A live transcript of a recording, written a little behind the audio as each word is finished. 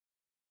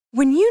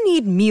When you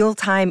need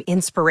mealtime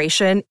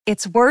inspiration,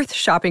 it's worth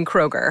shopping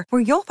Kroger,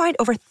 where you'll find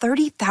over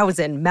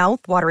 30,000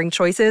 mouth-watering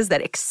choices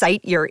that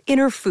excite your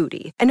inner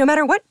foodie. And no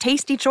matter what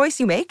tasty choice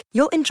you make,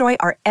 you'll enjoy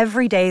our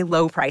everyday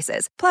low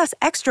prices, plus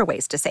extra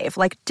ways to save,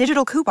 like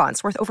digital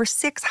coupons worth over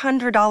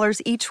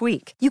 $600 each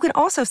week. You can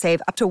also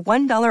save up to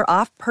 $1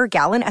 off per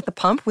gallon at the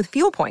pump with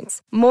fuel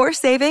points. More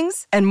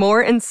savings and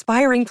more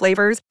inspiring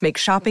flavors make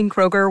shopping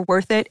Kroger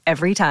worth it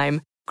every time.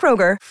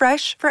 Kroger,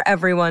 fresh for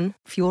everyone.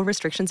 Fuel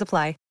restrictions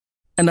apply.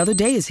 Another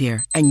day is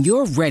here, and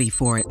you're ready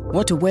for it.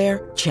 What to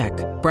wear? Check.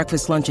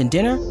 Breakfast, lunch, and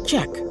dinner?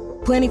 Check.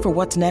 Planning for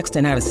what's next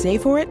and how to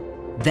save for it?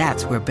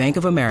 That's where Bank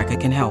of America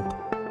can help.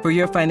 For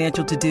your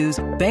financial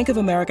to-dos, Bank of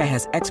America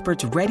has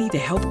experts ready to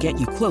help get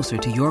you closer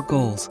to your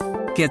goals.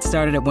 Get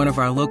started at one of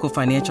our local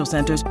financial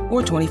centers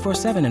or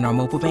 24/7 in our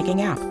mobile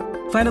banking app.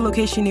 Find a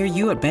location near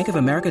you at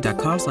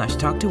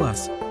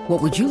bankofamerica.com/talktous.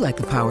 What would you like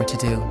the power to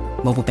do?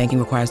 Mobile banking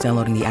requires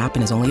downloading the app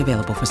and is only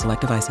available for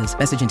select devices.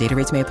 Message and data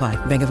rates may apply.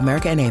 Bank of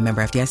America N.A.,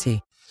 member FDIC.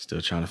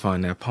 Still trying to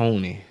find that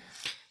pony.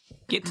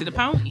 Get to the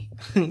pony.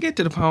 Get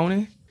to the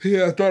pony.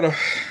 Yeah, I thought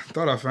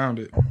I found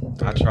it.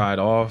 I tried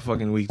all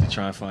fucking week to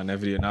try and find that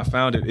video, and I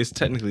found it. It's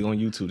technically on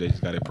YouTube. They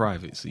just got it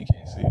private, so you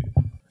can't see it.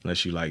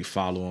 Unless you, like,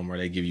 follow them or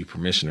they give you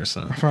permission or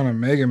something. I found a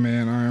Mega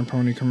Man Iron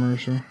Pony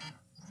commercial.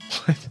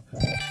 What?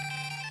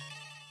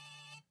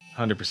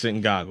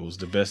 100% goggles,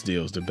 the best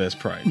deals, the best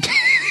price.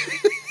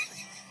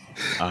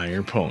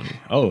 Iron Pony.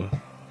 Oh.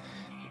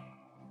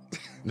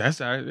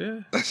 That's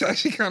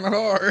actually kind of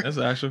hard. That's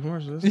an actual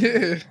commercial.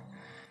 Yeah.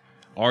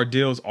 Our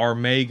deals are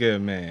Mega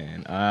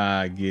Man.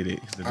 I get it.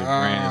 The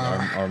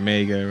brand is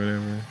Armega or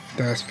whatever.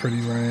 That's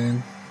pretty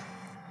lame.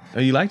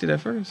 Oh, you liked it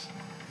at first?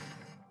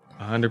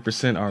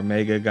 100%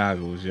 Armega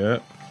goggles,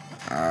 yep.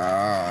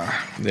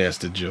 That's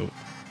the joke.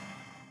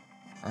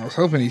 I was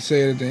hoping he'd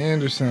say it at the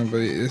end or something, but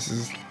this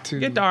is too...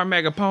 Get the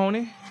Armega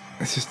Pony.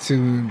 It's just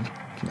too...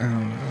 I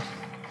don't know.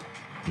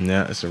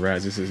 Nah, it's a wrap.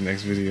 This is his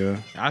next video.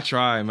 I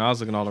tried, man. I was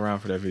looking all around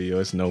for that video.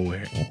 It's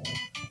nowhere.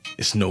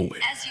 It's nowhere.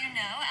 As you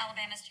know,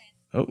 Alabama's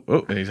trade.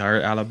 Oh, he's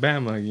hired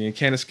Alabama. You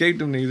can't escape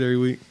them niggas every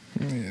week.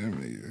 Yeah,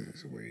 them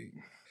niggas wait.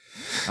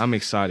 I'm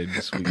excited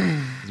this week.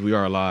 'Cause we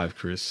are alive,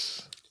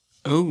 Chris.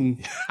 Oh.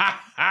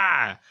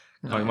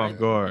 Caught him off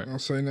guard. Don't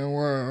say no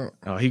wild.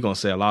 Oh, he gonna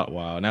say a lot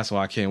wild, and that's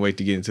why I can't wait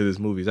to get into this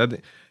movies. I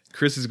think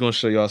Chris is gonna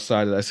show y'all a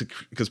side of that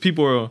because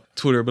people are on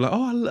Twitter be like,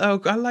 "Oh,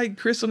 I like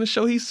Chris on the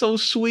show. He's so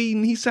sweet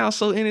and he sounds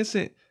so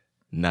innocent."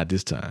 Not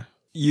this time.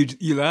 You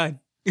lied.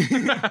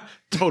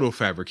 Total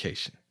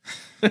fabrication.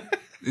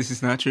 This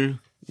is not true.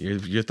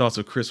 Your thoughts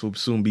of Chris will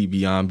soon be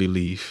beyond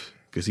belief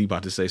because he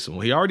about to say some.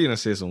 He already done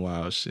said some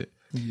wild shit.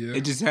 Yeah.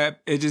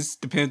 It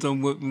just depends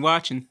on what we're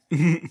watching.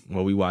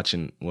 What we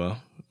watching?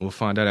 Well, we'll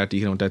find out after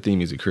you hit on that theme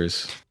music,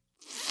 Chris.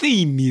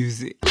 Theme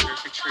music.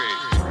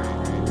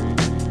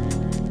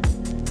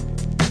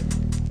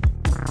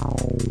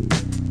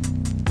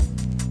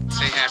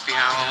 Say happy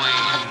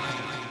Halloween.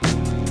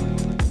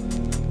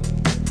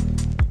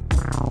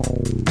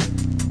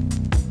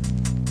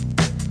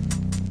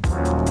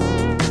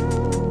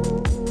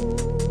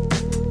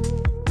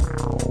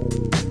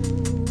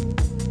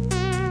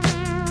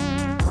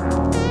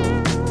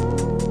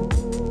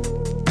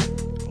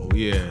 Oh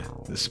yeah,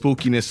 the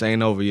spookiness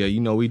ain't over yet. You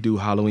know we do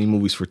Halloween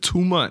movies for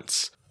 2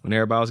 months. When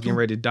everybody was getting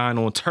ready to dine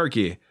on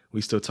turkey,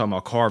 we still talking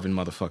about carving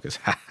motherfuckers.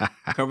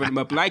 Covering them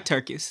up like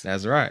turkeys.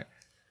 That's right.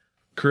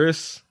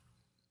 Chris,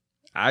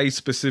 I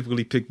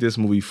specifically picked this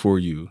movie for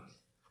you.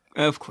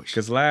 Of course.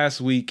 Because last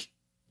week,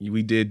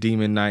 we did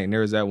Demon Night, and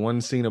there was that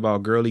one scene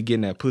about Girly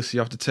getting that pussy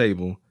off the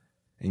table,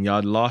 and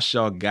y'all lost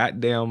y'all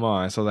goddamn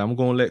mind. So I'm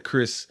going to let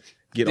Chris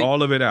get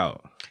all of it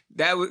out.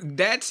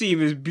 That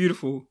scene is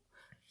beautiful,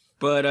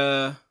 but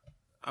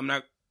I'm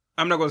not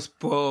going to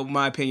spoil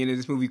my opinion of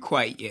this movie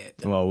quite yet.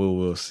 Well,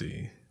 we'll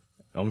see.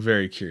 I'm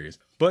very curious.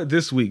 But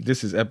this week,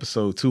 this is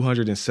episode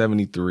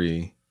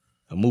 273,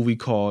 a movie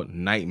called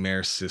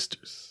Nightmare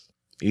Sisters.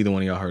 Either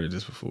one of y'all heard of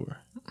this before?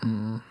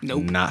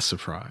 Nope. Not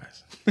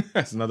surprised.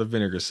 That's another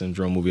Vinegar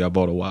Syndrome movie I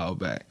bought a while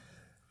back.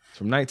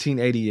 From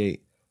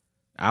 1988,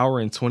 hour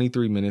and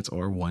 23 minutes,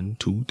 or 1,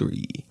 2,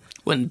 3.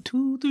 1,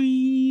 2,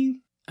 3.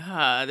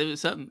 There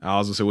was something. I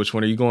was going to say, which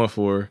one are you going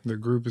for? The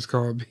group is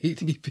called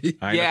BDP.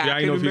 I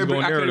didn't know if he was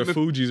going there or the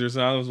Fugees or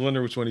something. I was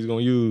wondering which one he's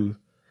going to use.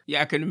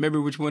 Yeah, I couldn't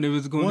remember which one it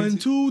was going 1,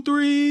 2,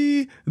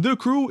 3. The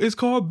crew is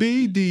called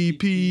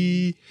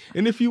BDP.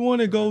 And if you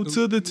want to go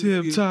to the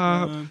tip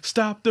top,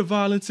 stop the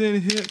violence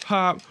in hip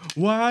hop.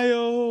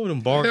 Why-oh.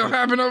 Them bars. What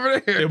happened over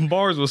there? Them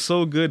bars was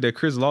so good that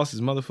Chris lost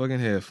his motherfucking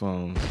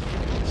headphones.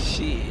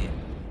 Shit.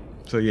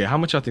 So yeah, how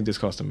much y'all think this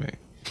cost to make?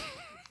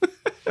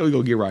 We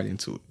gonna get right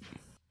into it.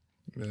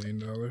 $1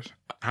 million.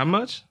 How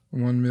much?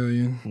 1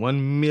 million. $1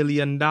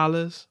 million?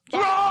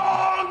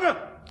 Wrong!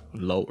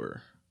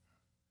 Lower.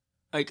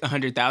 Like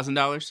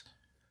 $100,000?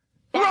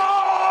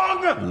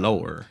 Wrong!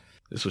 Lower.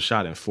 This was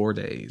shot in 4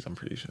 days, I'm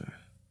pretty sure.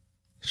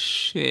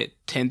 Shit.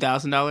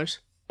 $10,000?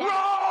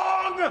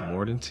 Wrong!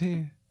 More than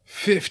 10.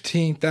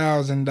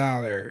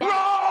 $15,000.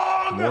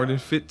 Wrong! More than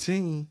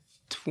 15.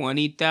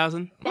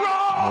 20,000?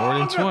 More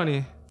than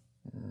 20.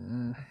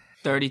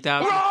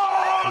 30,000.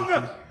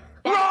 Wrong!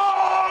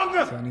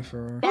 Wrong!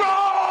 74.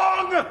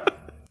 Wrong!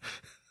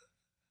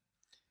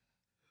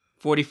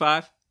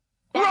 45.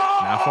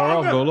 Not far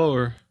off. Go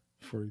lower.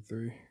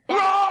 43.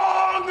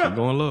 Wrong! Keep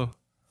going low.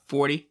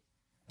 40.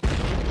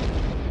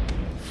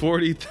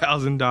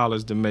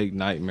 $40,000 to make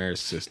Nightmare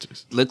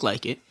Sisters. Look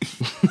like it.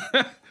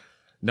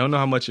 Don't know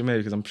how much it made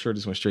because I'm sure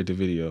this went straight to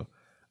video.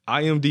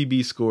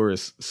 IMDb score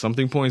is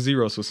something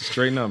 .0, so it's a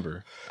straight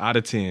number. Out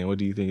of 10, what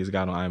do you think it's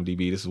got on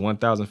IMDb? This is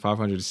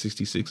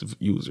 1,566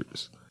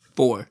 users.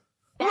 4.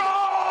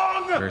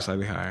 Wrong! Very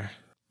slightly higher.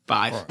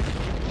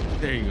 5.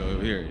 There you go.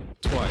 Here,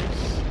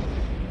 twice.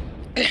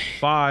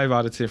 5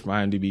 out of 10 from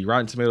IMDb.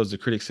 Rotten Tomatoes, the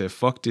critics said,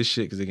 fuck this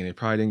shit, because again, it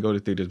probably didn't go to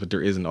theaters, but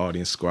there is an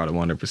audience score out of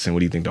 100%. What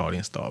do you think the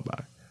audience thought about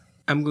it?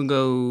 I'm going to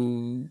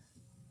go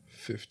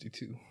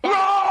 52.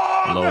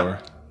 Lower.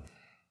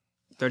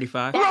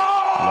 35.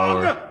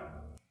 Lower.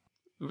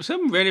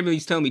 Something randomly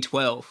telling me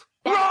 12.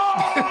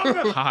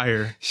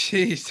 Higher.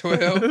 Jeez,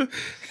 12.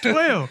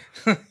 12.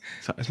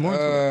 It's more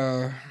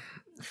than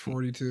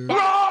 42.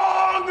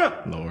 Wrong!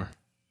 lower.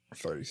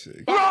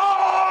 36.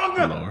 Wrong!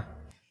 Lower.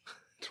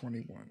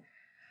 21.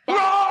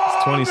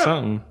 It's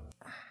 20-something.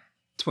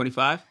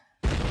 25.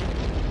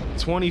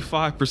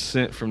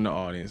 25% from the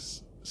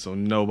audience. So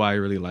nobody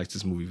really likes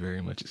this movie very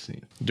much, it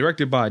seems.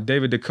 Directed by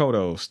David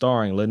Dakota,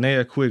 starring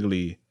Linnea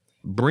Quigley,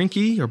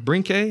 Brinke,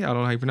 I don't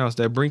know how you pronounce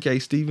that,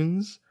 Brinke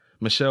Stevens,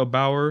 Michelle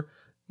Bauer,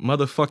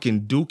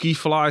 motherfucking Dookie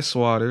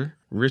Flyswatter,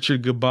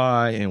 Richard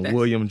Gabai, and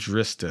William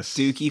Dristus.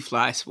 Dookie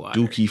Flyswatter.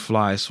 Dookie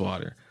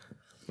Flyswatter.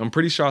 I'm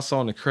pretty sure I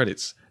saw in the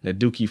credits that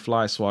Dookie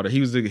Flyswatter,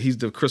 he's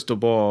the crystal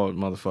ball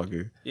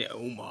motherfucker. Yeah,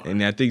 Omar.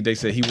 And I think they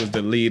said he was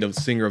the lead of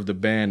singer of the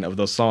band of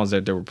those songs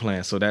that they were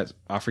playing. So that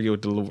I forget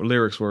what the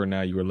lyrics were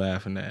now you were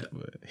laughing at,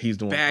 but he's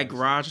the one. Bad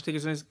Garage, I think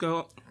his name's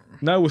called.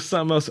 No, it was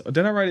something else.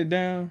 Did I write it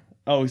down?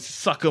 Oh, he's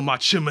sucker my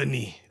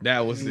chimney.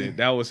 That was it.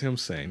 That was him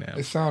saying that.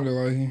 It sounded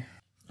like him.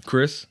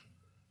 Chris,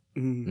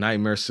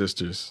 Nightmare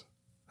Sisters.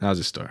 How's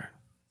it start?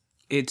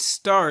 It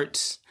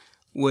starts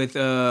with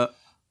a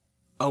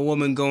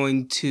woman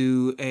going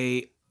to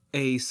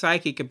a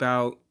psychic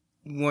about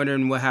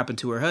wondering what happened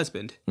to her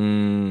husband.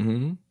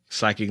 Mm-hmm.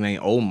 Psychic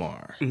named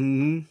Omar.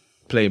 Mm-hmm.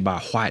 Played by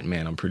a white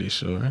man, I'm pretty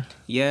sure.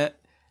 Yeah.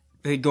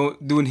 They go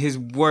doing his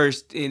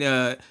worst in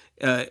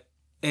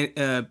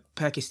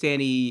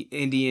Pakistani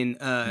Indian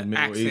Middle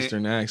accent.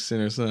 Eastern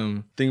accent or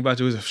something. Think about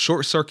it was a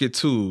Short Circuit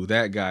 2,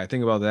 that guy.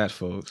 Think about that,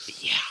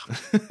 folks. Yeah.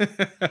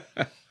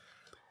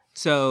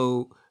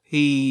 So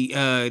he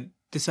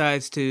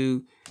decides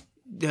to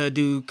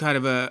do kind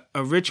of a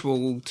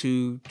ritual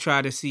to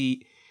try to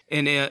see,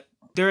 and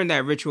during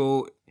that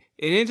ritual,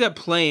 it ends up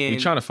playing.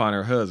 He's trying to find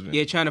her husband.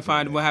 Yeah, trying to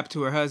find what happened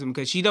to her husband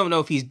because she don't know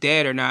if he's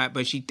dead or not,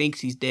 but she thinks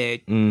he's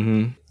dead.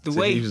 Mm-hmm. The so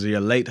way he was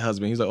your late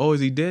husband. He's like, oh, is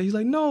he dead? He's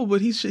like, no,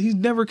 but he's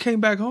never came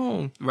back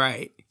home.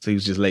 Right. So he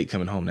was just late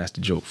coming home. That's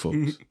the joke,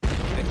 folks.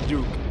 That's a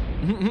joke.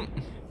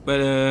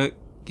 But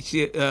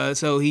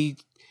so he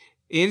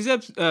ends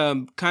up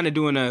kind of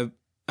doing a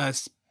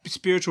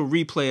spiritual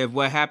replay of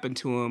what happened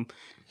to him.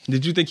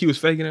 Did you think he was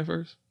faking at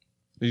first?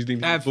 Did you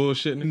think he was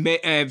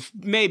bullshitting?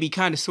 Maybe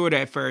kind of sort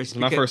of at first.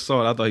 When I first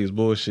saw it, I thought he was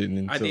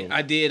bullshitting. Until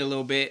I did a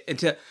little bit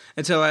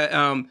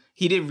until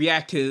he didn't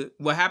react to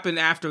what happened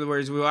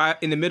afterwards.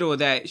 In the middle of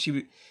that,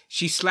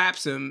 she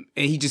slaps him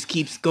and he just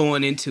keeps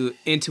going into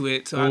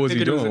it. So what was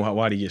he doing?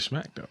 Why did he get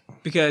smacked though?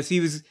 Because he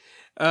was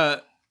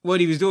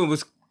what he was doing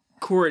was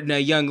courting a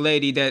young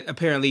lady that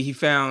apparently he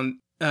found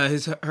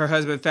her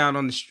husband found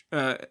on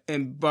the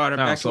and brought her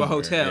back to a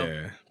hotel.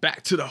 Yeah.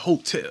 Back to the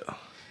hotel.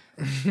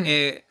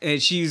 and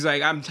she's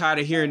like, I'm tired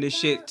of hearing this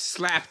shit.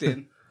 Slapped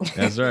him.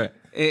 That's right.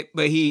 I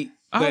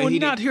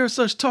would not hear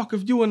such talk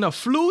of you in a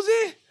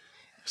floozy.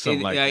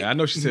 Something like that. I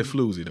know she said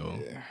floozy though.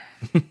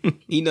 Yeah.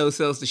 He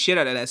sells the shit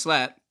out of that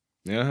slap.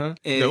 Uh-huh.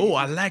 Oh,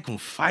 I like them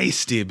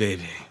feisty,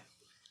 baby.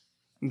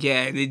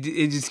 Yeah,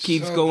 it just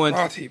keeps going.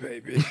 Party,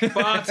 baby.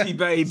 Party,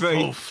 baby.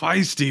 So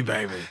feisty,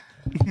 baby.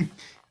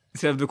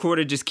 So the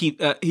quarter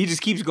he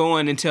just keeps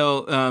going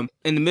until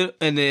in the middle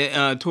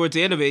and towards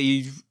the end of it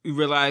you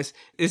realize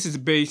this is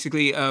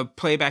basically a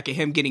playback of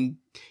him getting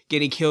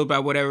killed by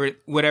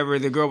whatever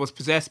the girl was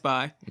possessed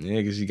by. Yeah,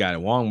 because he got a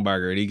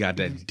Wongburger and he got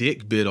that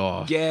dick bit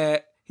off. Yeah,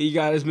 he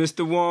got his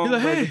Mr.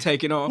 Wongburger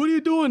taken off. What are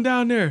you doing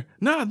down there?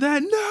 Not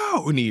that,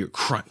 no. And you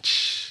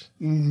crunch.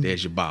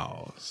 There's your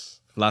balls.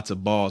 Lots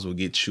of balls will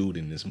get chewed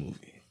in this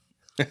movie.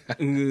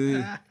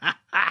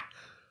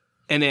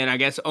 And then I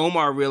guess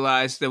Omar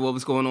realized that what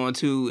was going on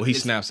too. Well, he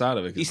snaps out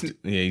of it.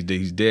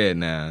 He's dead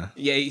now.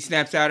 Yeah, he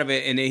snaps out of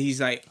it, and then he's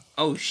like,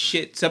 "Oh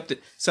shit!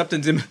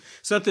 Something's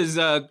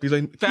he's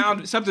like,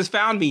 something's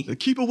found me.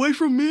 Keep away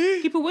from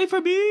me! Keep away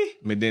from me!"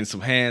 And then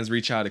some hands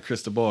reach out to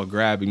Cristobal,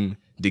 grab him,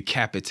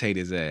 decapitate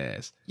his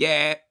ass.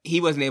 Yeah, he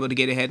wasn't able to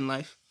get ahead in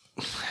life.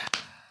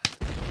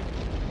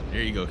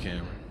 There you go,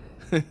 Cameron.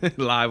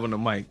 Live on the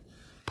mic,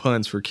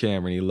 puns for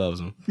Cameron. He loves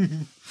them.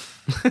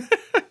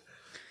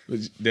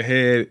 The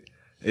head.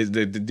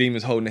 The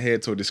demon's holding the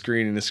head toward the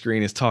screen, and the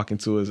screen is talking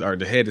to us, or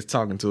the head is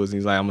talking to us, and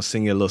he's like, I'm going to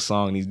sing you a little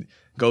song, and he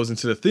goes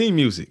into the theme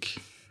music.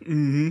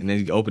 And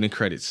then the opening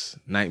credits,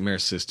 Nightmare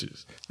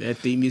Sisters. That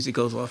theme music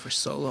goes on for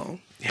so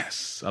long.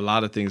 Yes, a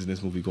lot of things in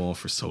this movie go on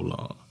for so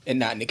long. And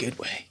not in a good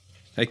way.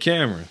 Hey,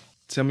 Cameron,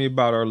 tell me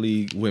about our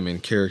lead women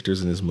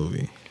characters in this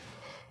movie.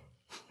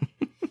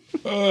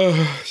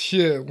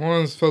 Shit.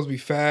 One's supposed to be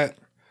fat.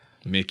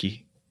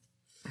 Mickey.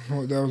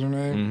 What, that was her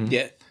name?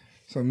 Yeah.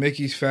 So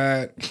Mickey's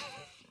fat.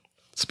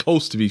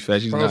 Supposed to be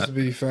fat. She's Supposed not. to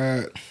be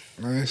fat.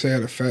 I didn't say I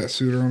had a fat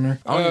suit on her.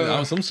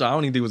 I'm sorry. I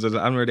don't even think it was. I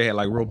remember they had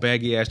like real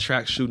baggy ass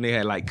track shoot, and they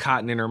had like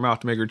cotton in her mouth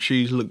to make her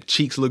cheeks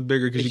look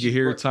bigger because you could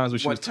hear her times when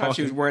she was talking.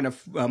 She was wearing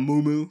a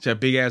moo-moo. She had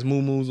big ass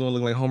moo-moos on,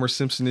 looking like Homer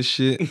Simpson and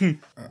shit.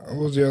 What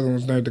was the other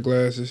one's name? The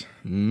glasses.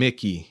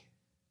 Mickey.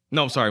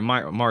 No, I'm sorry,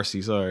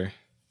 Marcy. Sorry.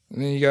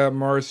 And then you got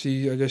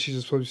Marcy. I guess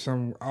she's supposed to be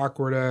some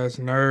awkward ass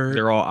nerd.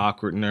 They're all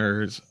awkward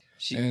nerds.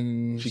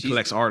 And She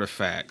collects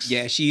artifacts.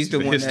 Yeah, she's the a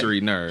one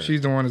history nerd.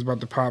 she's the one that's about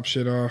to pop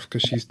shit off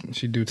because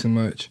she do too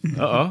much.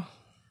 Uh-oh.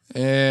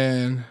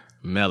 And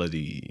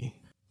Melody,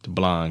 the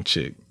blonde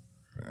chick.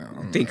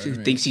 thinks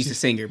she's a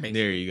singer, maybe.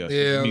 There you go. She's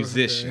Yeah, a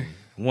musician.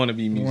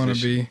 Wannabe musician. want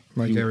to be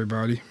like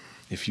everybody.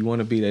 If you want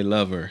to be their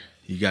lover,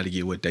 you got to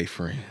get with their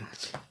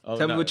friends. Oh,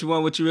 Tell me what you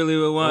want, what you really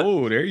would want.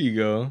 Oh, there you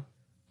go.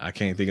 I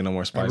can't think of no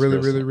more Spice I really,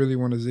 Girls really, songs. really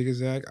want a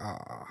zigzag.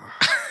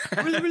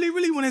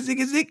 really want to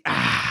zig.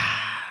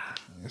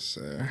 Yes,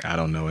 sir. I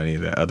don't know any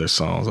of the other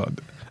songs.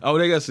 Oh,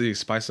 they got to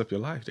Spice Up Your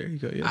Life. There you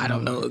go. Yeah, I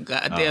don't know a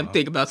goddamn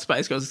thing about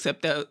Spice Girls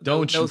except that.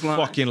 Don't you those lines.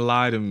 fucking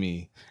lie to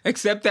me.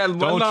 Except that one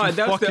Don't line. you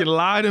That's fucking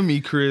lie to me,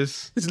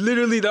 Chris. it's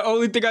literally the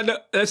only thing I know.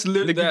 That's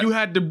literally Nigga, you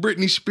had the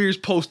Britney Spears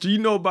poster. You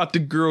know about the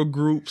girl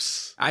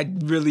groups. I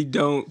really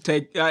don't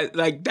take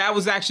like that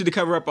was actually to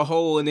cover up a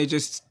hole, and they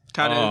just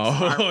kind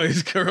of Oh,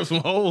 it's covered up some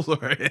holes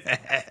already.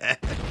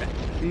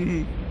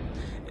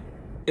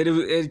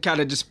 it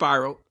kind of just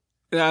spiraled.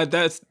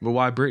 That's But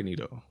why Britney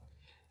though?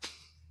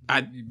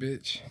 You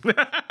bitch.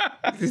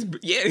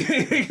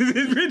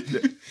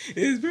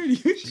 it's pretty.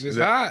 She was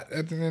hot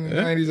at the end of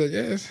the 90s, I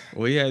guess.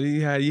 Well, yeah,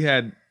 you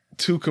had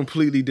two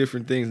completely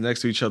different things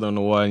next to each other on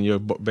the wall in your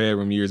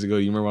bedroom years ago.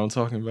 You remember what I'm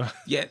talking about?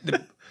 Yeah,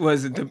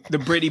 was it the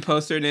Britney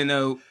poster and then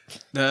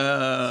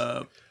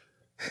the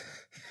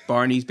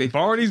Barney's Big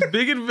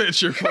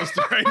Adventure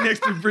poster right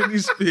next to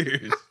Britney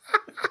Spears.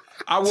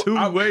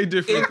 Way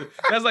different.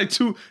 That's like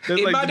two. That's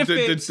In my like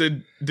defense-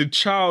 the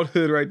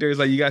childhood right there. It's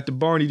like you got the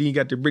Barney, then you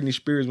got the Britney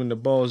Spears when the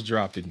ball's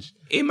dropping.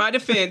 In my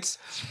defense,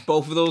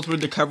 both of those were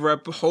to cover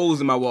up holes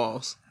in my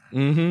walls.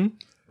 Mm-hmm.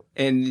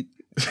 And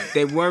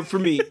they weren't for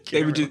me.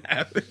 They were just.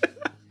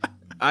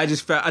 I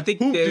just felt. I think.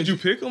 Did you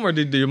pick them or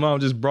did your mom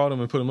just brought them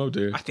and put them up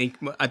there? I think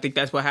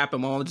that's what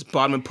happened. Mom just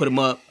bought them and put them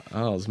up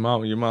Oh, it's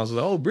mom. Your mom's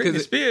like, oh, Britney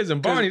Spears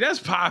and Barney, that's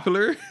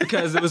popular.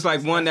 because it was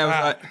like one that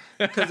was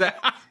like because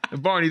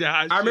Barney, the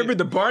hot I shit. remember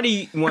the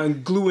Barney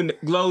one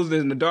glows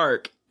in the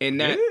dark, and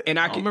that Yeah? and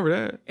I I don't could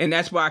remember that. and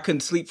that's why I couldn't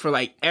sleep for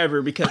like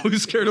ever because I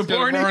was scared of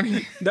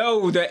Barney.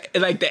 no,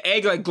 the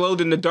egg like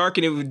glowed in the dark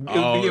and it would be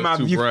in my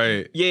too view.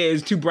 bright. Yeah, it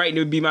was too bright and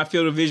it would be my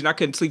field of vision. I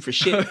couldn't sleep for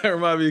shit. That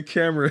reminded me of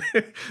Cameron.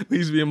 We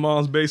used to be in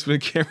mom's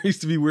basement. Cameron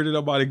used to be weirded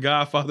out by the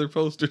Godfather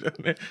poster down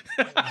there.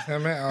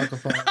 Him and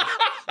alcohol.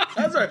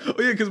 That's right. Oh,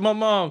 yeah, because my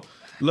mom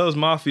loves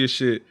mafia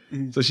shit.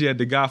 So she had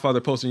the Godfather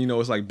poster. You know,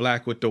 it's like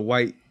black with the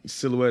white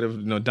silhouette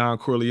of Don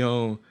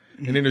Corleone.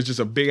 And then there's just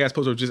a big ass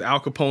poster of just Al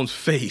Capone's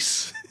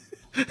face.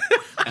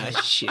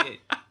 Shit.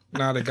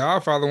 Nah, the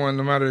Godfather one,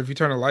 no matter if you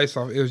turn the lights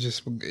off,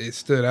 it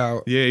stood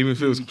out. Yeah, even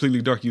if it was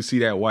completely dark, you see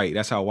that white.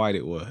 That's how white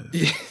it was.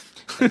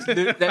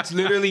 That's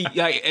literally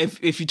like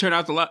if you turn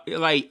out the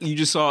light, you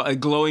just saw a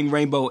glowing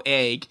rainbow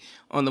egg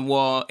on the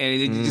wall,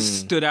 and it just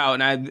stood out.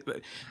 And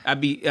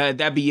that'd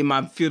be in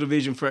my field of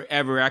vision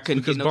forever. I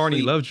couldn't Because get no Barney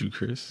sleep. loved you,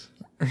 Chris.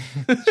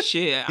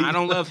 Shit, I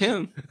don't love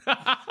him.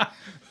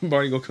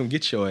 Barney gonna come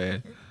get your ass.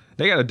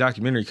 They got a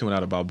documentary coming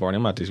out about Barney.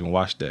 I'm about to even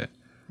watch that.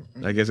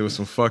 I guess it was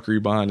some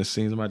fuckery behind the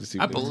scenes. I'm about to see.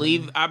 I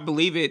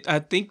believe it. I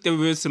think there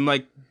was some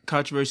like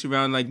controversy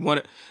around like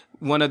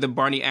one of the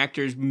Barney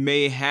actors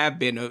may have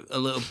been a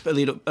little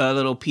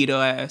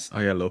pedo ass. Oh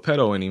yeah, a little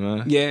pedo in him,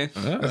 man. Yeah.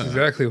 That's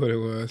exactly what it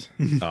was.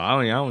 Oh, I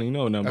don't even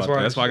know nothing about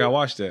that. That's why I gotta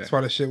watch that. That's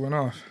why the shit went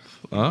off.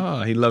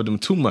 He loved him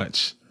too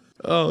much.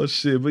 Oh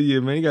shit! But yeah,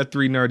 man, you got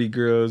three nerdy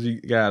girls. You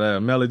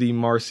got Melody,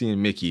 Marcy,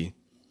 and Mickey.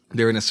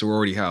 They're in a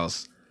sorority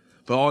house,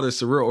 but all the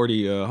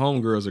sorority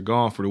homegirls are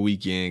gone for the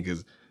weekend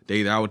because they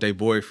either out with their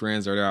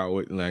boyfriends or they're out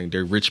with like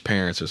their rich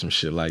parents or some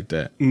shit like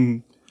that.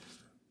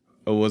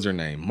 What was her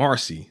name?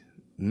 Marcy.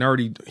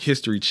 Nerdy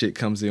history chick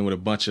comes in with a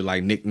bunch of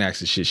like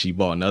knickknacks and shit she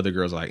bought, and the other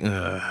girl's like,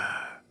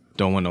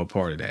 don't want no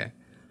part of that.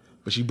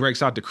 But she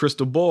breaks out the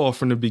crystal ball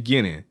from the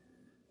beginning.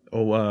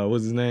 Oh,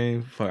 what's his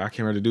name? Fuck, I can't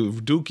remember the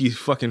dude. Dookie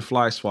fucking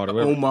fly swatter.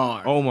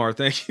 Omar,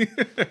 thank you.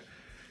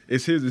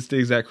 It's the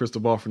exact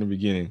crystal ball from the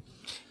beginning.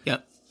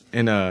 Yep.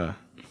 And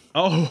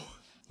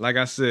like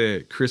I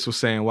said, Chris was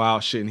saying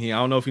wild shit, and I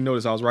don't know if he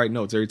noticed, I was writing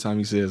notes every time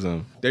he says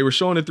they were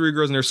showing the three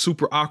girls and they're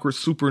super awkward,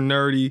 super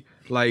nerdy.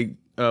 Like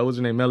what's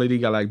her name? Melody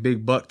got like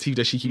big buck teeth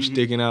that she keeps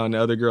sticking out, and the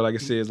other girl, like I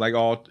said, is like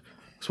all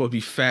supposed to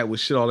be fat with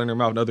shit all in her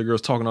mouth, and the other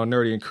girl's talking all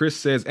nerdy. And Chris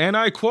says, and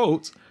I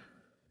quote,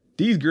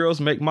 These girls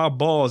make my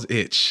balls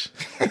itch.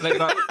 Like,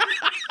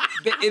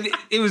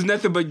 it was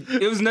nothing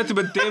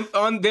but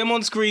them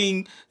on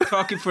screen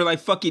talking for like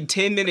fucking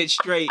 10 minutes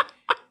straight.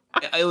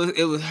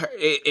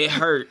 It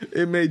hurt.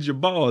 It made your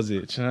balls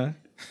itch, huh?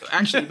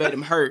 Actually, made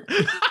him hurt.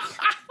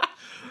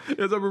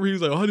 As I remember, he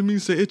was like, "Oh, I didn't mean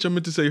to say itch. I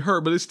meant to say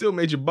hurt, but it still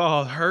made your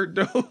balls hurt,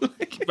 though."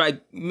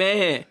 Like,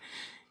 man,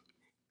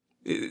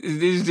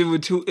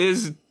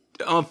 is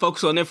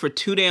focus on them for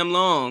too damn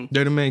long.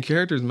 They're the main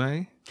characters,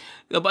 man.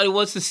 Nobody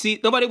wants to see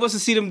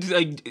them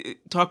like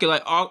talking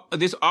like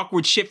this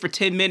awkward shit for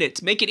 10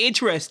 minutes. Make it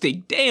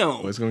interesting. Damn.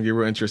 Well, it's gonna get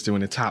real interesting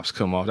when the tops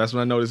come off. That's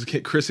when I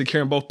noticed Chris and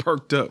Karen both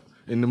perked up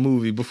in the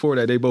movie. Before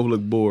that, they both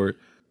looked bored.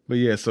 But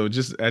yeah, so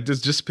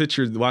just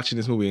picture watching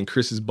this movie and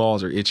Chris's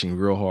balls are itching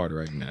real hard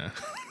right now.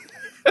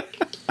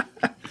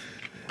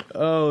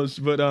 They're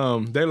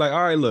like,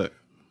 all right, look,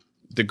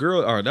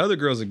 the other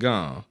girls are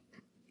gone.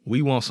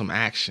 We want some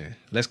action.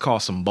 Let's call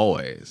some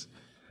boys.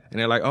 And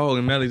they're like, oh,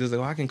 and Melly's just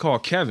like, I can call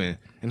Kevin.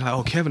 And like,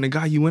 oh, Kevin, the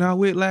guy you went out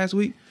with last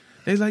week?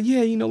 And he's like,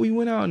 yeah, we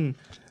went out and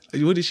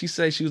what did she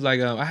say? She was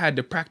like, I had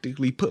to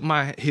practically put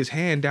his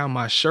hand down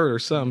my shirt or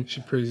something.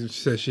 She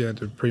said she had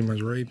to pretty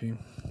much rape him.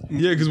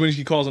 Yeah, because when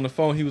she calls on the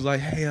phone, he was like,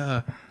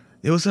 hey,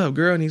 what's up,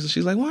 girl? And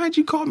she's like, why'd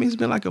you call me? It's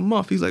been like a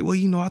month. He's like, well,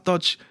 I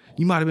thought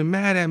you might have been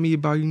mad at me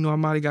about, I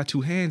might have got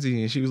too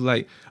handsy. And she was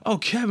like, oh,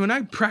 Kevin,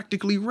 I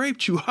practically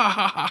raped you. Ha,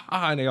 ha, ha,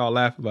 ha. And they all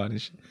laugh about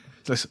it.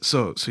 Like,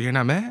 so you're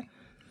not mad?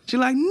 She's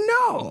like,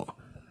 no.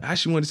 I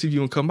actually wanted to see if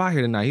you would come by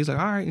here tonight. He's like,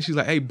 all right. And she's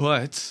like, hey,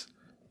 but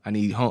I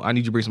need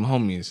you to bring some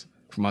homies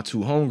for my 2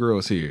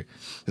 homegirls here.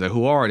 He's like,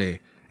 who are they?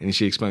 And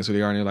she explains who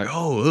they are. And they're like,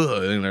 oh,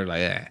 ugh. And they're like,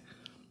 yeah.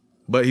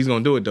 But he's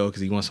going to do it, though,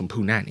 because he wants some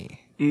punani.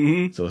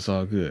 Mm-hmm. So it's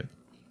all good.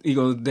 He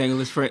going to dangle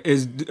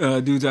his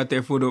dudes out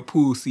there for the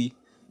pussy.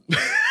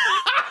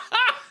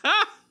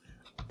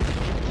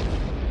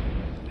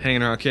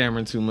 Hanging around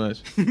Cameron too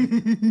much.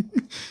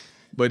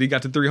 But he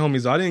got the 3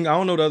 homies. I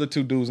don't know the other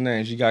 2 dudes'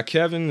 names. You got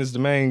Kevin is the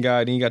main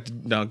guy. Then you got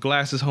the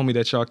glasses homie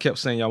that y'all kept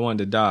saying y'all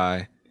wanted to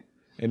die.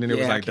 And then there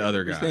was like the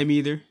other guy. His name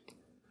either.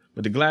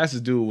 But the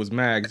glasses dude was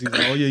mad because he's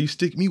like, oh yeah, you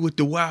stick me with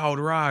the wild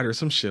ride or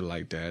some shit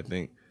like that, I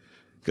think.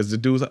 Because the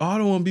dude was like, oh, I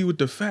don't want to be with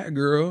the fat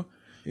girl.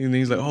 And then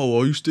he's like, oh,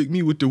 well, you stick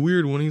me with the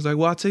weird one. He's like,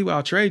 well, I'll tell you what,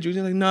 I'll trade you.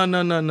 He's like, no,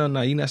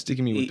 you're not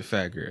sticking me with the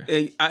fat girl.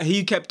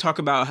 He kept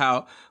talking about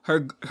how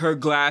her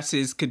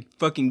glasses could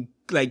fucking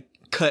like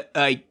cut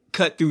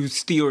through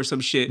steel or some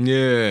shit.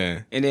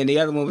 Yeah. And then the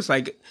other one was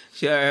like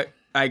you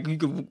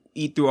could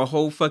eat through a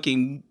whole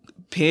fucking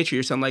pantry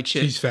or something like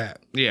shit. She's fat.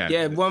 Yeah.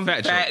 Yeah, one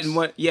fat jokes. and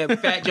one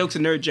fat jokes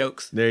and nerd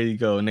jokes. There you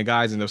go. And the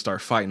guys end up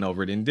start fighting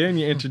over it. And then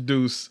you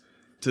introduce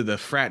to the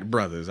frat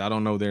brothers. I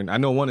don't know I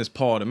know one is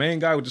Paul. The main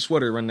guy with the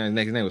sweater running his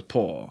neck, his name was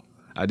Paul.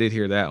 I did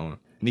hear that one.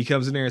 And he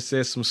comes in there and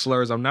says some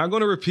slurs. I'm not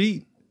going to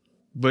repeat,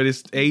 but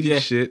it's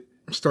 80s shit.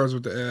 Starts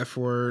with the F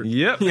word.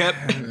 Yep.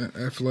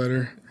 F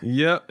letter.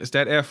 Yep. It's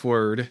that F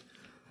word.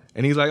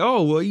 And he's like,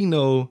 oh,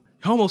 well,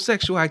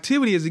 homosexual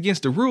activity is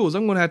against the rules.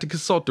 I'm going to have to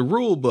consult the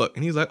rule book.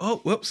 And he's like,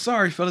 oh, well,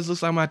 sorry, fellas.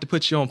 Looks like I'm going to have to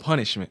put you on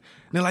punishment.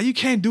 And they're like, you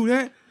can't do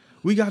that.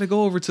 We got to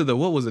go over to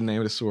what was the name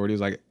of the sorority? It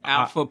was like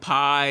Alpha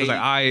Pi. It was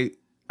like I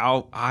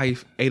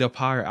Eta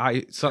Pi or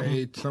I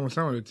something. Some of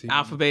the team.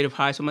 Alpha Beta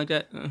Pi, something like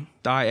that.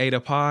 Di Eta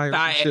Pi or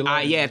some shit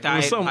like that.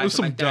 It was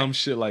some like dumb that.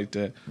 shit like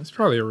that. It's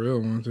probably a real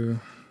one, too.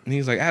 And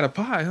he's like, Eta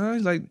Pi, huh?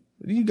 He's like,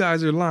 you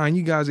guys are lying.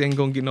 You guys ain't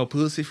going to get no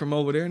pussy from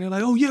over there. And they're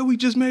like, oh, yeah, we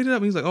just made it up.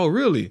 And he's like, oh,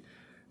 really?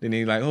 Then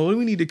he's like, oh,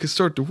 we need to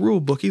consult the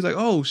rule book. He's like,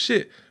 oh,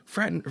 shit.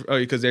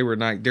 Because they were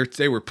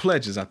they were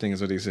pledges, I think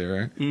is what they said,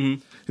 right?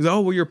 Mm-hmm. He's like, oh,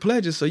 well, you're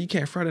pledges, so you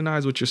can't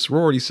fraternize with your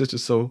sorority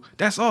sisters. So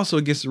that's also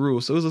against the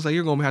rules. So it's just like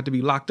you're going to have to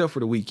be locked up for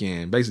the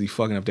weekend, basically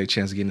fucking up their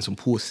chance of getting some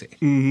pussy.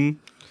 Mm-hmm.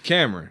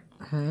 Cameron,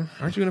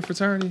 aren't you in a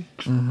fraternity?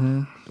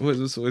 Mm-hmm.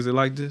 Is it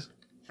like this?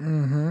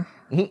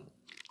 Mm-hmm.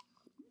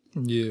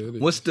 Yeah. It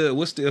is. What's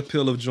the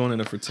appeal of joining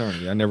a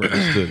fraternity? I never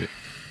understood it.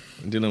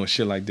 Dealing with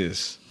shit like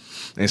this.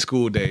 And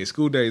school days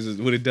would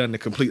have done the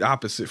complete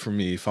opposite for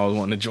me if I was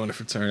wanting to join a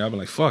fraternity. I'd be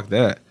like, fuck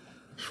that.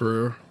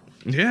 For real?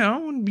 Yeah, I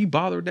don't want to be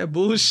bothered with that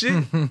bullshit.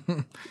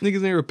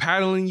 Niggas they were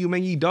paddling you,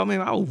 man, you dumb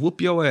man, I'll whoop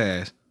your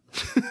ass.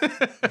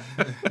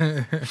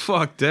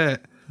 Fuck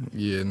that.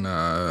 Yeah,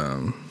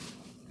 nah.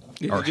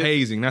 Or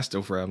hazing, that's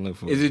still for I'm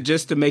looking for. Is it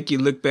just to make you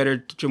look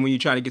better when you're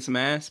trying to get some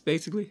ass,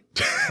 basically?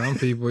 Some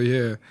people,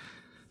 yeah.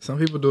 Some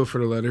people do it for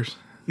the letters,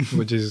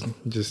 which is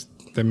just,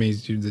 that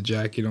means you the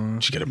jacket on.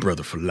 You get a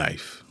brother for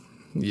life.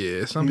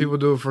 Yeah, some people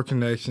do it for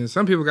connections.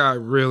 Some people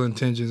got real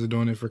intentions of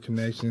doing it for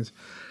connections.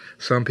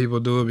 Some people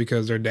do it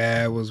because their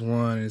dad was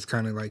one and it's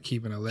kind of like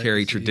keeping a legacy.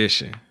 Carry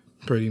tradition.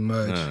 Pretty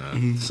much.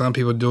 Some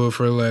people do it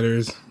for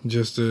letters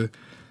just to,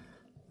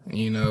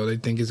 they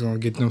think it's going to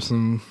get them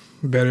some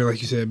better,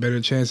 like you said, better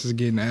chances of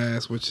getting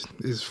ass, which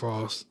is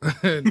false.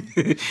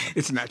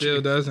 It's not Still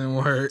true. Doesn't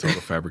work.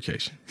 Total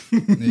fabrication.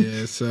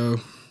 Yeah, so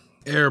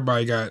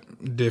everybody got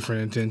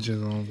different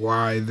intentions on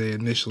why they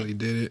initially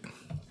did it.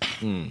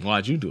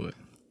 Why'd you do it?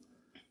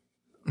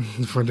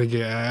 For to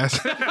get ass.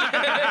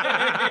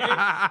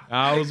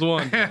 I was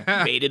wondering.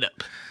 Made it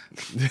up.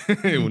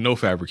 With no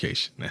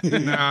fabrication.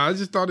 Nah, I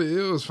just thought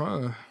it was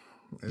fun.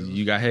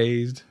 You got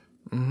hazed?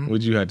 Mm-hmm.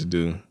 What'd you have to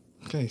do?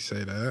 Can't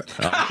say that.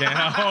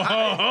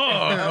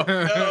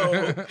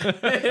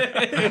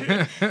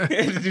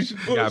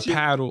 Got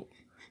paddled.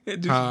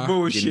 Do some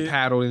bullshit. Getting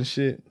paddled and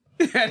shit.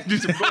 Had to do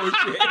some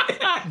bullshit.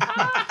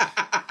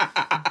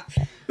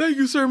 Thank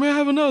you, sir. May I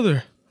have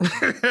another?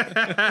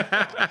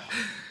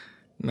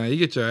 Nah, you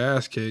get your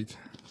ass kicked,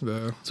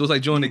 though. So it's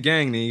like join the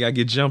gang then. You got to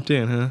get jumped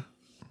in, huh?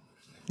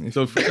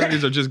 So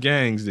fraternities are just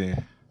gangs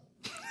then.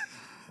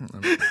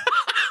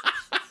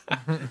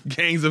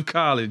 Gangs of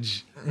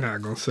college.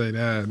 Not gonna say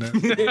that.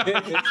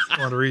 That's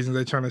one of the reasons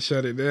they're trying to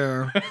shut it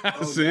down.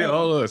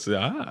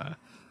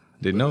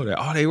 Didn't know that.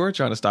 Oh, they were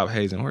trying to stop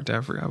hazing, weren't they?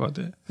 I forgot about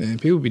that. And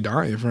people be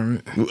dying from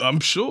it. I'm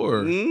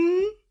sure.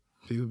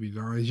 People be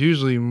dying. It's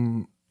usually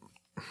 80%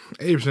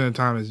 of the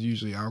time it's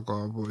usually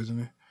alcohol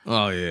poisoning.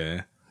 Oh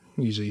yeah.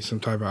 Usually some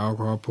type of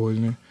alcohol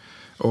poisoning,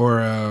 or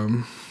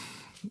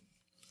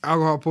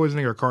alcohol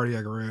poisoning or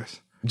cardiac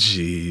arrest.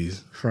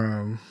 Jeez.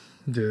 From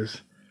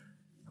just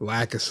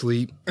lack of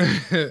sleep,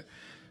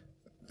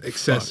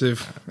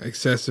 excessive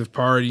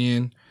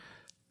partying,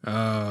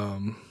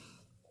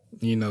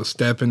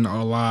 stepping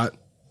a lot,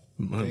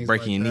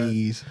 breaking your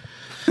knees.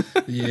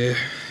 Yeah,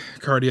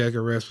 cardiac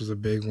arrest was a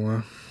big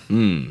one.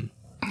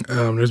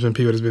 There's been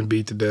people that's been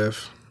beat to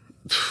death.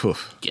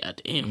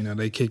 Goddamn.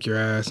 They kick your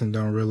ass and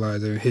don't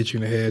realize they hit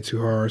you in the head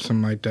too hard,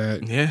 something like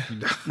that. Yeah.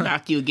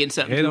 Knock you against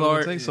something It too don't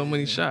hard. take so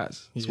many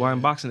shots. That's why in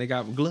boxing they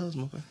got gloves,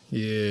 motherfucker.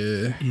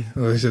 Yeah.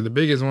 Like I said, the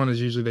biggest one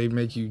is usually they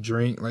make you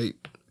drink. Like,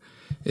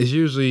 it's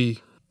usually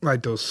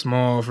like those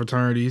small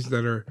fraternities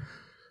that are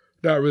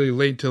not really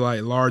linked to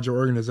like larger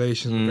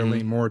organizations, but they're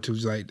linked more to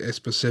like a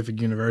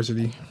specific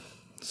university.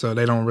 So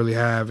they don't really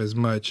have as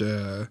much,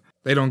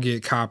 they don't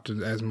get copped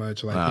as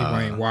much. Like people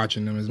ain't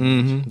watching them as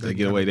much. They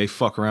get away. They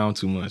fuck around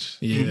too much.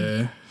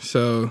 Yeah.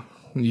 So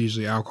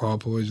usually alcohol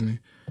poisoning.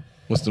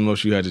 What's the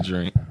most you had to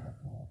drink?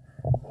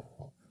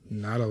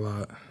 Not a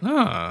lot.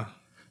 Ah.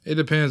 It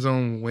depends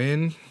on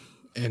when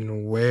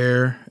and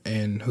where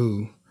and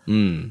who.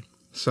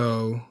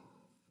 So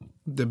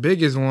the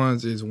biggest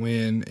ones is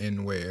when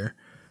and where.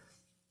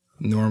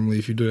 Normally,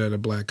 if you do that at a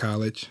black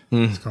college,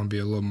 it's going to be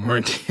a little more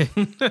intense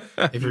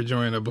if you're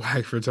joining a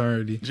black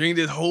fraternity. Drink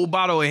this whole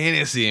bottle of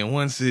Hennessy in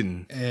one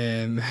sitting.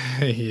 And,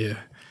 yeah,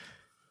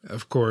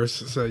 of course.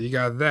 So you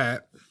got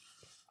that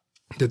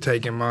to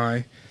take in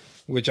mind,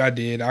 which I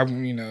did.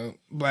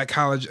 Black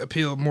college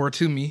appealed more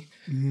to me.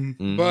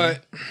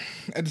 But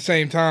at the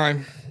same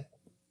time,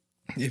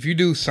 if you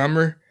do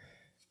summer,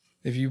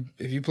 if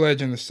you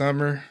pledge in the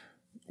summer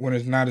when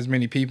there's not as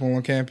many people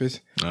on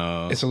campus,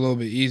 it's a little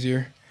bit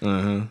easier.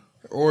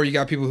 Or you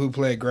got people who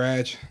pledge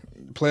grad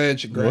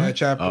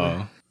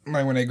chapter.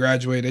 Like when they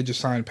graduate, they just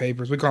sign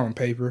papers. We call them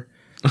paper.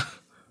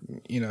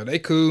 They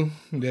cool.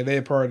 Yeah, they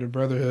a part of the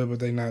brotherhood, but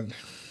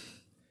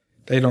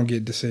they don't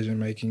get decision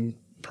making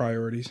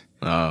priorities.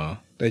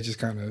 They just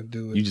kind of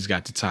do it. You just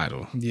got the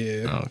title.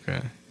 Yeah.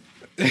 Okay.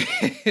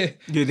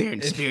 You're there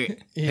in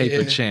spirit.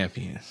 Paper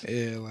champions.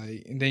 Yeah,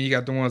 like, and then you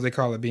got the ones they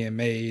call it being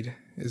made.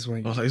 Is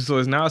when so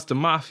it's the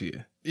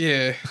mafia.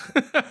 Yeah.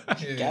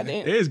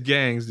 Goddamn. There's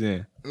gangs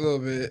then. A little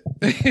bit.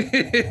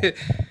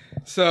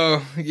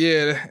 So,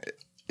 yeah,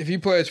 if you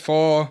pledge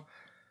fall,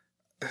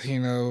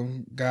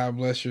 God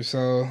bless your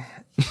soul.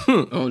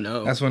 Oh,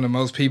 no. That's when the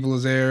most people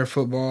is there.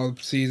 Football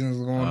season's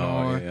going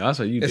on. Yeah, I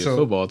saw you did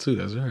football too.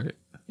 That's right.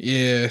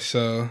 Yeah,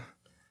 so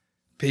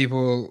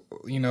people,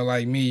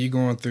 like me, you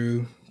going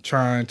through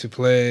trying to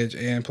pledge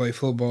and play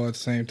football at the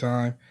same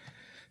time.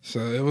 So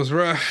it was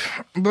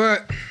rough,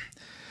 but...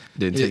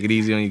 Didn't take it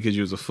easy on you because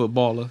you was a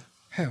footballer?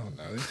 Hell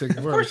no, they took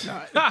it worse.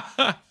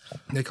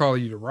 They call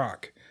you the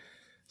Rock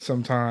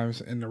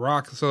sometimes. And the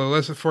Rock, so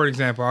let's, for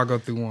example, I'll go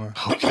through one.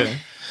 Okay.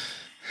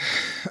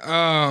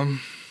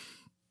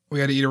 We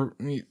had to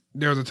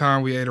there was a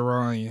time we ate a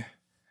raw onion.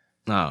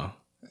 No.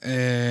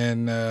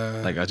 And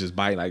like I just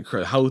bite like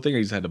the whole thing, or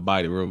you just had to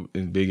bite it real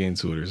big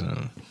into it or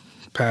something.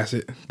 Pass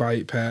it,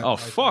 bite, pass. Oh,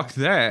 fuck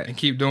that. And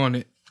keep doing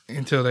it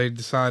until they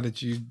decide that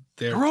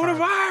they're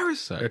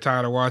coronavirus. They're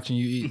tired of watching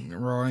you eat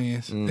raw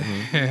onions.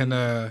 And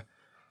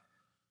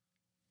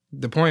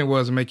the point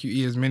was to make you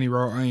eat as many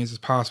raw onions as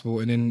possible,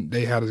 and then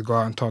they had us go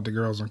out and talk to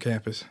girls on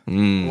campus.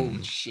 Oh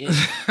shit.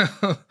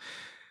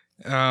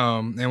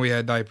 And we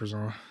had diapers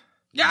on.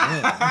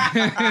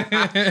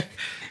 Yeah.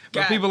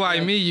 But people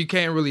like me, you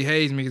can't really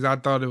haze me because I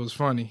thought it was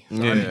funny. So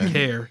I didn't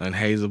care.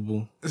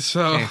 Unhazeable.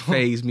 So can't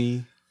phase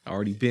me.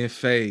 Already been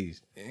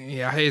phased.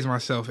 Yeah, I haze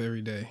myself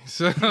every day.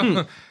 So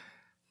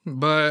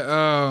but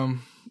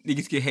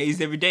niggas get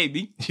hazed every day,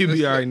 B. You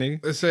be all right,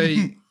 nigga. Let's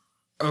say,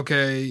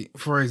 okay,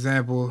 for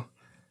example,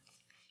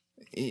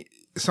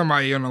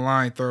 somebody on the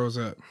line throws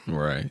up.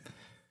 Right.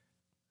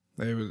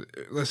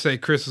 Let's say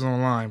Chris is on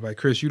the line. Like,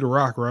 Chris, you the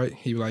Rock, right?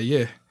 He be like,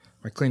 yeah.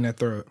 Like, clean that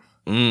throat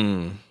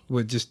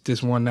with just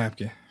this one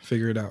napkin.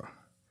 Figure it out.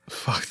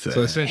 Fuck that.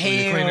 So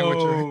essentially,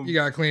 you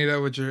gotta clean it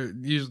up with your.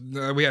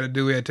 We had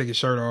to take his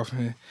shirt off,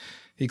 and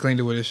he cleaned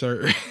it with his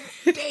shirt.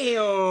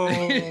 Damn.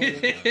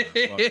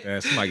 Fuck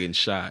that. Somebody getting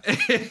shot. Or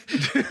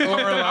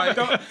like,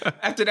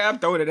 After that, I'm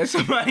throwing it at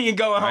somebody and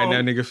going Right home.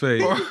 in that nigga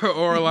face.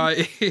 or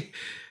like,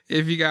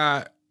 if you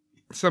got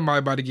somebody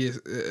about to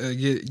get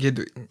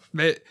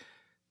that.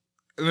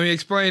 Let me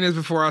explain this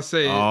before I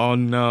say it. Oh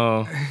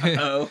no.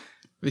 Uh-oh.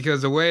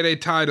 Because the way they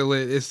title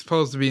it, it's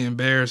supposed to be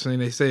embarrassing.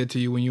 They say it to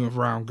you when you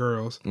around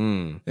girls.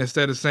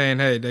 Instead of saying,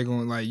 hey, they're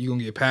going like, you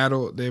gonna get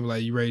paddled, they be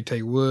like, you ready to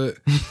take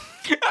wood?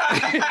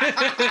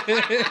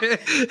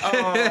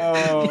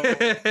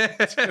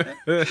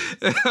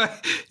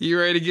 You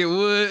ready to get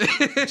wood?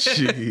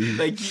 Jeez.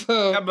 Like,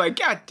 I'm like,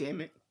 God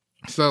damn it.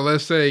 So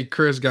let's say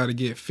Chris got to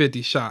get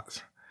 50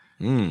 shots.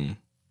 Mm.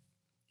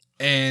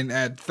 And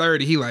at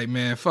 30, he like,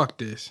 man, fuck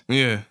this.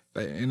 Yeah.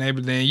 And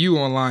then you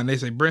online, they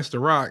say, Brent's the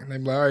rock. And they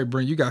be like, all right,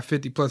 Brent, you got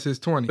 50 plus his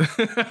 20.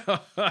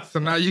 So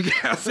now you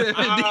got 70.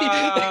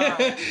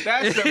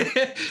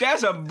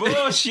 That's a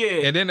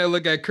bullshit. And then they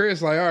look at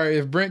Chris like, all right,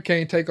 if Brent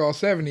can't take all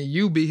 70,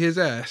 you beat his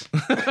ass.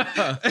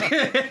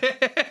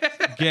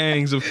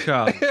 Gangs of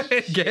college.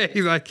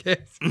 Gangs, I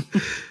guess.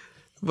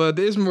 But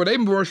they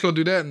more so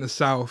do that in the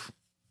South.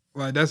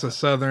 Like, that's a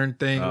Southern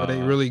thing where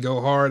they really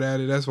go hard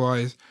at it. That's why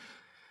it's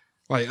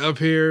like up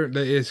here,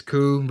 it's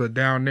cool, but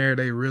down there,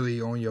 they really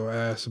on your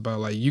ass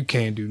about like, you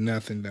can't do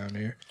nothing down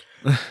there.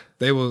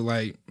 They were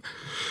like,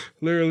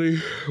 literally,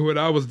 when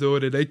I was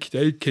doing it, they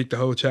kicked the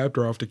whole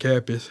chapter off the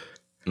campus.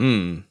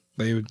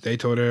 They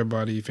told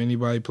everybody, if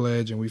anybody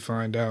pledge and we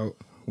find out,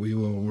 we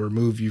will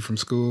remove you from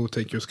school,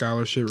 take your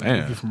scholarship,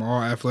 remove you from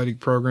all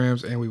athletic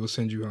programs, and we will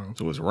send you home.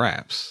 So it was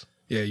raps.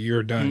 Yeah,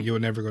 you're done. You'll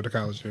never go to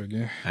college here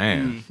again.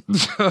 Damn.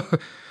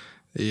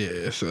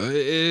 Yeah, so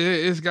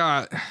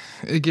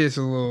it gets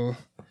a little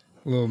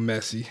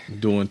messy.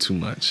 Doing too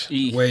much.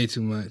 Way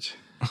too much.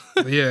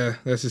 But yeah,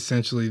 that's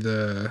essentially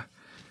the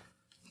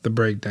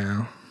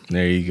breakdown.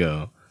 There you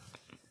go.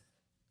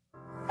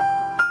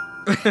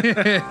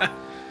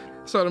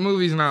 So the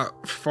movie's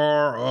not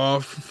far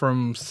off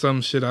from some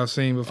shit I've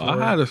seen before.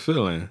 I had a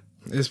feeling.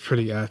 It's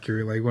pretty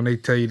accurate. Like when they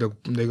tell you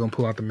they're gonna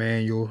pull out the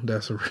manual,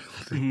 that's a real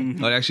thing.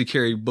 Oh, they actually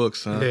carry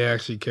books, huh? They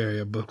actually carry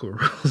a book with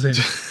rules in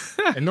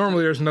it. And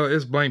normally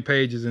it's blank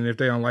pages, and if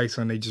they don't like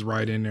something, they just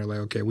write in there like,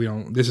 okay,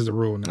 this is a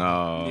rule now.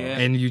 Oh. Yeah.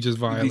 And you just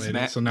violated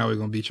it, so now we're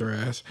gonna beat your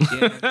ass.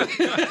 Fuck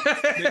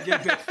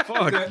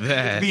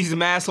that. Be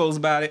some assholes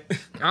about it.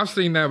 I've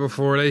seen that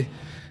before.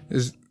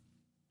 It's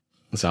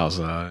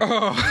outside.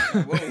 Whoa,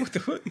 what the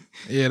fuck?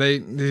 Yeah,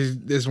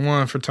 this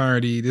one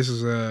fraternity, this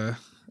was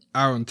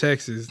out in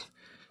Texas,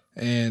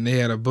 and they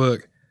had a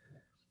book,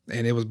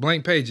 and it was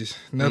blank pages,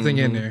 nothing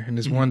in there. And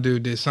this one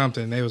dude did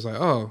something, and they was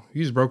like, oh,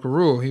 you just broke a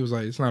rule. He was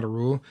like, it's not a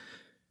rule.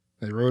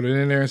 They wrote it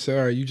in there and said,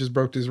 all right, you just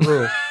broke this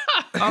rule.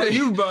 Oh,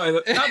 you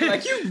brother. I'm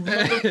like, you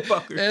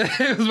motherfucker. And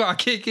it was about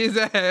to kick his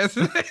ass.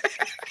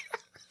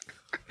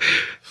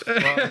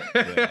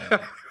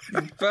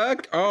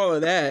 Fuck all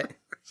of that.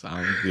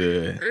 Sounds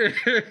good.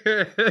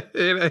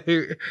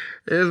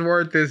 It's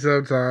worth it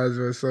sometimes,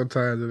 but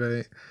sometimes it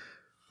ain't.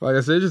 Like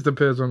I said, it just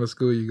depends on the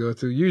school you go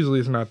to. Usually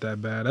it's not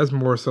that bad. That's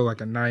more so like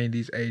a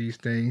 90s, 80s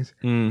things.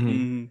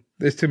 Mm-hmm.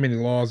 There's too many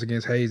laws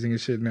against hazing and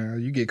shit now.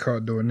 You get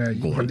caught doing that,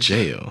 you Going to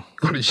jail.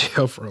 Go to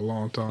jail for a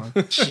long time.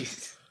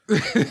 Jeez.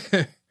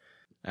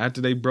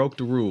 After they broke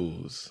the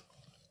rules,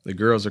 the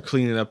girls are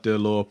cleaning up their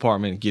little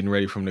apartment, getting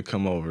ready for them to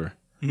come over.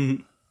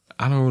 Mm-hmm.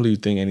 I don't really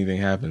think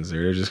anything happens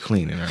there. They're just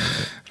cleaning.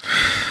 Right?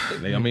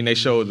 They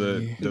show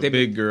the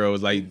big girl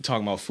was like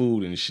talking about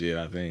food and shit,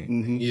 I think.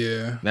 Mm-hmm.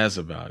 Yeah. That's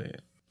about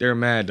it. They're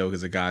mad though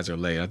because the guys are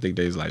late. I think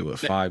they's like,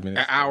 5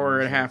 minutes? An hour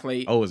and a half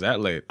late. Oh, is that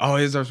late? Oh,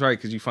 that's right,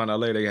 because you found out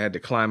later they had to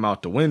climb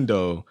out the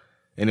window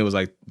and it was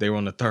like they were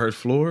on the 3rd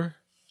floor.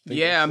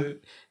 Yeah,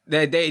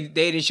 they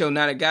didn't show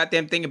not a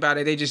goddamn thing about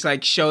it. They just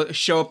like show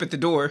up at the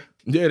door.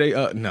 Yeah,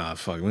 they nah,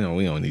 fuck, we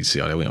don't need to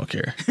see all that. We don't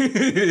care.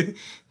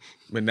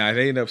 But nah,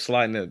 they end up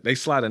slide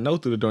a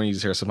note through the door and you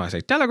just hear somebody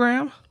say,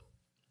 telegram.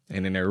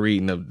 And then they're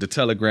reading the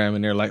telegram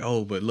and they're like,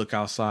 oh, but look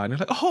outside. And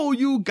they're like, oh,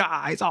 you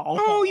guys.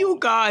 Oh, you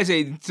guys.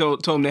 They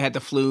told them they had the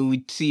flu.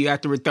 We see you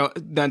after we're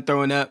done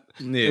throwing up.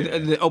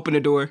 Yeah. Open the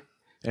door.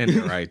 And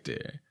they're right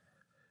there.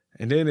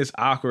 And then it's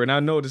awkward. And I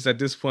noticed at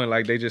this point,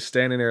 like, they just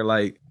standing there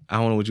like, I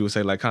don't know what you would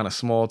say, like kind of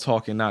small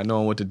talking, not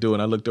knowing what to do.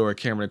 And I looked over at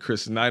camera to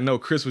Chris. And I know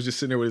Chris was just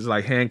sitting there with his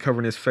like hand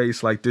covering his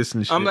face like this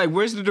and shit. I'm like,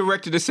 where's the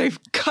director to say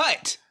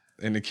cut?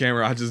 And the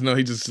camera, I just know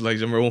he just like,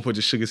 remember one point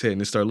just shook his head and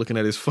then started looking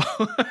at his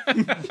phone.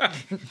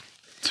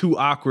 Too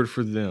awkward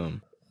for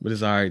them. But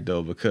it's all right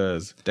though,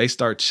 because they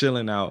start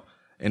chilling out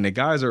and the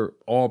guys are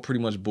all pretty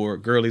much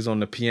bored. Girlie's on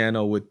the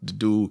piano with the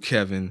dude,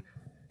 Kevin.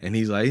 And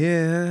he's like,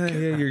 yeah,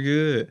 you're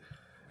good.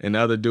 And the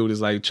other dude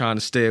is like trying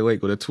to stay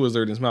awake with a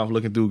Twizzler in his mouth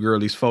looking through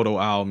Girlie's photo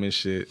album and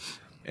shit.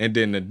 And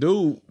then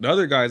the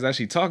other guy is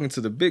actually talking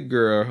to the big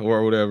girl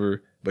or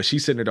whatever. But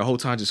she's sitting there the whole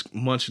time just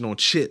munching on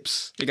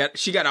chips. They got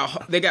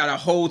a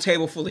whole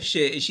table full of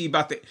shit, and she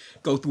about to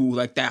go through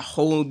like that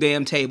whole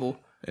damn table.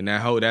 And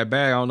that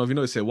bag, I don't know if you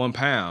know, it said 1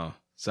 pound.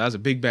 So that's a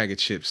big bag of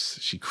chips.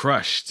 She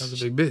crushed.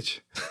 That's a big bitch.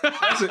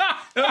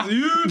 That's a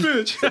huge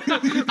bitch.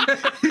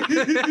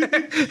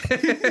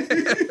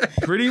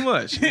 Pretty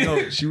much.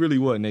 No, she really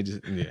wasn't. They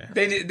just, yeah.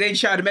 They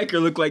tried to make her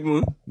look like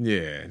Moon.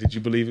 Yeah. Did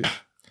you believe it?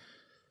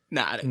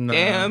 Not a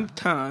damn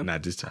time.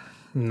 Not this time.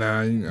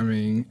 Nah, I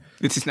mean,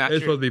 It's just not they're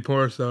true. supposed to be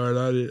porn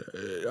stars.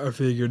 I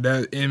figured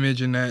that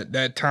image and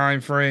that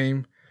time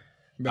frame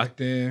back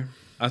then.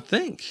 I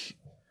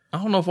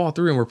don't know if all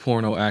three of them were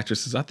porno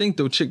actresses. I think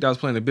the chick that was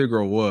playing the big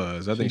girl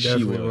was. I think she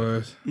Definitely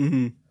was.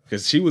 Mm-hmm.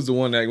 Because she was the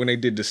one that when they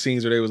did the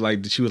scenes where they was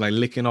like, she was like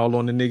licking all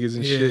on the niggas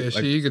and Yeah, shit.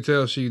 Like, you could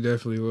tell she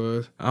definitely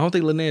was. I don't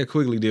think Linnea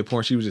Quigley did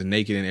porn. She was just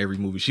naked in every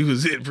movie. She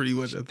was it pretty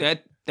much. I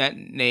think. That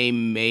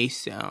name may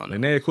sound.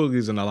 Linnea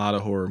Quigley's in a lot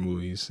of horror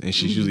movies, and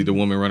she's usually the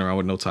woman running around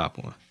with no top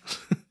on.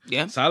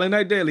 Yeah. Silent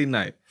Night, Deadly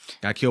Night.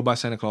 Got killed by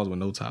Santa Claus with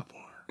no top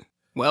on.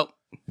 Well,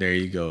 There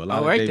you go. A lot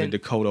All of right, David then.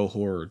 Dakota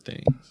horror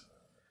things.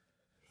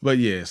 But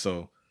yeah,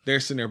 so they're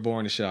sitting there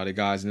boring the shit out of the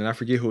guys, and then I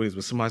forget who it is,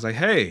 but somebody's like,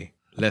 hey,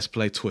 let's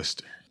play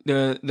Twister.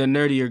 the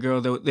nerdier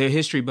girl, the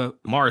history buff,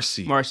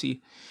 Marcy.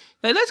 Marcy.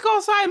 Like, let's go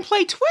outside and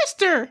play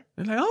Twister.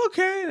 They're like,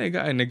 okay.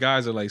 And the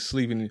guys are like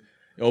sleeping.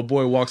 The old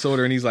boy walks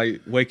over and he's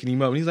like waking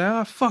him up. And he's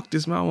like, fuck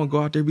this, man. I want to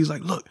go out there. But he's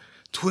like, look,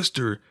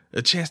 Twister,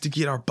 a chance to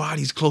get our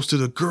bodies close to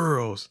the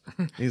girls.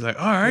 And he's like,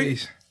 all right.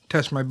 Please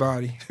touch my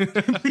body.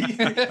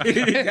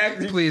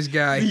 Exactly. Please,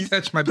 guy,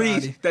 touch my Please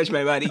body. touch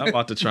my body. I'm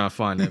about to try and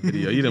find that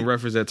video. You done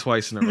referenced that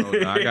twice in a row.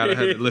 Now I got to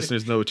have the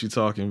listeners know what you're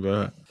talking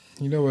about.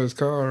 You know what it's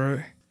called,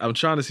 right? I'm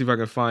trying to see if I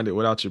can find it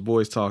without your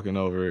boys talking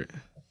over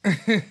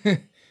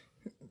it.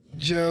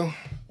 Joe.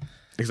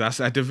 Because I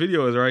said the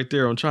video is right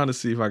there. I'm trying to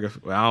see if I can.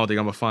 Well, I don't think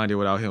I'm going to find it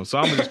without him. So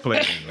I'm going to just play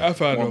it. I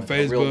found it on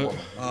Facebook.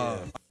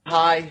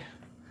 Hi,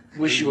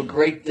 wish you a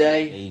great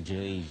day. Hey,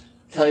 Jay.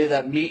 Tell you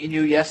that meeting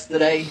you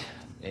yesterday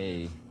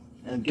Hey.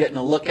 and getting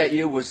a look at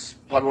you was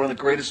probably one of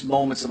the greatest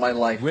moments of my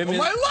life.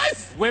 Women,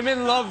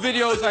 women love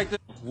videos like this.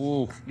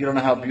 Ooh. You don't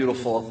know how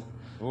beautiful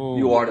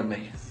you are to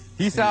me.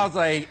 He sounds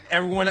like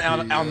everyone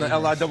on the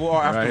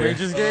LIRR after Right.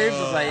 Rangers games.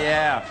 It's like,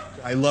 yeah.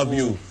 I love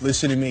you.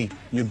 Listen to me.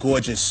 You're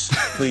gorgeous.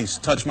 Please,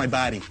 touch my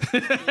body.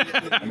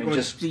 I mean,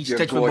 just Please you're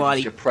touch my gorgeous,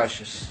 body. you're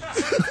precious.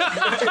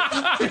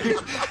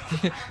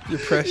 You're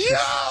precious.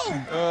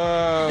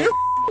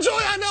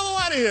 Joey, I know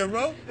out of here,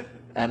 bro.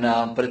 And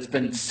but it's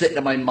been sitting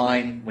in my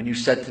mind when you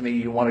said to me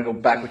you want to go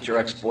back with your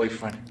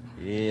ex-boyfriend.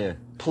 Yeah.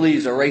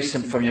 Please erase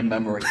him from your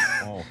memory.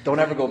 Don't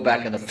ever go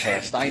back in the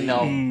past. I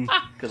know,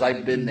 because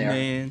I've been there.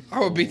 Man. I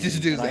would beat this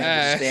dude's And I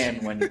ass.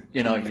 understand when,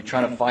 you're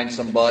trying to find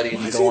somebody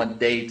and you go on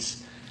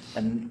dates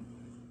and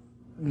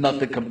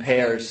nothing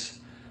compares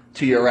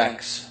to your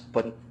ex.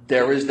 But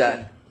there is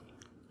that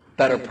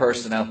better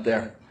person out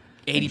there.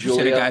 80% of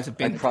Julia, guys have I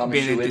been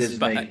promise in you it this is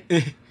spot. me.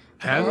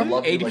 I love you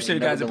like 80% of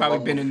you've guys never have probably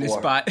loved been in this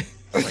before. spot.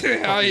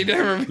 I ain't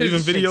never been. Even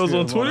videos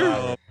on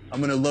Twitter? I'm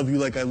gonna love you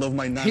like I love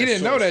my nine. He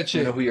didn't know that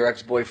You know shit. who your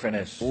ex-boyfriend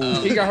is.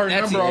 He got her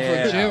That's number off even-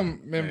 of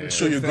gym membership.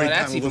 Show you a great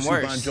that's time with even Lucy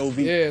worse. Bon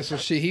Jovi. Yeah, so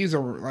he's a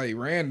like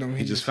random.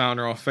 He just found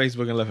her on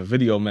Facebook and left a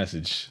video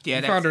message. Yeah,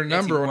 he that's, found her that's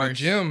number even on a worse.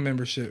 gym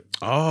membership.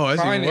 Oh, that's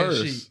even Finance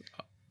worse. sheet.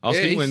 Oh, so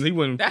Yeah, he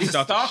went. That's he a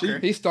out the stalker.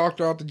 sheet. He stalked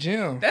her out the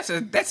gym. That's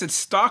a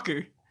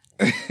stalker.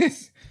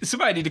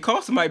 Somebody need to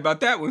call somebody about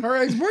that one. Her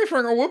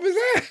ex-boyfriend gonna whoop his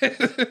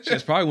ass.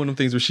 That's probably one of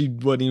them things where she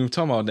wasn't even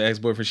talking about the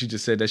ex-boyfriend. She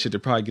just said that shit to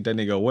probably get that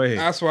nigga away.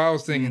 That's what I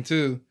was thinking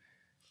too.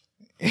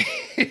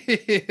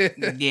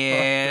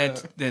 Yeah,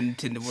 that didn't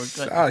tend to work.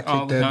 I'd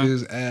all kick the that time.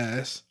 dude's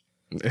ass.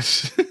 What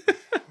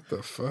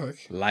the fuck?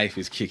 Life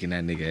is kicking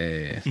that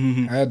nigga ass.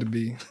 Had to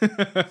be.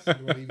 That's the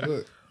way he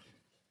looked.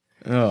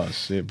 Oh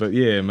shit. But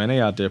yeah, man,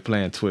 they out there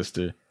playing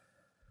Twister.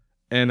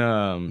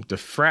 And the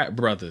frat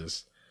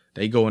brothers,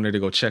 they go in there to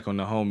go check on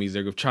the homies.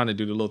 They're trying to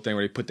do the little thing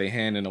where they put their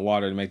hand in the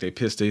water to make they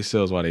piss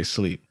themselves while they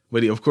sleep.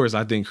 But of course,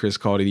 I think Chris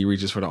called it. He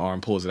reaches for the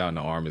arm, pulls it out, and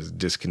the arm is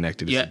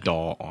disconnected. It's Yeah. a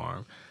doll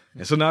arm.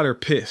 And so now they're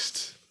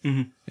pissed.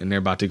 And they're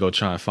about to go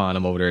try and find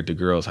him over there at the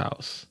girl's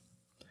house.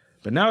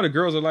 But now the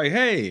girls are like,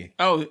 hey.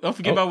 Oh, don't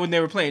forget about when they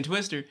were playing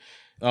Twister.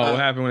 Oh, what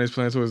happened when they was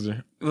playing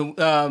Twister?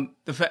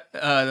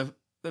 The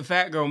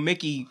fat girl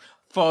Mickey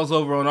falls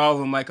over on all of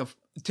them like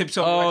tips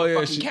over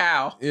like a fucking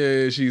cow.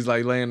 Yeah, she's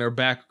like laying her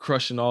back,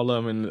 crushing all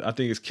of them. And I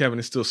think it's Kevin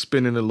is still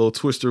spinning the little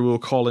Twister wheel,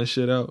 calling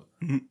shit out.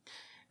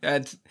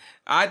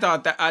 I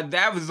thought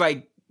that was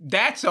like,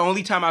 that's the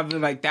only time I've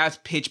been like, that's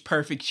pitch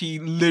perfect. She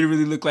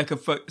literally looked like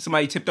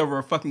somebody tipped over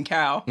a fucking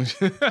cow.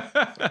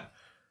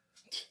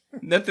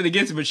 Nothing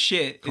against it, but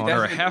shit. Calling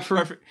her a heifer?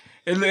 Perfect.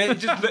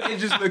 It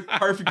just looked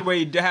perfect the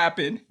way it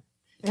happened.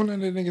 What that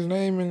nigga's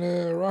name in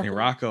Rocco? And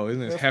Rocco,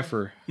 isn't it?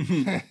 Heifer.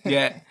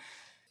 Yeah.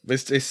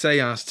 It's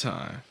seance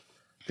time.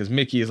 Because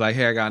Mickey is like,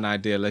 hey, I got an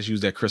idea. Let's use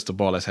that crystal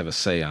ball. Let's have a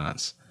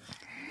seance.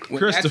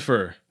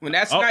 Christopher. When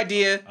that's an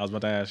idea, I was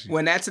about to ask you.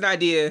 when that's an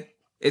idea,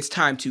 it's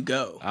time to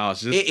go.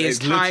 It is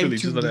time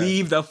to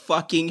leave the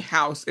fucking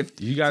house. If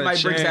you got somebody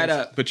a chance, brings that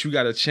up. but you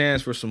got a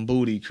chance for some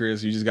booty,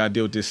 Chris. You just got to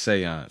deal with this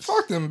seance.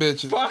 Fuck them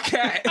bitches. Fuck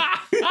that.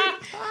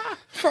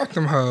 Fuck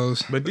them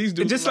hoes. But these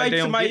dudes, Just like like they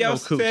don't somebody get no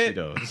else coochie, said-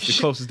 though. It's the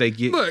closest they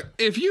get. Look,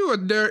 if you a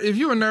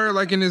nerd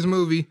like in this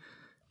movie,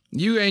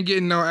 You ain't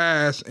getting no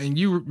ass, and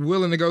you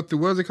willing to go through,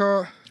 what's it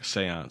called?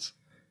 Seance.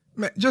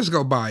 Man, just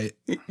go buy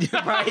it.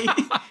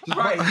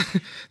 Right.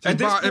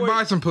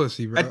 Buy some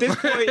pussy, bro. At this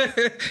point,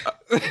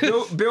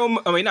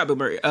 not Bill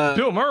Murray.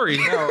 Bill Murray.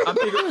 No, I'm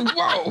thinking,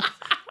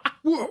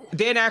 Whoa.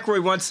 Dan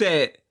Aykroyd once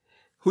said,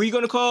 "Who you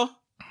gonna call?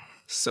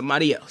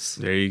 Somebody else."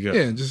 There you go.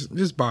 Yeah,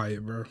 just buy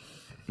it, bro.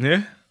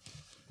 Yeah.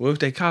 Well, if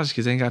they college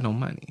kids ain't got no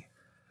money,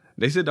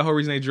 they said the whole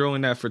reason they drove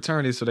in that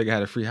fraternity is so they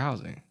got a free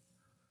housing.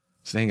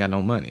 So they ain't got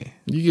no money.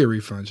 You get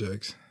refund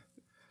checks.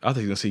 I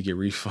think you're gonna see you get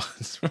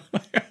refunds.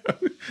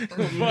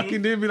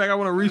 Fucking did be like, I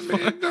want a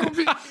refund.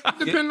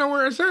 Depending on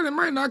where it's at, it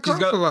might not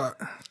cost a lot.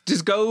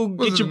 Just go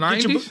get your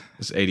book.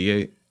 It's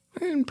 88.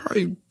 And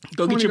probably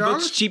go get your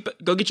books $20. cheap.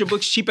 Go get your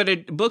books cheap at a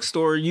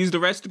bookstore. Use the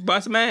rest to buy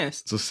some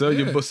ass. So sell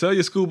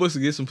your school books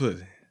and get some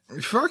pussy.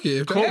 Fuck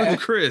it. Call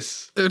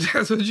Chris. If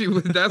that's what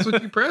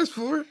you press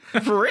for.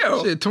 For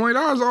real. Shit,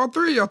 $20, all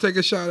three y'all take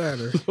a shot at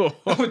her.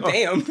 Oh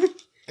damn.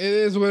 It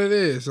is what it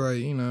is. Like,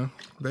 you know,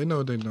 they know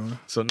what they're doing.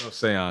 So no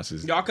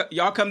seances.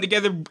 Y'all come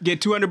together,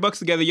 get $200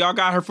 together. Y'all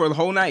got her for the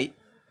whole night.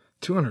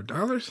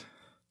 $200?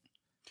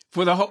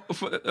 For the whole,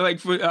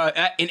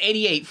 in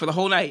 88 for the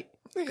whole night.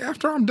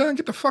 After I'm done,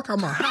 get the fuck out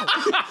of my house.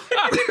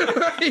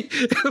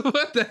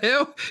 What the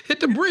hell? Hit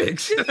the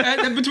bricks.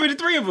 Between the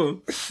three of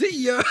them.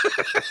 See ya.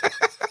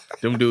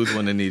 Them dudes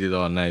wouldn't have needed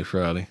all night,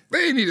 probably.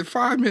 They needed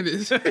 5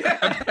 minutes.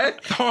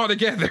 All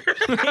together.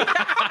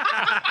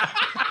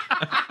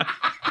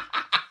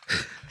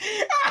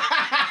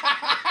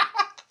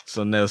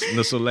 So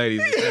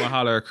ladies, if you want to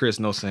holler at Chris,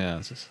 no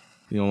seances.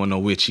 You don't want no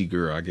witchy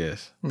girl, I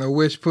guess. No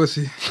witch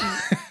pussy.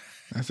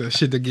 That's that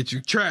shit to get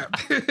you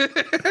trapped.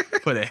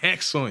 Put a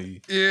hex on you.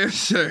 Yeah,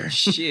 sure.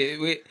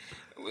 Shit,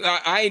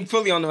 I ain't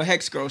fully on no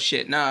hex girl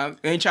shit. Nah,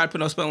 I ain't trying to put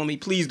no spell on me.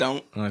 Please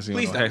don't. Honestly,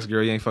 Please no don't. hex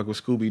girl, you ain't fuck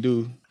with Scooby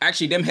Doo.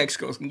 Actually, them hex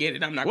girls can get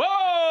it. I'm not.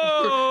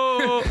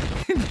 Whoa!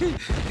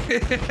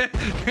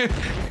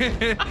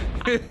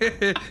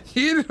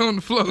 Get it on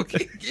the floor.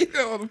 Get it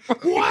on the floor.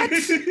 What?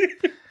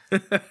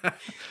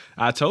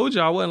 I told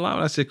you I wasn't lying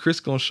when I said Chris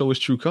gonna show his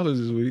true colors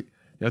this week.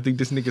 Y'all think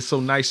this nigga's so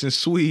nice and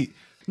sweet,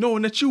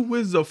 knowing that you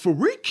was a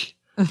freak?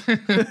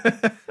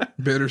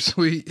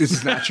 Bittersweet. This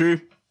is not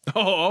true.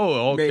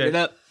 Oh, okay. Made it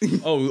up.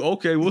 Oh,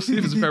 okay. We'll see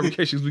if it's a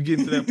fabrication as we get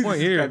to that point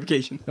here.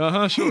 Fabrication.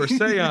 Sure.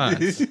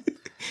 Seance.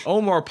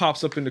 Omar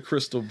pops up in the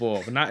crystal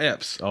ball, but not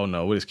Epps. Oh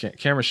no, what is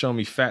Cameron showing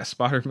me Fat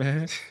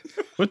Spider-Man?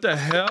 What the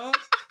hell?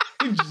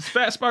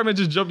 Fat Spider-Man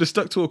just jumped and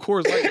stuck to a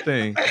Coors Light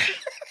thing. What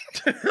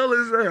the hell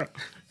is that?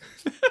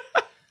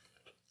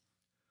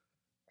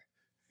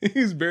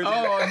 He's barely.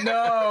 Oh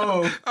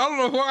no! I don't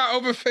know why I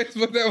opened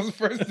Facebook. That was the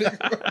first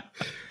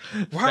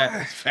thing.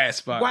 Why? Fat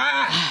Spider.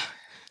 Why?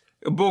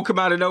 A bull come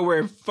out of nowhere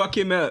and fuck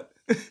him up.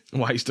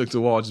 Why he stuck to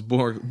the wall? Just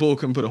bull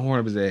couldn't put a horn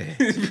up his ass.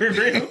 For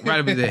real? Right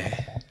up his ass.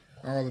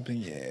 All up in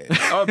your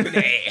ass. Up in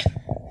there.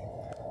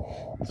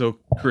 So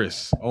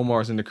Chris,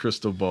 Omar's in the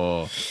crystal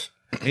ball.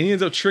 And he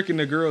ends up tricking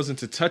the girls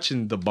into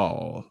touching the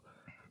ball.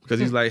 Because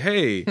he's like,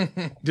 hey,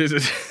 this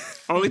is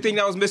Only thing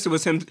that was missing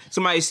was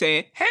somebody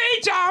saying,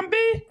 "Hey,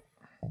 zombie."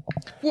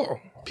 Whoa.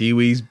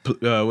 Pee-wee's,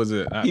 was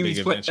it?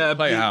 Pee-wee's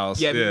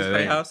Playhouse. Yeah, Pee-wee's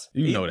Playhouse.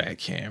 You know that,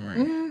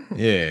 Cameron.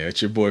 Yeah,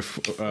 it's your boy.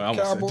 I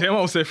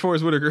almost said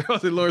Forrest Whitaker. I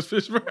said Lawrence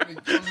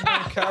Fishburne.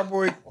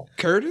 Cowboy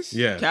Curtis?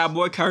 Yeah.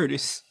 Cowboy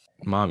Curtis.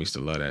 Mom used to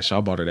love that shit.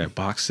 I bought her that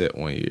box set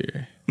one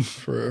year.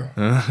 For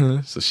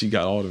real. So she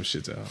got all them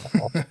shits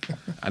out.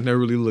 I never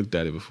really looked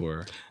at it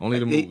before. Only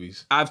the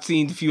movies. I've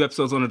seen a few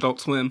episodes on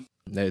Adult Swim.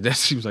 That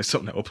seems like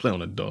something that will play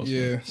on Adult Swim.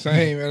 Yeah,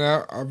 same. And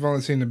I've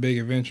only seen the Big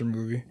Adventure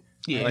movie.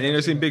 Yeah. Like, you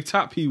never seen Big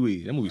Top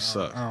Pee-wee? That movie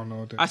sucked. I don't know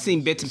what that I've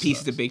seen bits and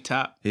pieces of Big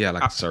Top. Yeah,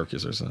 like a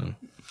circus or something.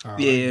 I've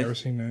Yeah. never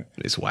seen that.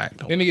 It's whack.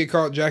 Didn't he get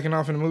caught jacking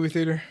off in the movie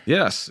theater?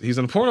 Yes, he's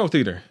in a porno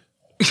theater.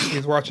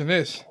 He's watching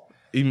this.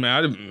 He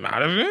might have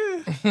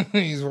been.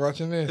 He's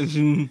watching this.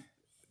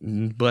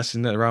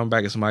 Busting that around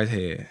back of somebody's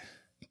head.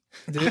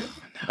 Did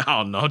I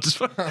don't know. Just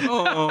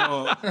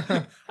Oh.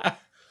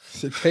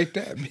 Should take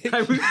that,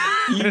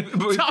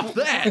 bitch. Stop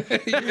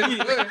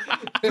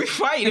that. We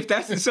fight if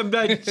that's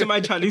somebody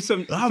trying to do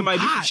somebody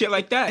do some shit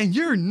like that. And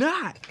you're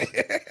not.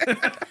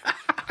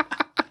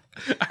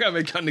 I gotta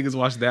make y'all niggas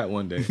watch that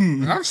one day.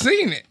 I've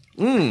seen it.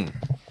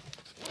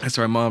 That's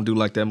right, Mom do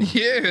like that movie.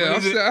 Yeah,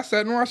 I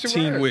sat and watched it.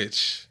 Teen right.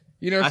 Witch.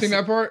 You never seen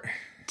that part?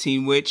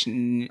 Teen Witch.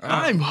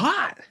 I'm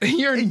hot. And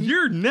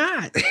you're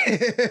not.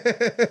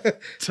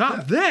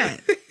 Top that.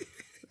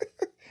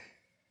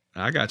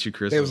 I got you,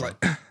 Chris. They was like,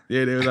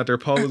 yeah, they was out there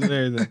posing and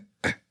everything.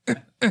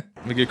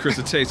 Let me get Chris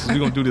a taste because we're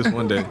going to do this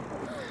one day.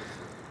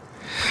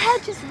 I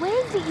just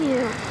waved at you.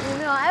 You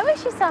know, I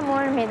wish you saw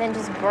more of me than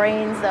just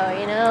brains, though,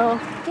 you know?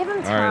 Give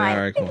him time. All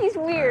right, I think he's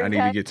weird. I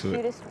need to get to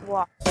it. Just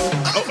walk.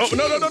 Oh,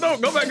 no.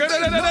 Go back.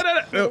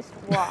 No. Just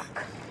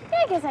walk.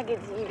 Yeah, I guess I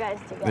could see you guys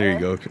together. There you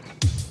go.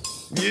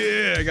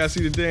 Yeah, I got to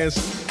see the dance.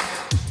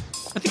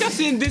 I think I've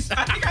seen this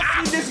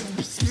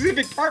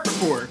specific part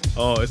before.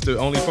 Oh, it's the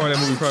only part of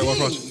that movie probably won't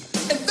watch.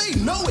 And they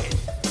know it.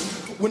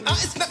 When I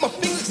snap my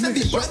fingers,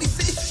 everybody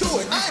say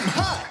sure, I'm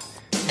hot,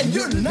 and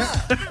you're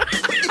not. But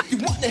if you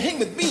want want to hang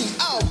with me,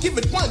 I'll give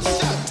it one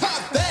shot.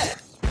 Top that.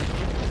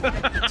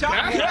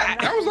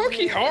 That was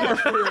low-key hard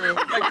for real.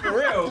 Like, for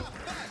real.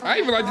 I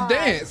even like to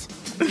dance.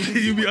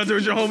 You be out there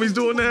with your homies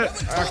doing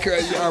that?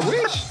 I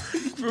wish.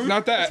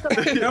 Not that.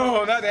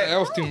 No, not that. That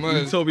was too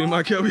much. Toby and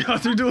Markel be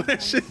out there doing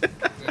that shit.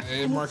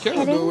 Hey, Markel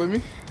will do it with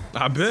me.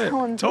 I bet.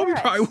 So Toby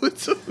probably would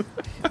too.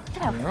 Look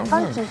how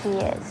funky he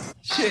is.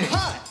 Shit.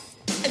 Hot.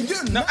 And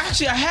you're No,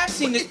 actually, I have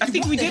seen it. I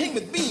think we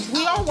did.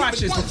 We all watched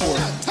this before.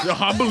 Yo,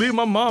 I believe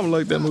my mom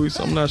liked that movie,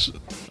 so I'm not sure.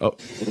 Oh,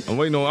 I'm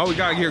waiting on. We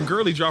gotta hear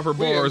Girly drop her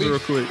bars real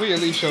quick. We at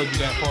least showed you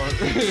that part.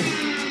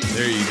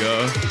 There you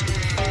go.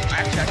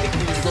 Actually, I think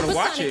we were gonna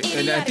watch it,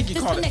 and I think he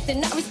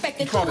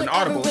called it an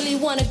audible. Really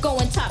wanna go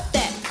and top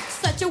that.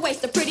 Such a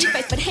waste of pretty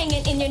face, but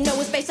hanging in your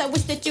nose space. I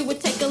wish that you would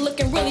take a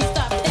look and really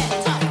stop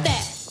that. Top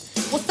that.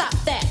 Well, stop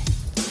that.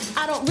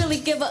 I don't really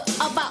give a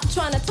about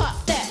trying to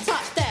top that.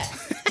 Top that.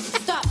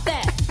 Stop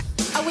that.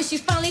 I wish you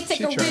finally take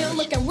a real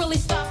look and really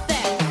stop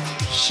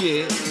that.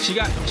 Shit, she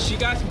got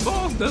some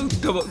balls though.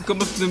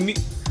 Come up to me.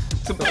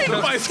 Ain't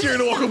nobody scared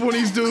to walk up on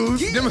these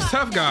dudes. Them was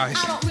tough guys.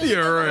 Yeah,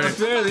 right.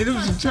 Yeah, they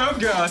was some tough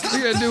guys.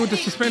 We got to deal with the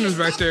suspenders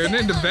back there, and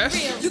then the vest.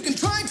 You can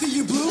try to,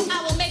 you blue.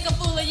 I will make a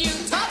fool of you.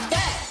 Top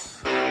that.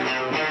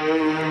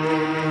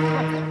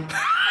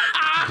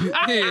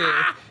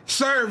 Yeah.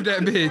 Served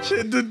that bitch.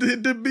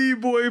 The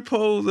B-boy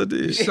pose I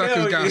did.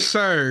 Suckers got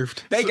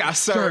served. They got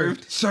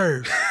served.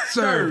 Served.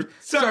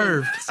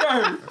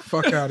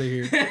 Fuck out of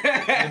here.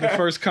 And the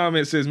first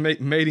comment says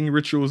mating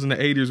rituals in the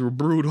 80s were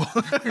brutal.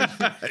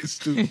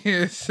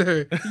 Yes,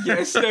 sir.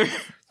 Yes, sir.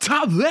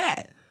 Top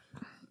that.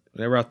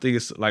 Whenever I think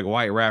it's like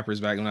white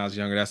rappers back when I was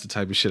younger, that's the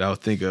type of shit I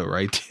would think of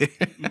right there.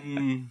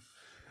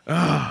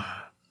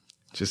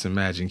 Just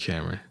imagine,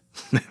 Cameron.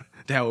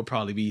 That would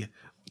probably be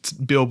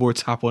Billboard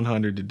Top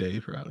 100 today,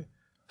 probably.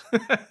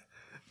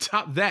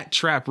 Top that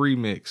trap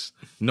remix.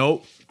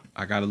 Nope.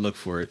 I gotta look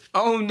for it.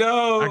 Oh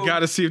no. I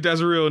gotta see if that's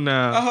real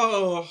now.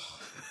 Oh.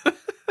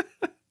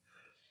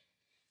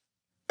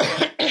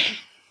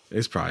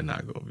 It's probably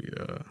not gonna be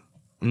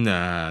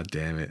nah,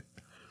 damn it.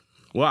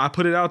 Well, I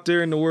put it out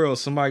there in the world.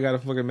 Somebody gotta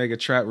fucking make a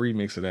trap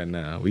remix of that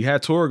now. We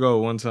had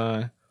Torgo one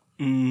time.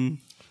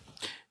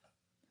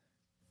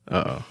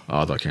 Uh-oh.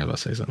 I thought Karen was about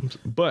to say something.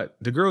 But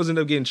the girls end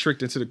up getting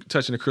tricked into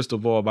touching the crystal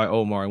ball by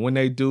Omar. And when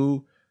they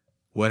do,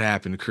 what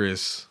happened,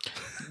 Chris?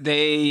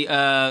 They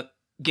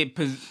get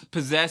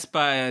possessed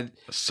by a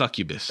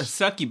succubus. A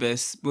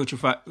succubus, which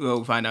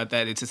we'll find out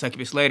that it's a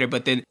succubus later.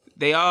 But then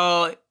they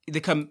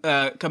come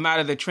out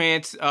of the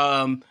trance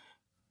topless.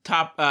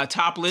 Top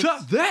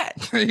that.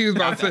 He was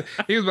about to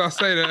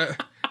say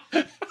that.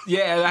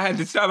 Yeah, I had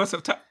to stop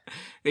myself.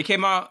 They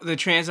came out the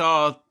trance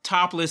all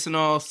topless and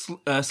all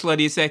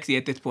slutty and sexy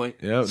at this point.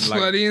 Yep,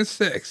 slutty and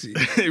sexy.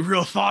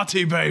 Real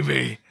thoughty,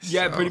 baby.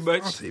 Yeah, pretty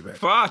much.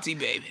 Thoughty,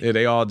 baby. Yeah,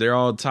 they're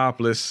all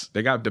topless.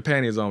 They got the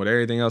panties on, but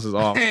everything else is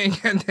off. They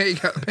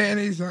got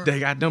panties on. They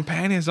got them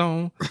panties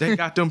on. They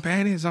got them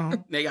panties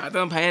on. They got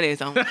them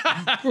panties on. They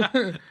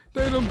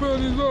them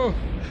panties on.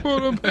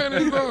 Put them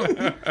panties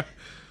on.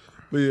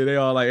 But yeah, they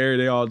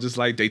all just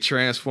like they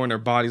transform their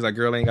bodies. Like,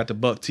 girl ain't got the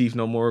buck teeth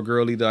no more.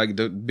 Girly, like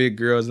the big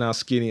girl's now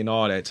skinny and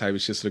all that type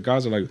of shit. So the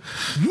guys are like,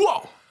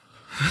 whoa,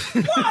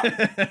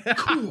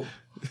 cool,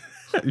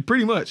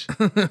 pretty much.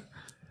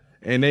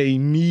 And they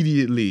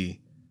immediately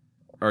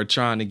are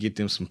trying to get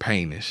them some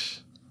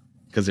painish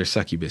because they're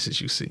succubuses,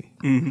 you see.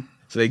 Mm-hmm.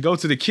 So they go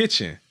to the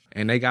kitchen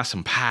and they got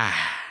some pie.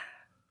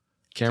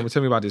 Cameron,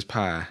 tell me about this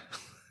pie.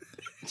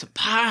 It's a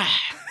pie.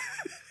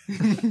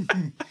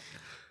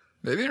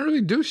 They didn't really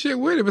do shit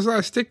with it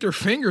besides stick their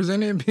fingers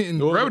in it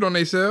and rub it on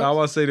themselves. I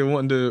want to say the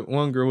one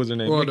girl was her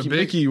name. Well,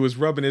 Mickey was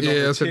rubbing it on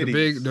her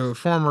titties. The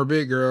former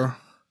big girl.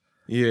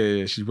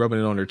 Yeah, she's rubbing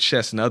it on her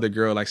chest, and the other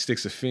girl like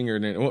sticks a finger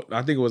in there.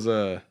 I think it was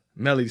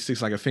Melly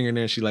sticks like a finger in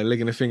there, and she like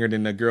licking the finger, and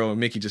then the girl and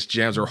Mickey just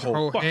jams her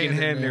whole fucking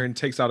hand in there and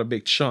takes out a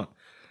big chunk.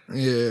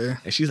 Yeah.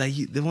 And she's like,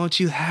 won't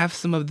you have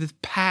some of this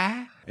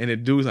pie? And the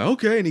dude's like,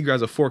 okay. And he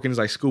grabs a fork and is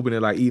like scooping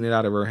it, like eating it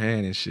out of her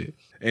hand and shit.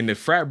 And the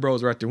frat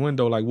bros are at the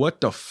window like, what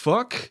the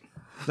fuck?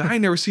 I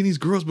ain't never seen these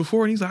girls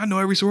before. And he's like, I know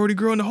every sorority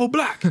girl in the whole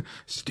block.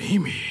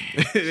 Steamy.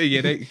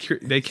 Yeah,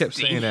 they kept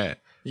saying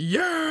that.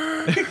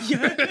 Yeah.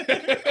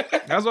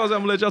 That's what I was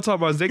gonna let y'all talk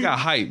about. Is they got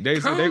hype.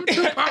 These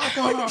niggas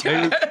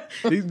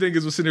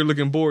was sitting there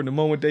looking bored. And the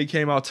moment they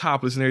came out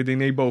topless and everything,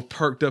 they both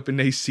perked up in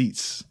their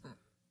seats.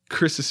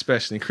 Chris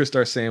especially. And Chris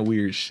started saying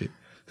weird shit.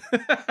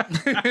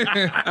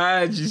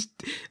 I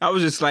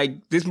was just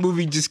like, this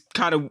movie just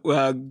kind of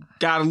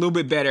got a little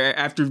bit better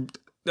after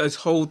this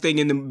whole thing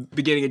in the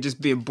beginning of just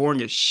being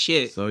boring as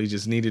shit. So he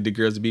just needed the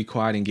girls to be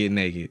quiet and get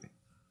naked.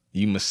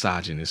 You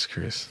misogynist,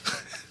 Chris.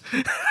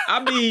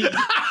 I mean,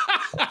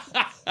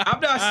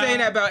 I'm not saying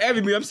that about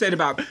every movie. I'm saying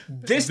about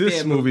this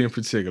movie in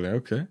particular.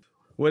 Okay.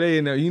 Well, they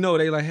in there,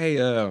 they like,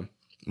 hey,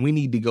 we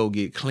need to go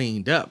get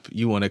cleaned up.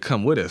 You want to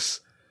come with us?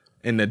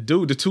 And the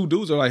two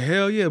dudes are like,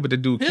 hell yeah. But the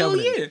dude,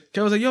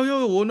 Kevin's like,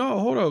 yo, well, no,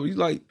 hold up. He's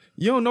like,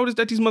 you don't notice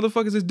that these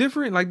motherfuckers is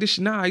different? Like this,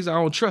 nah, he's like,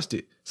 I don't trust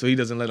it. So he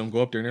doesn't let them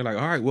go up there. And they're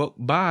like, all right, well,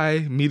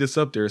 bye. Meet us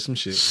up there or some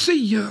shit.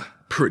 See ya.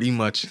 Pretty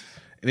much.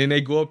 And then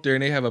they go up there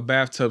and they have a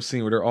bathtub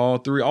scene where they're all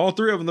three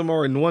of them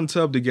are in one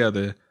tub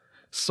together,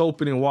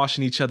 soaping and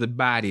washing each other's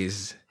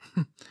bodies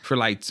for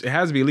like, it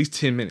has to be at least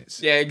 10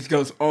 minutes. Yeah, it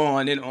goes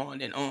on and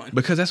on and on.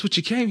 Because that's what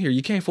you came here.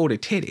 You came for the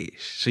titties.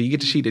 So you get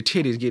to see the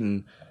titties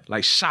getting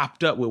like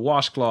chopped up with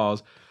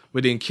washcloths.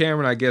 But then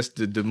Cameron, I guess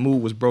the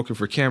mood was broken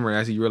for Cameron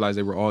as he realized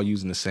they were all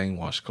using the same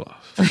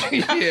washcloth.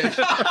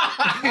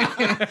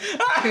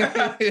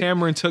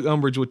 Cameron took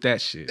umbrage with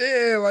that shit.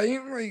 Yeah, like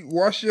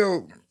wash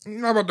your. You're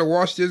not about to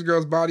wash this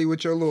girl's body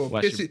with your little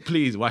pissy.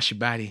 Please wash your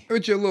body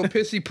with your little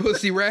pissy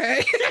pussy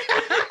rag.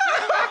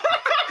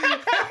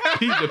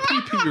 The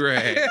pee-pee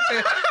rag.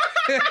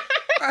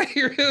 I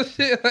hear real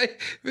shit.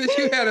 Like, bitch,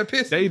 you had a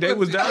pissy. They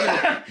was down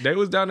there. They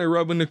was down there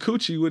rubbing the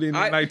coochie with it, and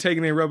like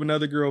taking it and rubbing the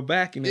other girl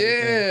back. And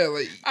everything.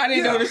 Like I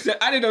didn't notice.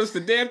 I didn't notice the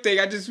damn thing.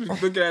 I just was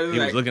looking at it. He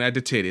was looking at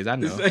the titties. I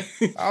know.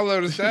 I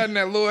love to sat in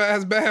that little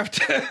ass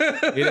bathtub.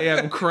 Yeah, they have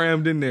them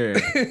crammed in there.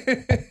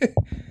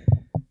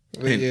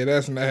 But yeah,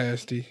 that's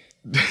nasty.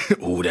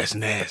 Oh, that's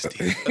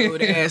nasty. Oh,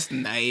 that's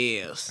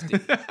nasty.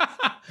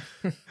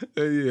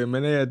 Yeah,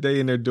 man,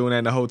 they in there doing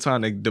that the whole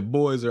time. The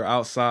boys are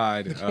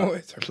outside. The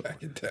boys are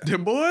back in town. The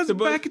boys are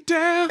back in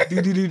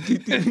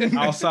town.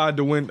 Outside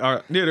the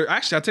window.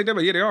 Actually, I take that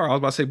back. Yeah, they are. I was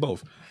about to say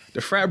both. The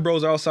frat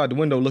bros are outside the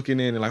window looking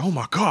in and like, oh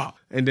my God.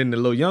 And then the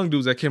little young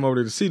dudes that came over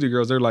there to see the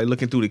girls, they're like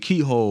looking through the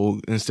keyhole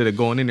instead of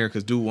going in there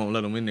because dude won't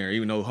let them in there.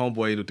 Even though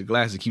homeboy with the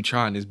glasses keep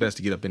trying his best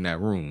to get up in that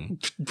room.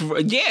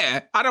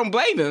 Yeah, I don't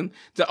blame him.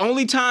 The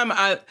only time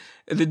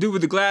the dude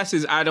with the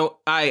glasses,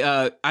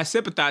 I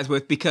sympathize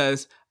with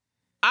because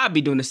I'd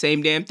be doing the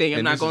same damn thing.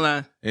 I'm not gonna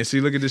lie. And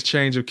see, look at this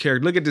change of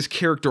character. Look at this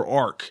character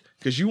arc.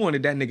 Because you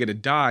wanted that nigga to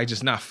die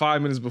just not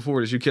 5 minutes before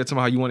this. You kept talking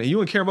about how you wanted.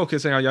 You and Karen both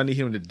kept saying how y'all need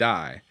him to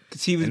die.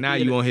 And now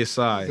you on his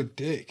side. A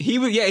dick. He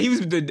was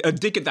a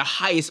dick at the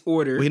highest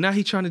order. Well, now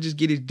he trying to just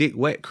get his dick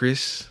wet,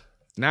 Chris.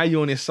 Now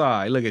you on his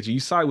side. Look at you.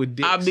 You side with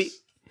dicks.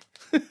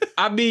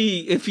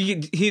 If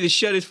he'd have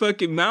shut his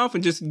fucking mouth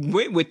and just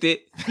went with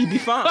it, he'd be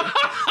fine.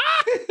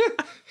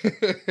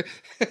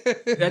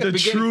 The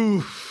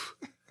truth.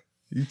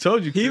 You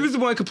told you. He was the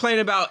one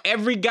complaining about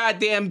every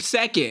goddamn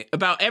second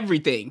about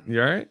everything.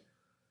 You all right?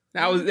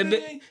 That was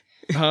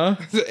huh?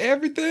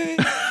 Everything.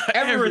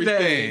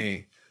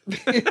 Everything.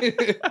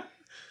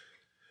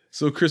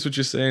 So, Chris, what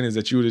you're saying is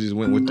that you would have just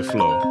went with the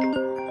flow.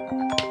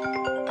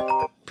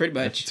 Pretty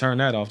much. Turn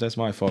that off. That's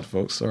my fault,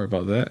 folks. Sorry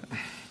about that.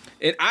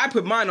 And I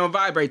put mine on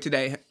vibrate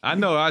today. I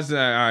know. I was like,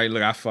 all right.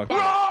 Look, I fucked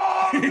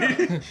up.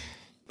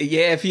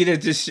 Yeah, if he'd have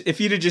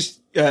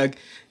just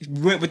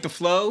went with the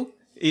flow,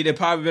 it'd have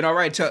probably been all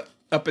right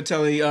up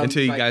until he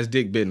until you guys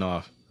dick bitten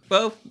off.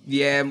 Well,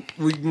 yeah,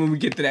 when we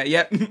get to that,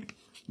 yep.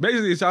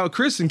 Basically, it's how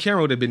Chris and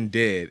Cameron would have been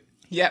dead.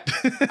 Yep.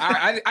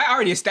 I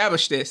already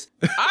established this.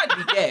 I'd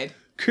be dead.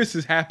 Chris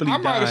is happily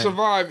dying. I might have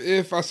survived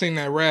if I seen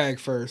that rag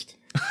first.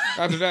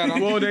 After that,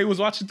 well, they was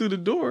watching through the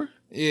door.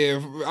 Yeah,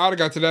 if I'd have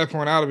got to that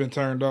point, I'd have been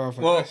turned off.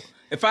 Well,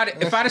 if I'd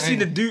have seen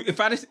the dude, if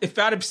I'd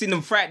have seen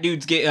them frat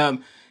dudes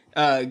get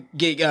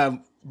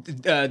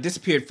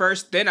disappeared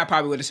first, then I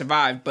probably would have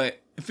survived. But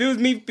if it was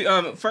me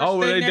first,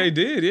 they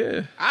did,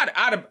 yeah.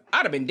 I'd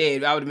have been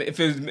dead. I would have if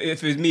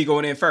it was me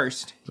going in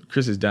first. So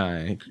Chris is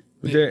dying.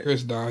 Yeah,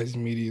 Chris dies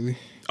immediately.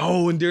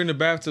 Oh, and during the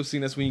bathtub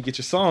scene, that's when you get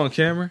your song,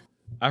 Cameron.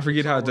 I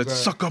forget how the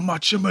suck on my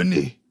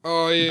chimney.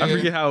 Oh yeah. I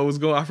forget how it was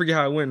going. I forget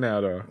how it went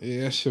now though.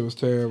 Yeah, that shit was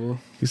terrible.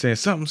 He's saying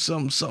something,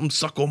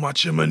 suck on my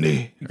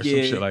chimney or some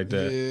shit like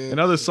that. Yeah.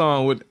 Another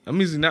song with I've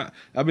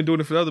been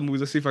doing it for other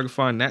movies. Let's see if I can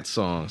find that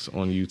songs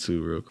on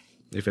YouTube real quick.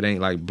 If it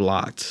ain't like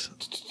blocked.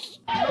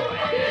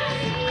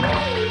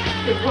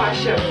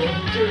 Wash up,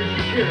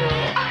 dirty girl.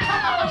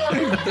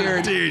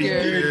 Dirty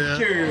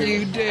girl.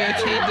 You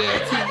dirty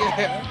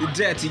girl. You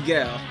dirty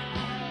girl.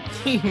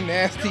 You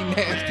nasty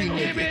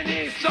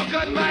nigga. Suck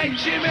on my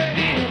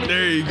chimney.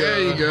 There you go. There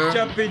you go.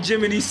 Jump in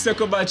Jiminy,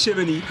 suck on my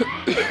chimney.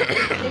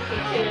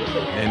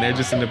 And they're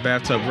just in the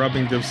bathtub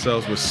rubbing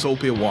themselves with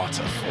soapy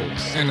water,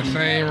 folks. In the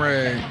same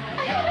rag.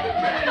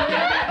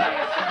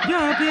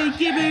 Jump in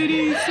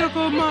Jiminy, suck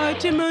on my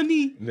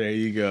chimney. There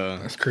you go.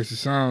 That's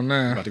Chris's song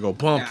now. About to go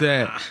bump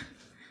that.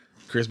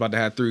 Chris about to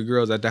have 3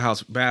 girls at the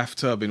house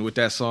bathtubing with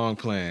that song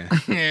playing.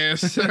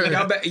 Yes, sir.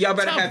 Y'all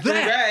better have 3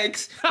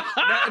 rags.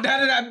 Now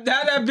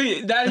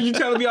that you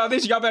telling me all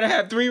this, y'all better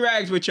have 3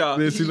 rags with y'all.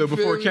 See, look,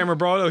 before Cameron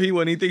brought up, he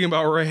wasn't even thinking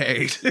about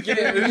rags.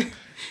 Yeah.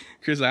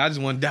 Chris like, I just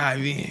want to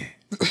dive in.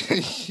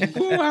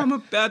 Oh, I'm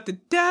about to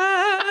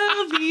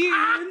dive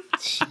in.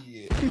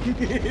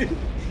 Shit.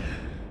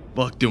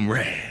 Fuck them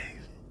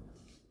rags.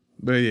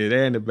 But yeah,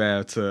 they're in the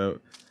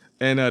bathtub.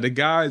 And the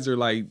guys are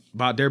like,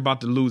 they're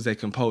about to lose their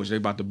composure. They're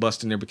about to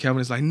bust in there. But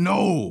Kevin is like,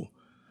 no,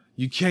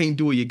 you can't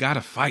do it. You got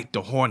to fight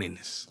the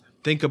horniness.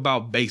 Think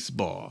about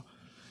baseball.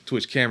 To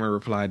which Cameron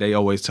replied, they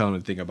always tell him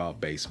to think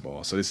about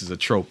baseball. So this is a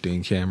trope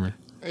thing, Cameron.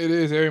 It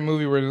is. Every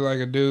movie where there's like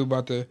a dude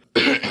about to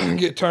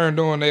get turned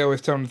on, they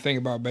always tell him to think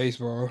about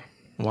baseball.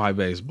 Why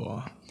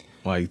baseball?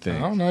 Why you I think?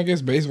 don't know. I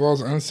guess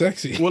baseball's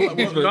unsexy. Well,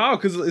 no,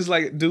 because it's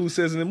like dude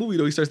says in the movie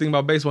though. He starts thinking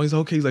about baseball. He's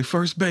like, okay. He's like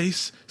first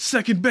base,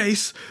 second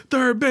base,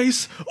 third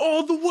base,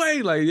 all the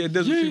way. Like it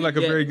doesn't seem like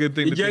a very good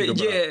thing to think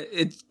about. Yeah,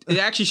 it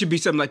actually should be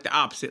something like the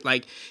opposite.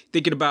 Like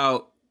thinking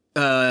about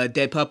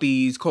dead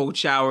puppies, cold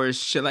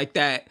showers, shit like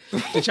that,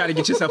 to try to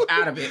get yourself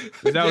out of it.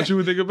 Is that what you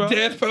would think about?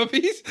 Dead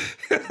puppies?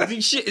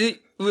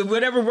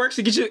 Whatever works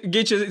to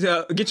get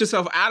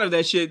yourself out of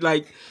that shit.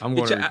 Like I'm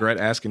going to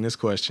regret asking this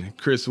question,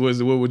 Chris. What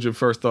would your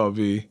first thought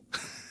be?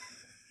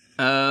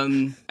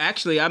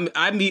 Actually,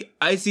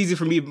 it's easy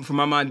for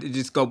my mind to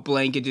just go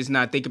blank and just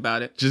not think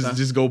about it.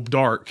 Just go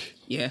dark.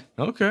 Yeah.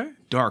 Okay.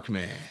 Dark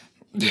man.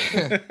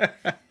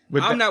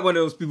 I'm not one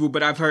of those people,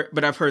 but I've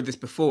heard this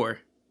before.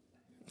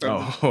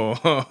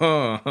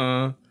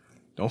 Oh,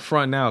 don't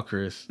front now,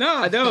 Chris. No,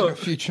 I don't.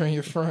 Future in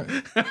your front.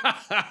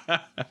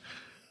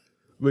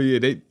 But yeah,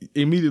 they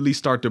immediately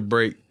start to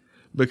break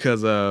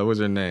because what's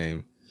her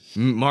name?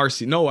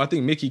 Marcy. No, I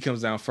think Mickey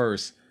comes down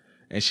first,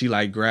 and she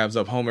like grabs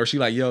up Homer. She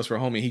like yells for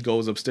Homer. And he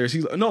goes upstairs.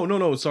 He's like,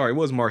 no. Sorry, it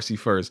was Marcy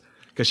first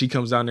because she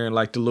comes down there in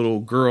like the little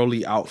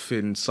girly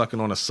outfit and sucking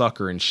on a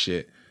sucker and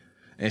shit.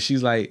 And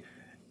she's like,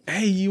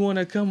 hey, you want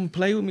to come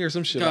play with me or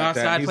some shit like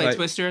that? Outside, play like,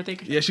 Twister, I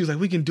think. Yeah, she's like,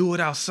 we can do it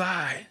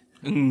outside.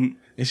 Mm-hmm.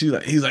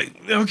 And he's like,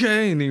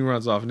 okay. And then he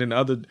runs off. And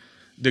then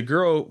the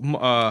girl,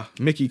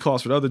 Mickey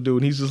calls for the other dude.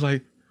 And he's just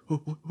like,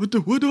 what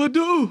do I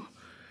do?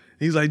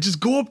 He's like, just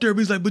go up there. But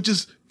he's like, but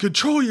just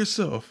control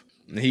yourself.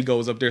 And he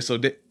goes up there. So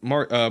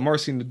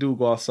Marcy and the dude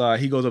go outside.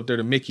 He goes up there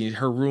to Mickey.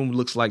 Her room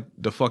looks like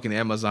the fucking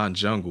Amazon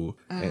jungle.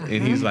 And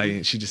he's like,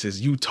 and she just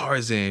says, you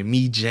Tarzan,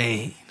 me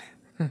Jane.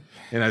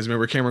 And I just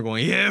remember Cameron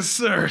going, yes,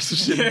 sir.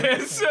 Some shit.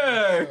 Yes,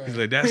 sir. He's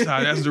like,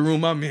 that's the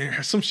room I'm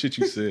in. Some shit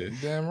you said.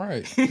 Damn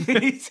right.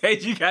 He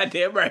said you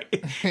goddamn right.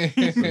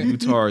 You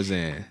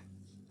Tarzan.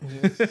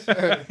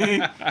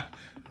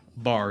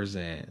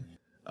 Barzan.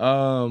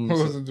 What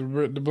was it?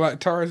 The Black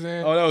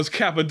Tarzan? Oh, that was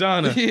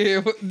Capadonna. Yeah,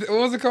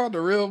 what was it called?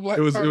 The real Black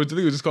Tarzan? I think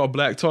it was just called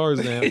Black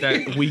Tarzan.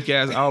 That weak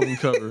ass album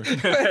cover.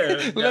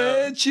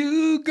 Let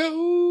you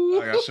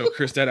go. I gotta show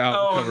Chris that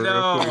album cover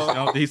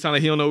real quick. He sound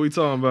like he don't know what we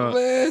talking about.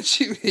 Let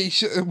you.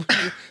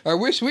 I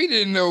wish we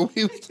didn't know what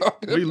we was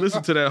talking about. We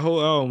listened to that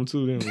whole album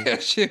too, didn't we?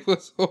 That shit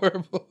was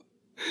horrible.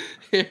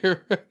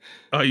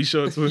 Oh, you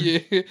showed it to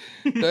him? Yeah,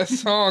 that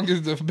song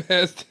is the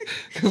best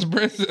because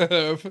Brent's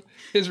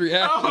his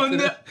reaction. Oh to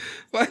no!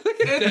 Like,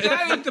 look at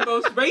that ain't the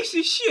most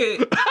racist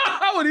shit.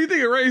 What do you think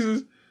it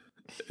racist?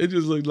 It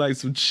just looked like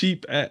some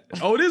cheap.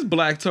 Oh, it is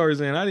Black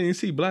Tarzan. I didn't even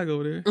see black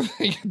over there.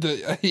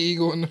 The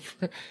eagle in the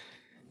front.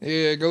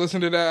 Yeah, go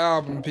listen to that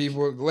album,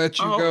 people. Let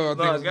You Go.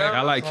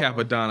 I like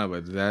Capadonna,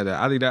 but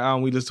I think that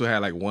album we listened to had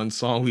like one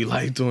song we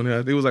liked on it. I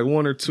think it was like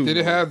one or two. Did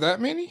it have that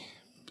many?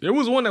 There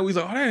was one that we was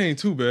like, oh, that ain't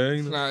too bad.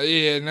 You know? Nah,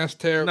 yeah, and that's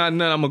terrible. Not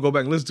none I'm gonna go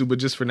back and listen to, but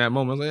just for that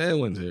moment, I was like, it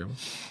wasn't terrible.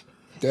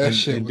 That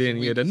shit. And then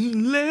yeah, the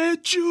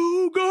Let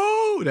You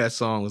Go. That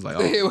song was like,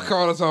 oh, it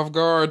caught us off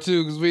guard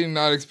too, because we did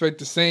not expect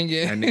to sing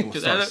it. And they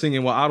start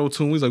singing with auto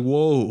tune. We was like,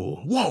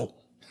 whoa, whoa.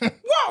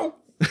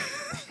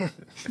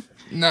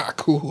 Not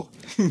cool.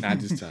 Not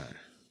this time.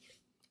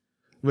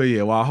 But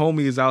yeah, while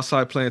homie is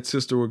outside playing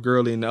sister with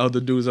Girlie and the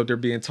other dude's up there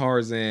being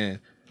Tarzan,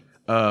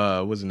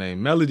 what's her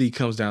name? Melody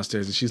comes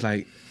downstairs and she's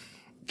like,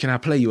 can I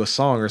play you a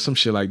song or some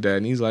shit like that?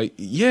 And he's like,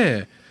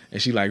 yeah.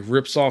 And she like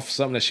rips off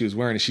something that she was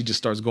wearing and she just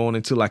starts going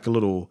into like a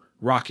little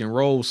rock and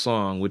roll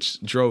song, which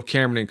drove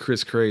Cameron and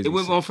Chris crazy. It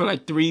went on for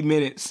like 3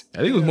 minutes. I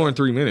think it was more than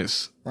 3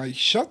 minutes. Like,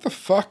 shut the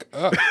fuck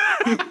up.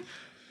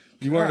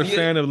 You weren't a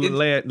fan of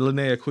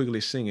Linnea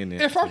Quigley singing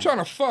there. If I'm trying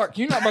to fuck,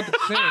 you're not about to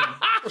sing.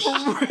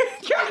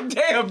 God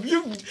damn,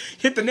 you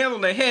hit the nail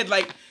on the head.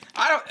 Like,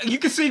 you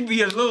can sing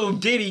me a little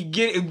ditty,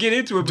 get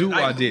into it. Do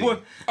I did?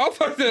 I'll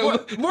fuck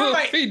that more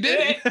like P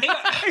Diddy.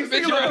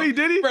 P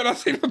Diddy, bro. I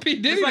seen P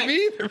Diddy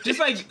either. Just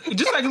like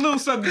a little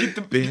something.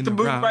 Get the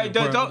move right.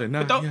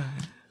 Don't.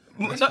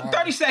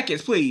 30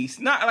 seconds, please.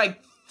 Not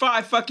like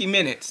 5 fucking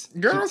minutes.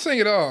 Girl, don't sing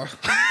it all.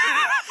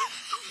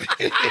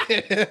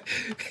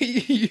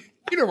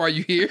 You know why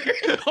you here?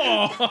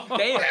 Oh,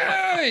 damn.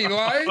 Hey,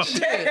 like,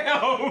 shit.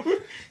 Damn.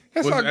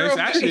 That's how girls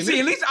actually,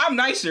 see, at least I'm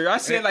nicer. I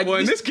said like. Well,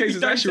 in this case,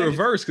 it's actually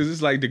reversed because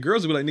it's like the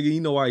girls will be like, "Nigga,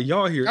 you know why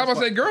y'all here?" I was about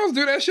to say, girls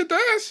do that shit to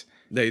us.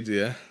 They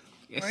do.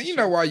 Yeah. Man, you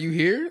know why you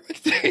here?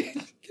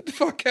 Get the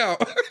fuck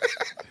out.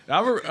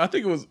 I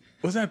think it was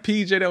that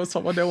PJ that was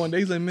talking about that one day.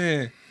 He's like,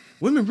 man,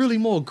 women really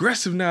more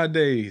aggressive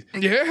nowadays.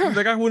 Yeah.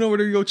 Like I went over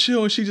there to go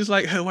chill, and she just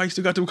like, hey, why you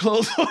still got them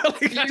clothes on? Like,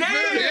 damn.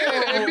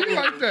 Yeah, it be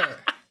like that.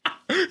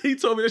 He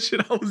told me that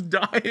shit. I was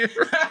dying.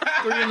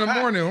 3 in the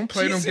morning. I'm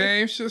playing them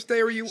games. Just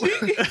stay where you want.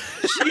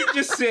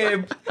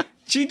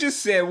 She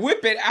just said,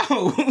 whip it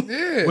out.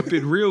 Yeah. Whip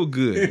it real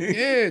good.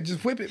 Yeah,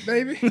 just whip it,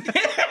 baby.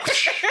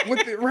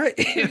 Whip it right.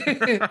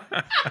 I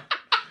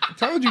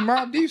told you,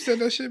 Mobb Deep said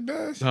that shit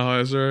best. Oh,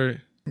 that's right.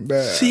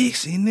 Bad.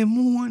 6 in the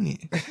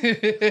morning.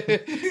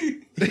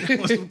 He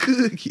want some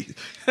cookies.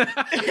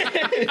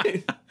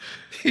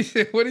 He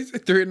said, what is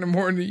it? 3 in the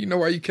morning. You know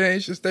why you came?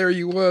 Just stay where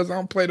you was. I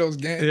don't play those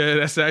games. Yeah,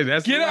 that's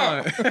Get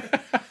out.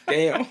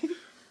 Damn.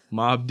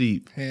 Mobb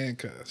Deep.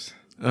 Handcuffs.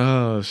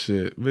 Oh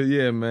shit. But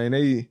yeah, man,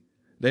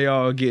 they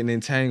all getting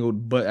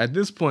entangled. But at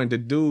this point, the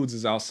dudes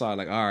is outside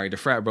like, all right, the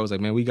frat bros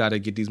like, man, we gotta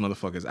get these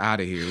motherfuckers out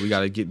of here. We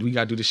gotta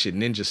do this shit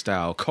ninja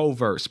style,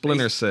 covert,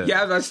 Splinter Cell. Yeah,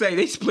 I was about to say,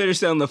 they Splinter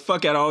Cell the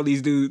fuck out of all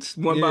these dudes,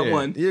 one by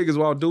one. Yeah, because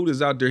while dude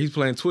is out there, he's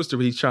playing Twister,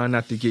 but he's trying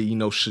not to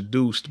get,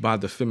 seduced by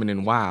the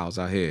feminine wiles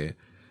out here.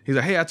 He's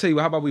like, hey, I tell you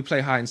what, how about we play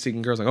hide and seek?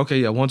 And girl's like, okay,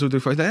 yeah, 1, 2, 3,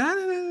 4. He's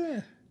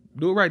like,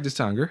 do it right this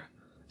time, girl.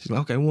 She's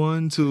like, okay,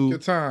 1, 2.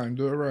 Good time,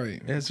 do it right.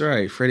 That's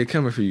right. Freddie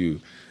coming for you.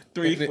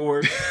 3,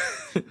 4.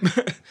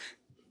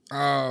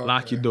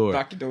 Lock your door.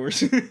 Lock your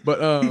doors. But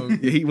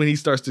when he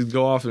starts to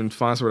go off and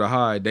find somewhere to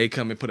hide, they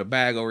come and put a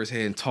bag over his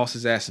head and toss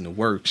his ass in the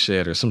work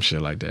shed or some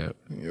shit like that.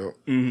 Yep.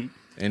 Mm-hmm.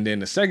 And then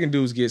the second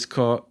dude gets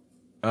caught.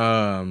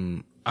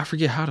 I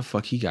forget how the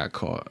fuck he got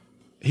caught.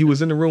 He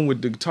was in the room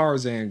with the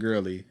Tarzan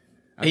girlie.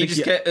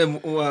 He's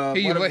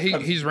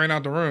ran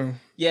out the room.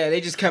 Yeah,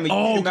 they just come.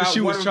 Because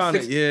she was trying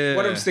to. Yeah,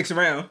 one of them sticks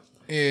around.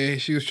 Yeah,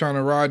 she was trying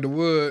to ride the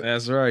wood.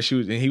 That's right.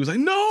 And he was like,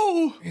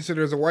 no. He said,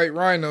 there's a white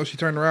rhino. She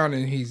turned around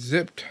and he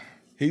zipped.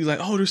 He was like,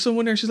 oh, there's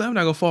someone there. She's like, I'm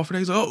not going to fall for that.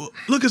 He's like, oh,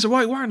 look, it's a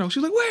white rhino.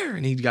 She's like, where?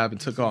 And he got up and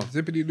took off.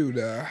 Zippity doo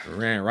dah.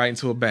 Ran right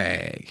into a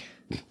bag.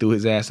 Threw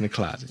his ass in the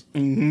closet.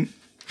 Mm-hmm.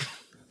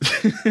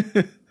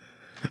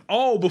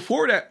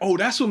 Before that,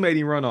 that's what made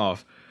him run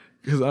off.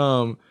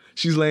 Because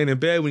she's laying in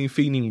bed when he's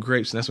feeding him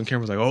grapes. And that's when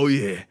Cameron's like, oh,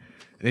 yeah.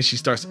 And then she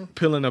starts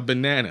peeling a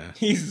banana.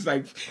 He's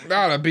like,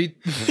 "Nah, beat."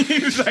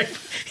 He was like,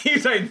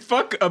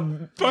 fuck a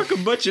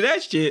bunch of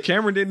that shit.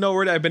 Cameron didn't know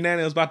where that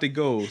banana was about to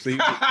go. So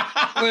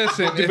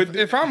listen,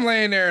 if I'm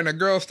laying there and a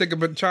girl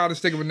try to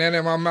stick a banana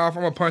in my mouth,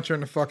 I'm gonna punch her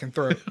in the fucking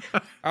throat.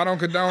 I don't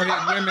condone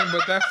hitting women,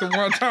 but that's the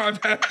one time.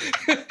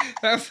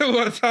 That's the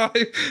one time.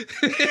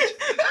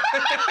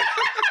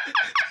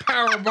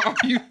 Powerbomb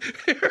you.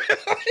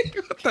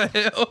 What the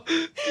hell?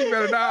 You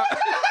better not.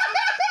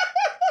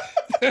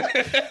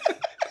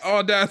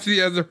 Audacity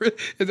is at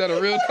a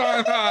real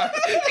time high.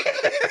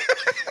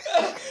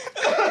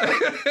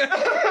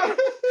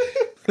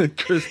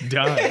 Chris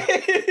died.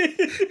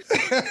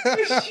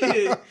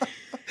 Shit.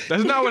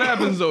 That's not what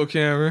happens though,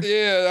 Cameron.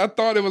 Yeah, I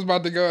thought it was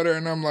about to go there,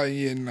 and I'm like,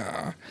 yeah,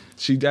 nah.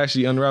 She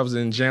actually unravels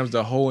and jams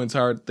the whole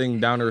entire thing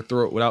down her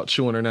throat without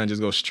chewing or nothing. Just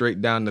goes straight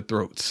down the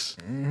throats.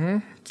 Mm-hmm.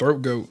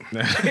 Throat goat.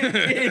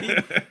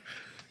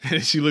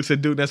 And she looks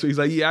at dude. And that's what he's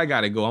like. Yeah, I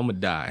gotta go. I'm gonna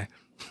die.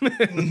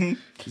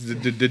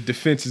 The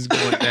defense is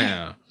going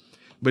down.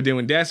 But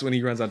then that's when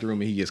he runs out the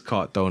room and he gets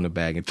caught throwing the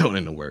bag and throwing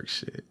in the work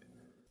shit.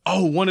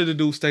 Oh, one of the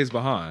dudes stays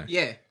behind.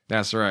 Yeah.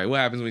 That's right.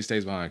 What happens when he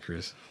stays behind,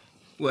 Chris?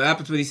 What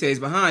happens when he stays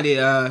behind it?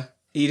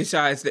 He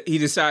decides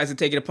to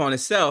take it upon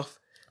himself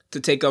to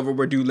take over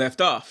where dude left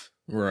off.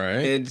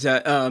 Right.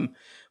 And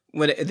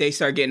when they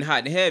start getting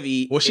hot and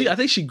heavy. Well, I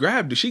think she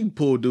grabbed it. She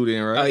pulled dude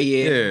in, right? Oh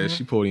yeah. Yeah, mm-hmm.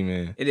 She pulled him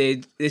in.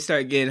 And they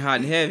start getting hot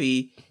and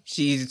heavy.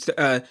 She's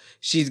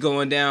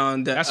going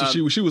down the. That's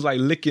what she was like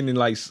licking and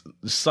like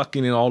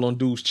sucking and all on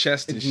dude's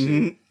chest and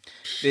shit.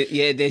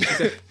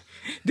 Mm-hmm.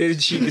 Then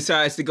she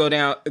decides to go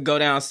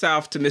down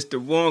south to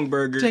Mr.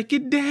 Wongburger. Take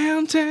it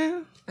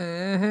downtown.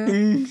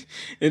 Mm-hmm.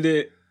 And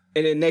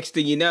then next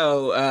thing you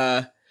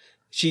know,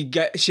 she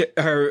got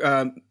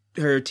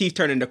her teeth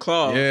turn into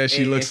claws. Yeah,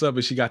 she looks up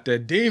and she got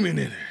that demon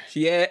in her.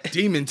 Yeah,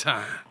 demon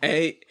time.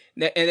 And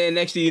then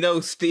next thing you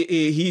know,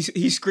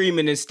 he's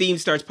screaming and steam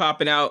starts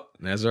popping out.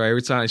 That's right.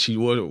 Every time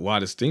why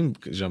does steam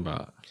jump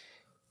out?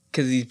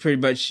 Because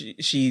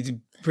she's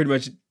pretty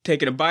much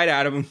taking a bite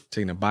out of him.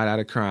 Taking a bite out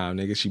of crime,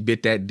 nigga. She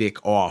bit that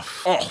dick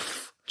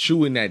off.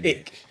 Chewing that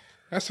dick.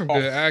 That's some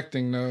good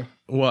acting, though.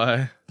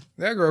 Why?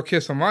 That girl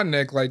kissed on my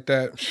neck like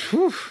that.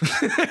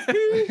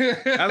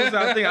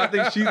 I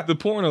think she's the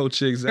porno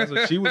chicks. That's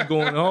what she was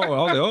going on. I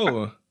was like,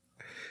 oh.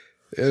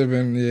 It'd have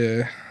been,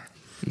 yeah.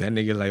 That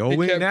nigga like,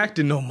 we ain't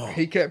acting no more.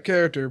 He kept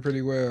character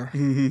pretty well.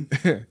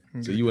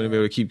 Mm-hmm. So you wouldn't be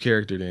able to keep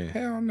character then?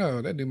 Hell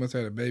no. That dude must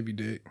have had a baby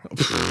dick.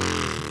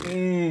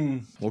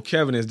 Well,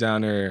 Kevin is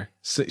down there.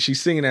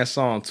 She's singing that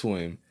song to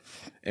him.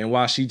 And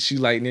while she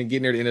like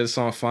getting near the end of the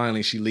song,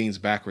 finally she leans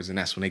backwards, and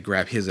that's when they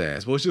grab his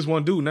ass. Well, it's just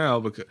one dude now,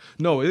 because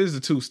no, it is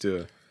the two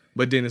still.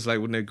 But then it's like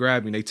when they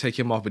grab him, they take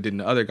him off, but then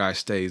the other guy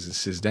stays and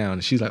sits down,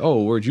 and she's like,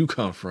 "Oh, where'd you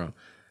come from?"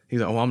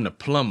 He's like, "Oh, I'm the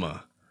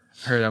plumber.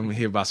 Heard I'm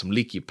here about some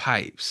leaky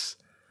pipes."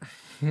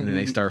 And then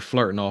they start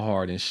flirting all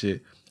hard and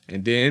shit,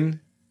 and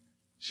then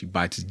she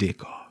bites his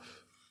dick off.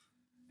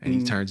 And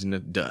he turns into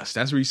dust.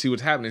 That's where you see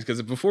what's happening.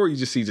 Because before you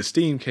just see the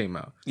steam came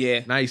out.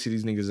 Yeah. Now you see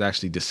these niggas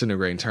actually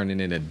disintegrating, turning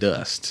into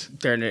dust.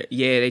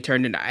 They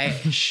turned into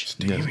ash.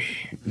 Steamy.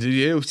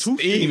 Yeah, it was too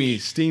steamy.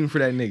 Steam for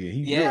that nigga.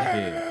 He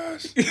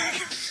yes.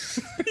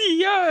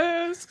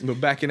 Yes. But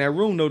back in that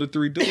room, though, the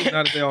three dudes,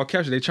 now that they all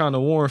captured, they trying to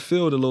warn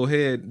Phil, the little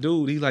head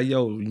dude. He's like,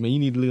 yo, man, you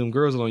need to leave them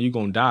girls alone. You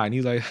gonna die. And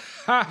he's like,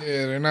 ha.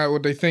 Yeah, they're not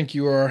what they think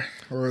you are.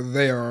 or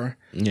they are.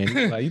 Yeah,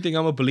 he's like, you think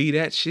I'm gonna believe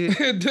that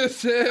shit?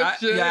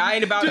 Deception. I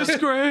ain't about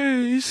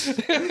disgrace.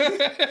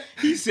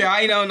 He said,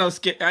 I ain't on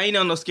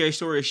no scary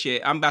story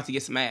shit. I'm about to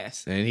get some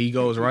ass. And he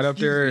goes right up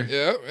there.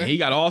 Yep. And he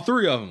got all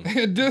three of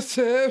them.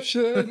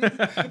 Deception.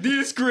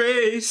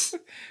 Disgrace.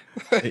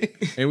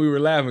 And we were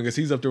laughing because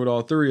he's up there with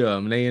all three of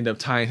them. And they end up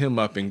tying him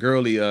up. And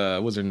Girly,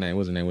 what's her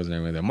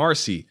name?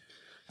 Marcy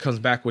comes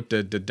back with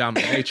the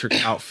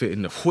dominatrix outfit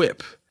and the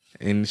whip.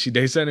 And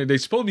they said they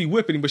supposed to be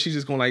whipping him, but she's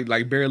just going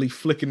like barely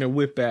flicking their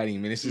whip at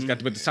him. And it's just got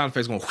the sound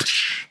effects going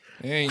whoosh.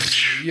 I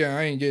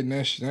ain't getting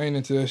that shit. I ain't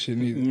into that shit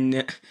neither.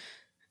 Nah.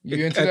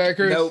 You into that,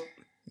 Chris? Nope.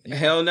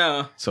 Hell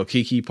no. So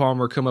Keke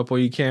Palmer come up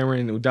on you,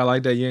 Cameron, and die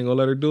like that, you ain't gonna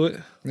let her do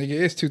it? Nigga,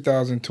 it's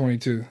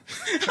 2022.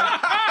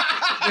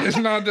 It's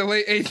not the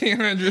late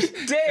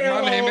 1800s.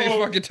 Damn. My name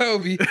ain't fucking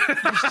Toby.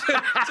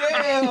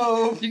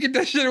 Damn. You get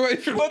that shit away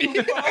from me. What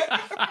the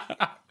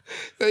fuck?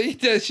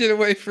 Eat that shit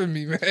away from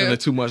me, man. Sounded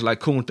too much like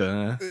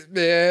Kunta, huh?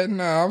 Yeah,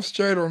 nah, I'm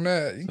straight on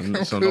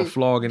that. So no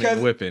flogging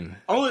and whipping.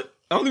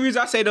 Only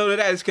reason I say no to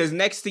that is because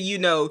next thing you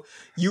know,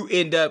 you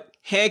end up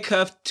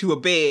handcuffed to a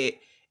bed,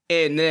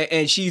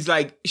 and she's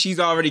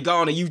already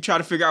gone, and you try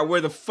to figure out where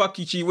the fuck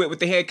she went with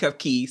the handcuff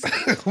keys.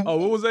 Oh,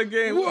 what was that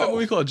game? What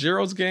we call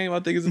Gerald's Game?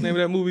 I think is the name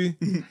of that movie.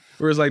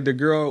 Where it's like the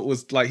girl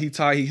was like he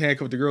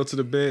handcuffed the girl to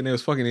the bed, and they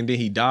was fucking, and then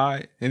he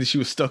died, and then she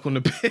was stuck on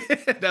the bed.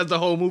 That's the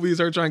whole movie, is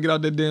her trying to get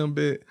out that damn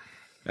bed.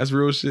 That's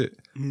real shit.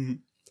 Mm-hmm.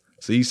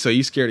 So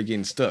you scared of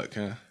getting stuck,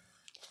 huh?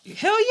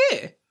 Hell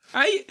yeah.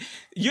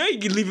 You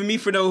ain't leaving me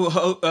for no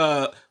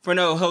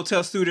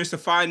hotel students to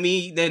find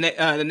me the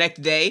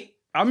next day.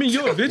 I mean,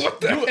 you're a bitch. You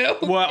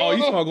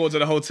talking about going to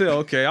the hotel?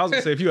 Okay, I was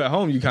gonna say if you at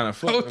home, you kind of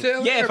fucked.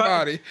 Hotel,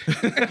 everybody.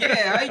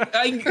 I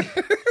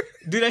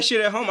do that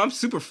shit at home. I'm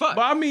super fucked.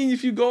 But I mean,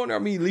 if you go in there,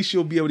 at least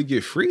you'll be able to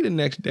get free the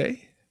next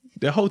day.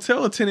 The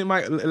hotel attendant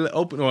might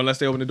open, or unless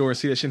they open the door and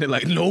see that shit, they're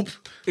like, nope.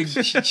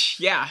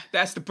 Yeah,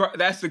 that's the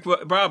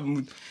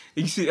problem.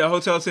 You see, a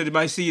hotel attendant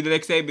might see you the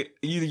next day, but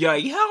you're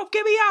like, help,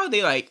 get me out.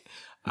 They like,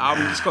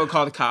 I'm just gonna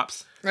call the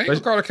cops. I ain't gonna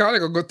call the cops. They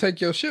gonna go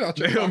take your shit out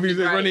your pocket. They'll be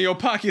running your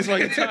pockets like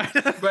you're tired.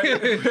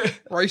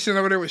 Why you sitting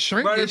over there with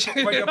shrinkage?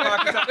 Run your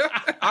pockets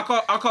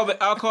out.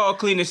 I'll call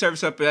cleaning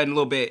service up in a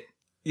little bit.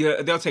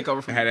 Yeah, they'll take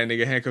over from me. I had that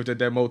nigga handcuffed at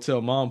that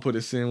motel mom put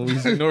us in when we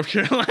was in North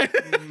Carolina.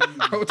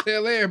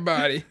 Hotel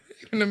everybody.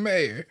 Even the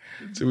mayor.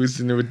 So we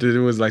sitting there with it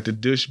was like the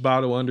dish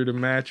bottle under the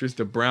mattress,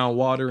 the brown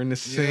water in the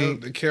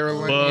sink, the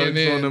Carolinian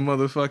bugs on the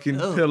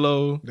motherfucking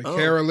pillow. The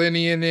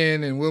Carolinian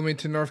Inn in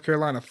Wilmington, North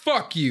Carolina.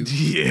 Fuck you.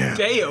 Yeah.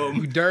 Damn.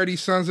 You dirty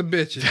sons of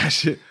bitches. That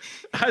shit.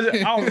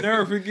 I'll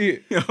never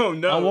forget. Oh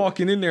no. I'm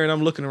walking in there and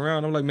I'm looking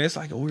around. I'm like, man, it's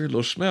like a weird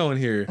little smell in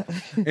here.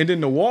 And then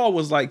the wall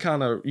was like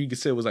kind of, you could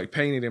say it was like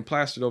painted and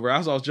plastered over. I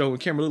was joking.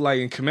 Camera looked like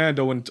in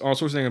Commando and all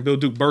sorts of things. And Bill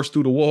Duke burst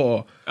through the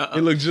wall.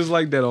 It looked just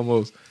like that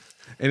almost.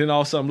 And then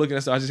all of a sudden I'm looking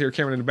at stuff. I just hear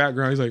Cameron in the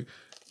background. He's like,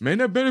 man,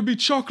 that better be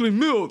chocolate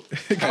milk.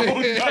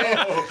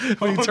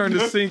 When he turned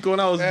the sink on,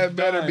 I was that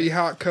better be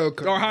hot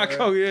cocoa. Or hot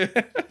cocoa, yeah.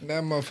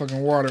 That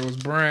motherfucking water was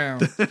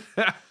brown.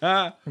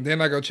 And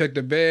then I go check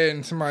the bed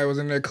and somebody was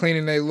in there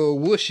cleaning their little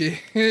whooshy.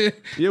 Yeah,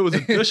 it was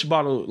a dish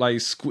bottle, like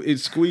it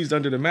squeezed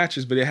under the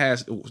mattress, but it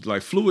has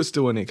like fluid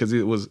still in it because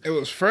it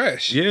was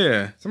fresh.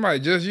 Yeah. Somebody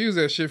just used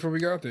that shit before we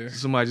got there.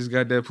 Somebody just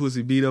got that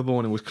pussy beat up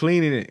on and was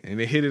cleaning it, and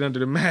they hit it under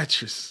the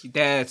mattress.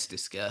 That's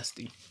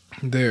disgusting.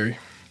 Derry.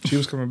 She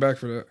was coming back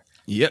for that.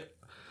 Yep.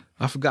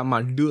 I forgot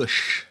my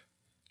douche.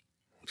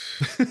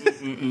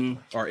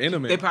 Or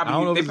intimate. They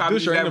probably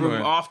use that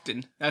room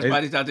often. That's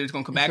why they thought they was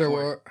going to come back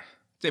for it.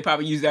 They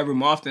probably use that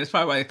room often. That's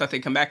probably why they thought they'd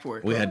come back for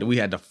it. We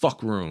had the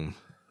fuck room.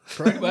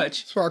 Pretty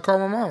much. That's why I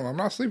called my mom. I'm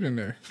not sleeping in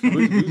there.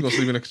 we was going to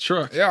sleep in the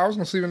truck. Yeah, I was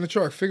going to sleep in the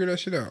truck. Figure that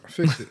shit out.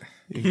 Fix it.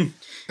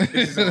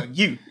 This is on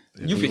you.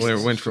 We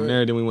went from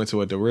there. Then we went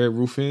to the Red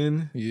Roof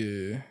Inn.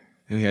 Yeah.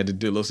 And we had the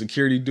little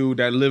security dude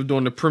that lived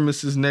on the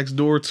premises next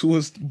door to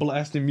us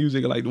blasting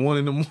music at like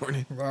 1 a.m.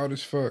 Loud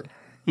as fuck.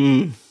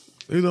 He's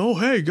like, oh,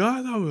 hey,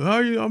 guys, how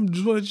are you? I'm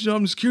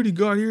the security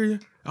guard here.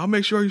 I'll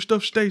make sure your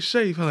stuff stays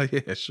safe. I'm like,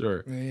 yeah,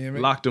 sure. Yeah,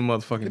 lock the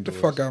motherfucking Get the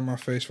doors. fuck out of my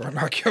face before I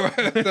knock your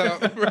ass out.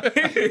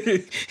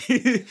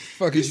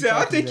 Fuck you said,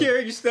 I'll take care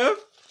of your stuff.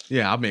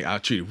 Yeah, I'll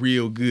treat it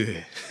real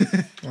good.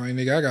 Well,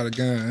 nigga, I got a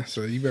gun,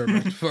 so you better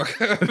back the fuck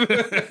up.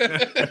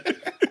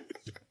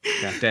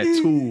 Got that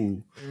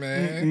tool.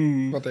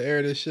 Man, about to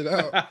air this shit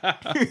out.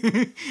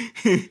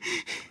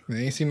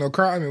 They ain't seen no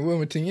crime in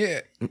Wilmington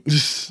yet.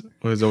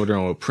 What is over there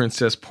on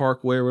Princess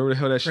Parkway, wherever the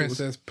hell that shit was?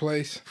 Princess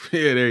Place.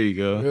 Yeah, there you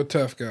go. Real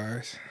tough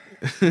guys.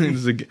 It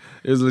was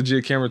a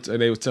legit camera.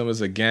 They was telling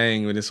us a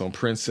gang, but it's on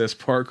Princess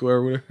Parkway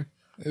or whatever.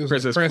 It was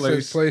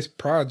Princess Place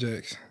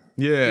Projects.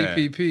 Yeah.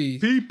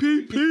 PPP.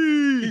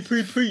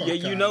 Yeah,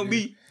 you know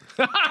me.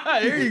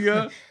 There you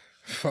go.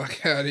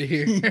 Fuck out of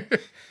here.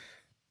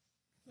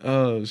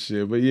 Oh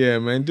shit! But yeah,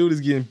 man, dude is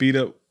getting beat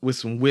up with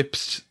some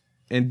whips,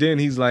 and then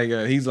he's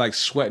like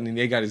sweating, and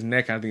they got his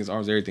neck, I think his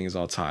arms, everything is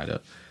all tied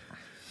up.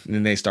 And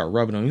then they start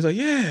rubbing on him. He's like,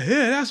 yeah,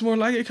 that's more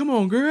like it. Come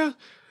on, girl,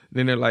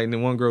 Then they're like, and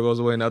then one girl goes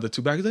away and the other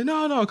two back. He's like,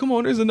 no, come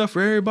on, there's enough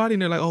for everybody.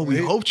 And they're like, oh, we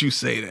hoped you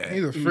say that.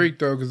 He's a freak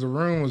though, because the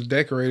room was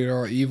decorated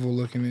all evil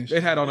looking and shit.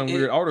 It had all them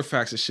weird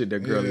artifacts and shit that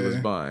girlie was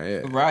buying.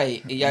 Yeah.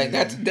 Right. Yeah,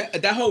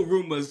 that whole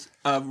room was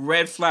a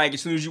red flag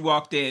as soon as you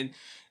walked in.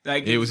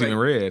 Like it was even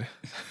red.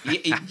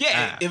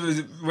 Yeah, it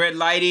was red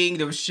lighting.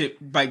 There was shit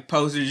like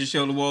posters just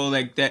on the wall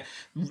like that.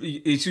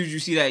 As soon as you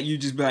see that, you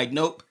just be like,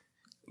 nope.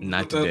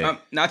 Not today.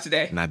 Not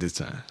today. Not this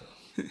time.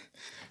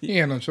 He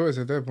had no choice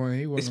at that point.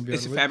 He wasn't.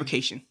 It's a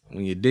fabrication.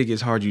 When you dig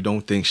as hard, you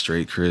don't think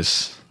straight,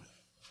 Chris.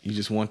 You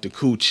just want the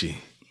coochie.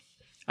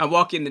 I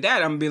walk into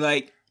that, I'm gonna be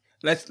like,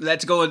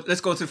 let's go to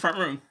the front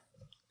room.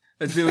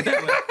 Let's do it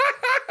that way.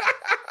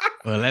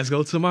 Well, let's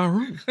go to my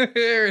room.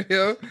 There it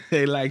is.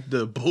 They like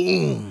the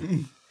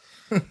boom.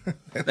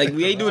 Like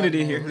we ain't doing it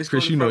in here.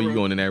 Chris, you know you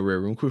going in that red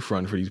room. Quit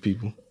fronting for these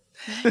people.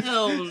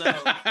 Hell no.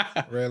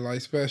 Red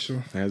light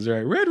special. That's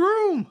right. Red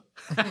room.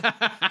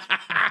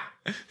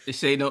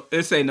 This ain't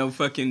no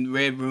fucking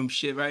red room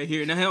shit right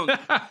here. No hell no.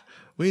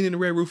 We ain't in the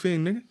red roof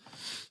thing,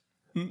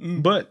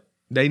 nigga. But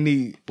they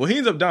need. Well, he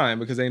ends up dying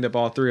because they end up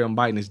all three of them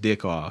biting his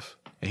dick off,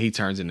 and he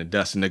turns into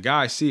dust. And the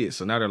guys see it,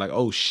 so now they're like,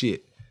 "Oh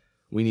shit,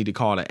 we need to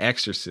call the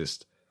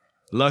exorcist."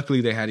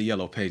 Luckily, they had the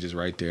yellow pages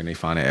right there, and they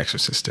find an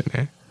exorcist in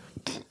there.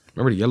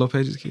 Remember the yellow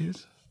pages,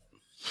 kids?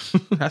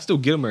 I still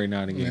get them every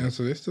now and again. Yeah,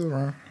 so they're still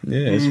around.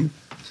 Yeah,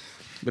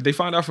 but they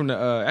find out from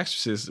the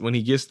exorcist when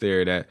he gets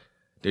there that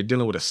they're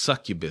dealing with a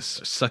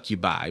succubus or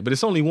succubi. But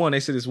it's only one. They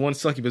said it's one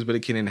succubus, but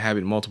it can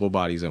inhabit multiple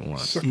bodies at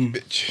once.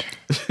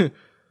 Bitch.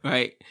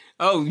 Right.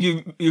 Oh,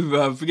 you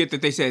forget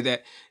that they said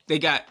that they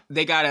got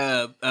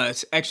a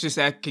exorcist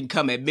that can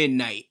come at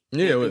midnight.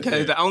 Yeah,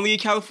 because only in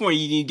California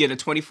you can get a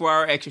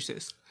 24-hour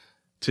exorcist.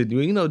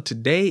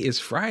 Today is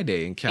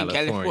Friday in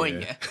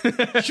California.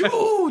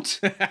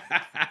 Shoot!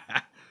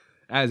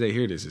 As they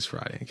hear this, it's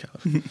Friday in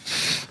California.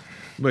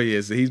 But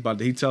yeah, so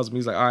he tells me,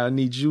 he's like, all right, I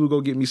need you to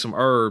go get me some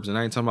herbs, and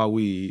I ain't talking about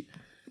weed.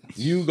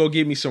 You go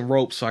get me some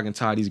ropes so I can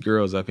tie these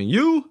girls up, and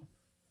you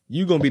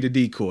gonna be the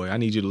decoy. I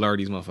need you to lure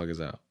these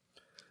motherfuckers out.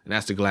 And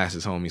that's the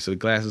glasses homie. So the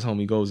glasses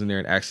homie goes in there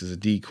and acts as a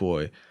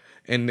decoy.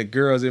 And the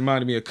girls, it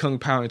reminded me of Kung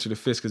Pao Enter the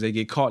Fist because they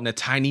get caught in a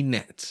tiny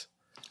net.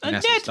 And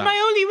that's my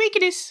only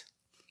weakness.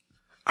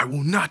 I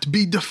will not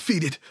be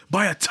defeated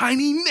by a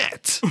tiny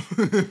net.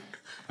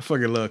 I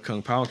fucking love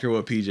Kung Pao. I don't care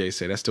what PJ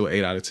said. That's still an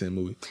 8 out of 10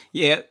 movie.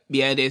 Yeah,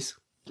 it is.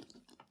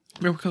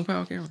 Remember Kung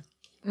Pao, Cameron?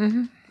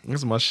 Mm-hmm.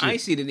 That's my shit. I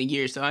ain't seen it in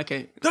years, so I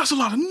can't. That's a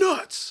lot of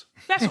nuts.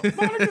 That's a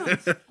lot of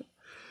nuts.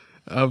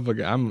 I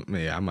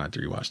might have to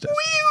rewatch that.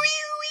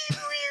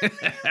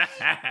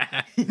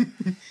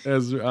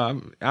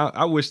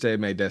 I wish they had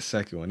made that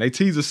second one. They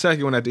teased the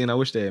second one at the end. I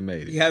wish they had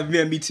made it. Yeah,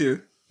 me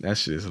too. That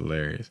shit is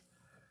hilarious.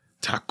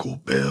 Taco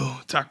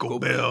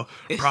Bell.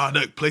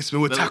 Product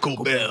placement with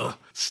Taco Bell.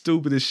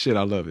 Stupid as shit.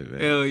 I love it,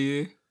 man. Hell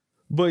yeah.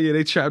 But yeah,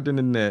 they trapped in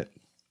the net.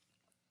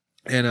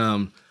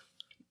 And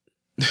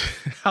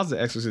how's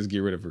the exorcist get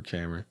rid of her,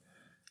 Cameron?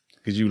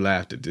 Because you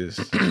laughed at this.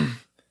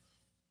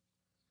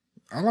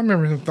 I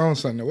remember him throwing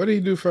something. What did he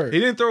do first? He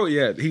didn't throw it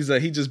yet.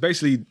 He just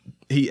basically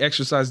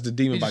exorcised the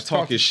demon by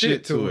talking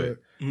shit to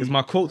it. Because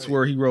my quotes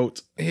were, he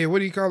wrote... Yeah, what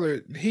do you call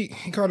her? He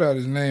called out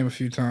his name a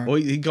few times. Well,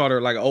 he called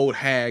her like an old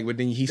hag, but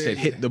then he said,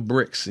 hit the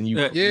bricks. And you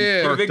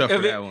perked up for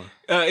that one.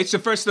 It's the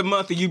first of the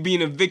month of you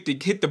being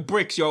evicted. Hit the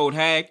bricks, you old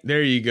hag.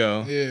 There you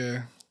go.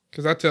 Yeah.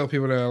 Because I tell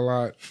people that a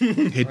lot.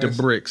 Hit the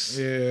bricks.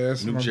 Yeah,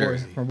 that's New my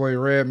Jersey. boy. My boy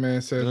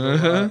Redman says that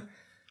a lot.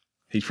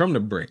 He's from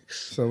the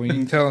bricks. So when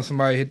you telling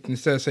somebody,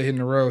 instead of say hitting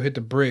the road, hit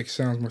the brick,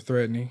 sounds more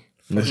threatening.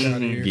 Fuck out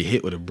of here. Get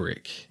hit with a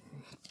brick.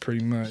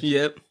 Pretty much.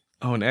 Yep.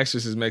 Oh, and the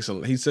exorcist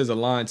he says a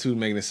line too,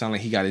 making it sound like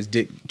he got his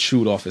dick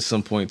chewed off at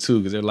some point too,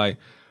 because they're like,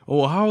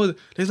 oh, how is it?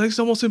 It's like, it's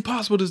almost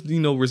impossible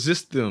to,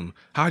 resist them.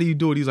 How do you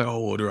do it? He's like,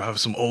 oh, there I have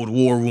some old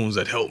war wounds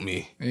that help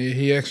me. Yeah,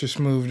 he extra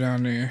smooth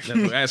down there.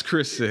 As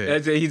Chris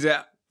said. He's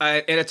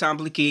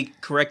anatomically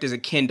correct as a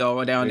Ken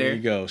doll down there. There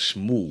you go.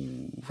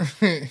 Smooth.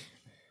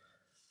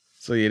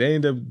 So yeah, they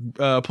end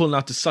up pulling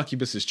out the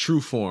succubus's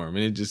true form,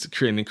 and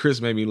and Chris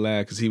made me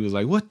laugh because he was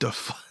like, what the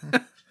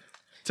fuck?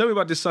 Tell me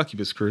about this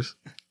succubus, Chris.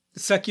 The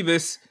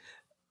succubus,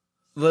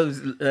 what does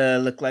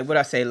look like? What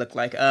I say look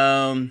like?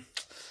 I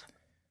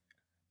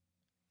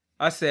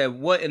said,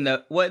 what in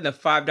the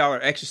 $5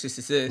 Exorcist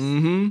is this?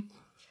 Mm-hmm.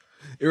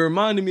 It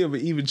reminded me of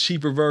an even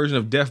cheaper version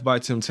of Death by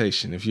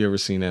Temptation, if you ever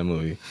seen that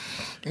movie.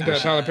 Is that a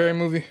Tyler Perry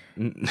movie?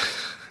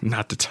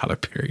 Not the Tyler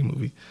Perry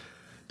movie.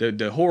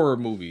 The horror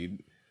movie.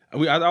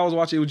 I was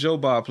watching it with Joe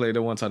Bob played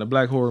that one time, the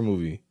black horror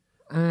movie.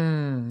 Yeah,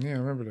 I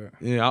remember that.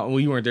 Yeah,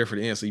 you weren't there for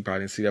the end, so you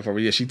probably didn't see that far.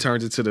 But yeah, she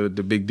turns into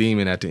the big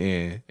demon at the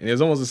end. And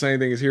it's almost the same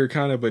thing as here,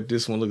 kind of, but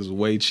this one looks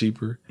way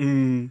cheaper.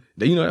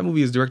 That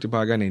movie is directed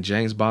by a guy named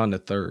James Bond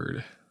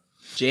III.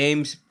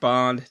 James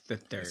Bond III.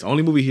 It's the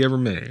only movie he ever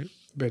made.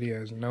 Bet he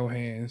has no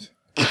hands.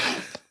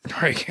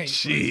 Probably can't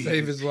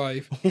save his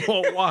life.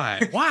 Well,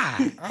 why?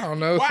 I don't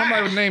know. Why?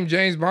 Somebody would name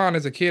James Bond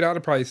as a kid. I'd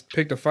have probably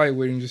picked a fight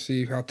with him to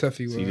see how tough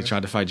he was. So you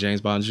tried to fight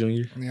James Bond Jr.?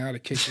 Yeah, I'd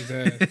have kicked his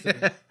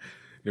ass.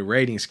 the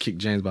ratings kicked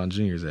James Bond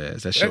Jr.'s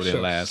ass. That show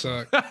didn't last.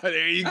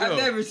 There you go. I've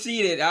never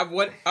seen it. I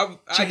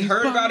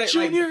heard about it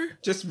like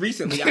just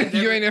recently.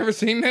 You ain't never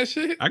seen that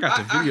shit? I got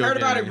the video. I heard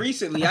about it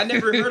recently. I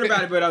never heard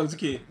about it when I was a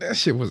kid. That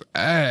shit was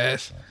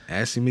ass.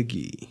 Assy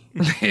McGee.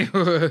 It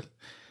was.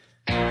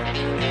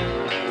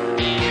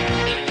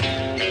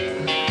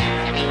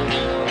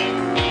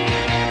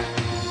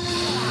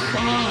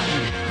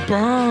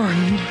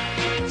 Bond.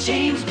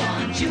 James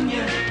Bond Jr.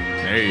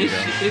 There you go.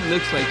 It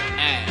looks like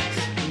ass.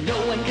 No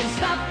one can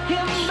stop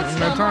him. From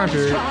that time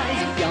period.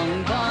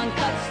 Young Bond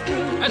cuts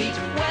through each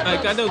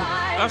weather. I know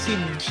I've seen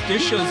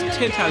this show's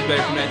 10 times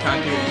better from that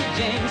time period.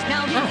 James,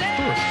 now Oh, of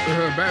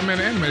course. Batman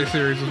animated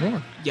series was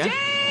one. Yeah.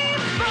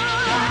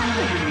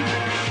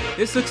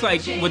 This looks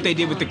like what they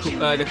did with the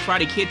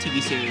Karate Kid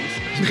TV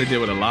series. They did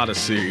with a lot of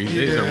series.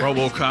 There's a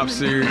RoboCop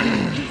series,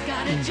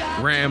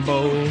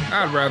 Rambo.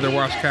 I'd rather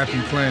watch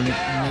Captain Planet.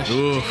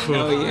 Oh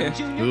yeah.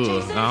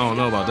 I don't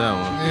know about that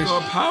one.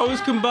 Our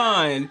powers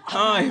combined.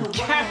 I'm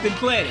Captain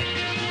Planet.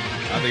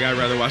 I think I'd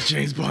rather watch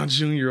James Bond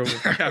Jr. over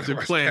Captain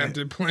Planet.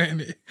 Captain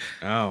Planet.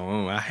 I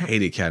don't know. I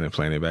hated Captain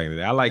Planet back in the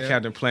day. I liked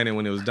Captain Planet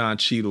when it was Don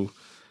Cheadle.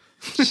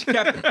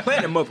 Captain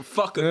Planet,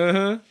 motherfucker.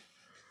 Uh-huh.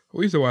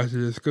 We used to watch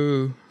it at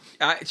school.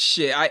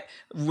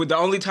 The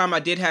only time I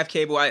did have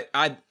cable,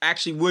 I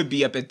actually would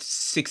be up at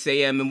 6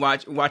 a.m. and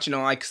watching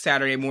on like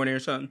Saturday morning or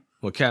something.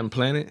 Well, Captain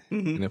Planet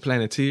and the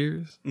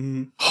Planeteers.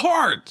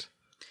 Hard.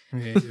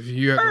 Yeah, if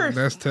you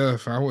that's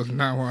tough. I was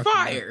not watching.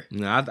 Fire.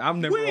 No, I've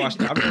never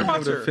watched. I've never been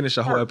able to finish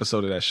a whole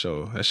episode of that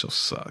show. That show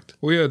sucked.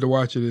 We had to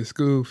watch it at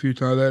school a few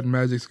times. That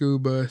Magic School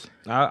Bus.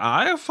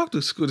 I fucked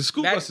with school. The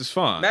school bus is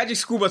fine. Magic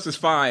School Bus is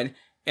fine.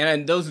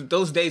 And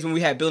those days when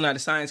we had Bill Nye the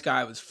Science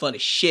Guy, it was fun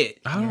as shit.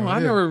 I don't know. I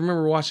never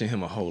remember watching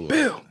him a whole lot.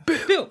 Bill.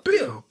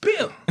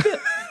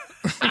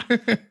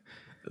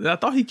 I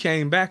thought he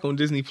came back on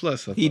Disney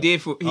Plus. He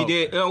did.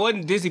 It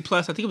wasn't Disney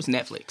Plus. I think it was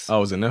Netflix. Oh,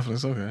 was it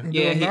Netflix? Okay.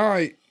 Yeah. Bill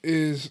Nye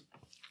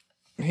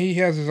he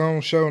has his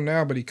own show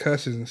now, but he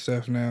cusses and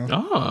stuff now.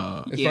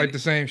 Oh. It's like the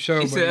same show.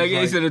 It's but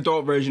an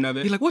adult version of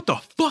it. He's like, what the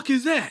fuck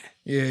is that?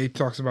 Yeah, he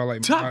talks about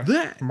like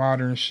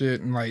modern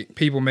shit and like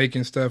people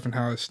making stuff and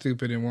how it's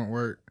stupid and won't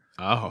work.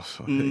 Oh,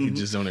 you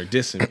just on there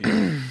dissing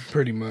people.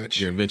 Pretty much.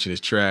 Your invention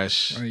is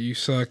trash. You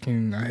suck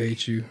and I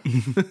hate you.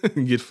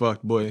 Get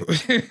fucked, boy.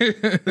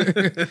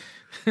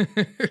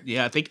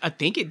 Yeah, I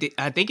think it did.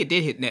 I think it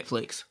did hit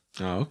Netflix.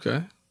 Oh,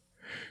 okay.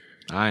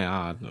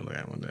 I'll know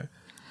that one day.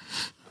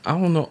 I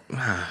don't know.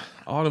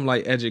 All them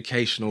like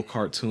educational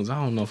cartoons.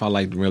 I don't know if I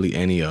liked really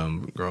any of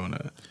them growing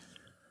up.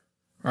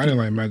 I didn't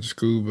like Magic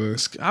School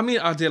Bus. I mean,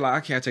 I did like.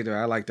 I can't take that.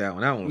 I like that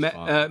one. That one was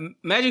fun.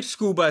 Magic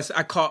School Bus.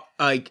 I caught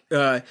like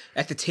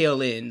at the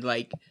tail end.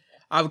 Like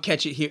I would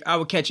catch it here. I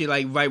would catch it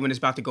like right when it's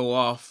about to go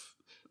off.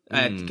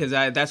 Because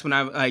that's when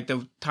I like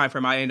the time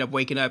frame I end up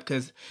waking up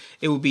because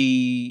it would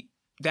be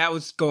that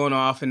was going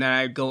off and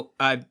then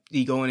I'd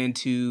be going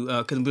into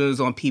because when it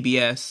was on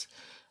PBS.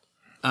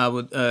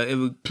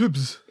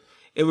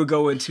 It would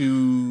go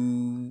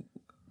into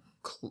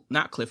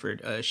not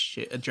Clifford,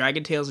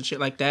 Dragon Tales and shit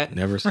like that.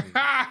 Never seen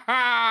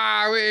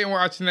it. We ain't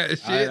watching that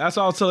shit. That's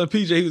all I was telling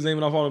PJ. He was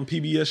naming off all them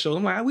PBS shows.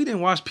 I'm like, we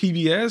didn't watch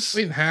PBS.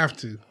 We didn't have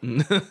to.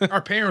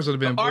 Our parents would have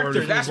been bored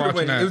if we was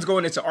watching that. It was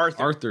going into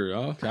Arthur. Arthur.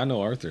 Oh, okay. I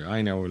know Arthur. I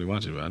ain't never really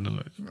watched it, but I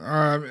know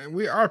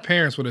it. Our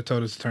parents would have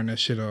told us to turn that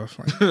shit off.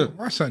 Like,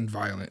 watch something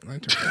violent.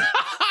 Like,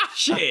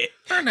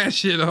 turn that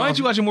shit off. Why aren't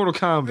you watching Mortal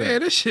Kombat? Yeah,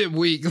 this shit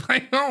weak.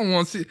 Like, I don't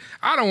want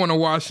to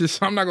watch this,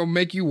 so I'm not gonna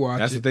make you watch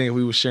That's the thing. If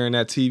we were sharing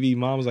that TV,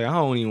 Mom was like, I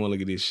don't even want to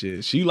look at this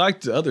shit. She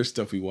liked the other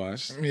stuff we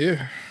watched.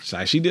 Yeah.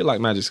 She did like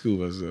Magic School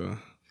Bus, though.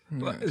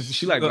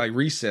 She liked like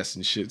Recess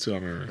and shit, too, I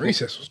remember.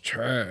 Recess was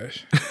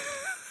trash.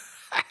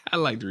 I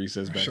liked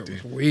Recess back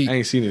then. Weak. I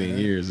ain't seen it in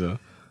years, though.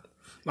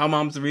 My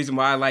mom's the reason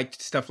why I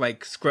liked stuff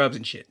like Scrubs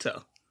and shit,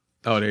 so.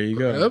 Oh, there you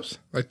go. Scrubs?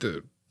 Like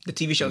the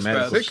TV show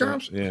Scrubs.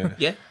 Sitcoms? Yeah.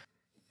 Yeah.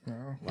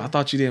 Well, I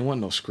thought you didn't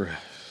want no scrub.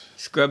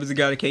 Scrub is a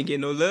guy that can't get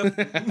no love.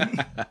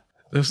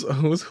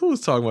 Who was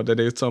talking about that?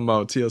 They was talking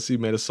about TLC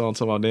made a song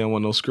talking about they didn't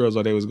want no scrubs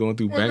while they was going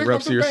through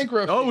bankruptcy.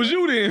 Oh, it was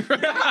you then?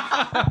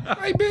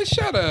 Hey, bitch,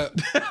 shut up.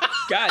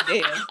 God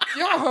damn.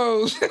 Y'all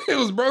hoes. It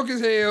was broke as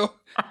hell.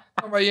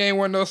 Somebody ain't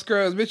want no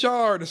scrubs. Bitch, y'all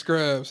are the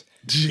scrubs.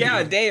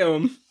 God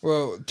damn.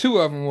 Well, two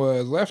of them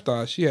was Left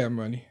Eye. She had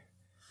money.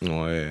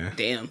 Oh, yeah.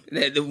 Damn.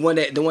 The one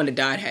that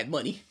died had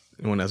money.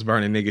 The one that's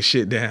burning nigga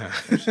shit down.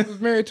 She was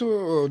married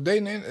to a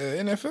dating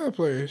NFL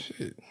player.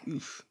 Shit. She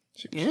was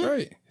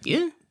straight.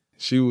 Yeah.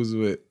 She was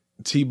with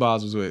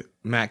T-Boz was with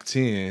Mac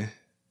 10.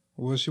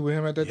 Was she with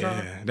him at that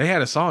time? Yeah. They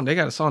had a song. They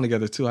got a song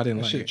together too. I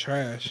didn't like shit it.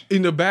 Trash.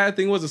 And the bad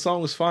thing was the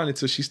song was fine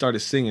until she started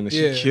singing and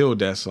she killed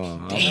that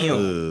song.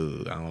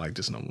 Damn. I don't like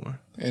this no more.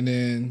 And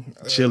then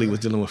Chili was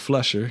dealing with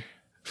Flusher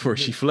before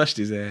she flushed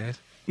his ass.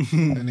 That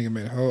nigga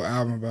made a whole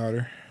album about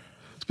her.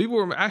 People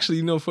were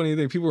actually, funny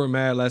thing, people were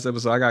mad last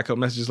episode. I got a couple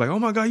messages like, oh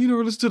my God, you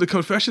never listened to the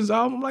Confessions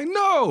album? I'm like,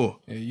 no.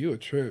 Yeah, you a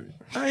trip.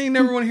 I ain't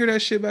never want to hear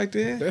that shit back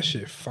then. That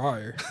shit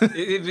fire.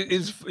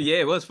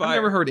 It was fire. I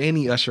never heard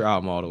any Usher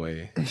album all the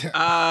way.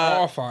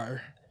 All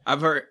fire. I've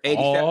heard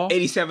Aw.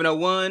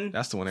 8701.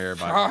 That's the one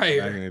everybody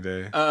Fire. back in the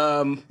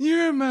day.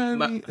 You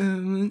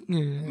remind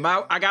me.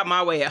 I got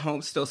My Way at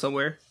Home still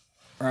somewhere.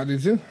 I do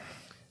too.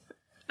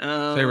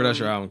 Favorite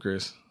Usher album,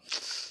 Chris?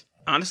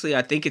 Honestly,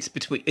 I think it's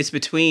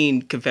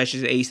between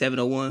Confessions and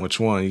 8701. Which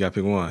one? You got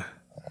to pick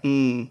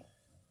one.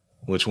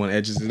 Which one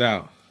edges it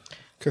out?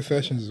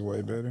 Confessions is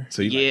way better.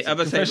 So you I'm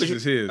about to Confessions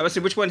is his.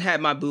 say which one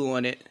had My Boo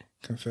on it?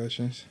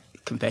 Confessions.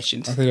 I think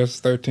that's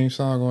the 13th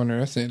song on there.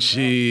 That's it.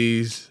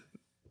 Jeez.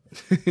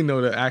 You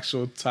know the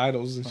actual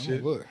titles and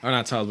shit. Look. Or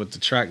not titles, but the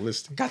track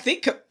listing. I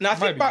think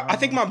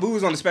My Boo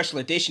was on the special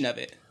edition of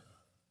it.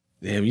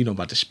 Damn, you know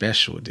about the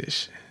special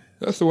edition.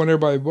 That's the one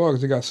everybody bought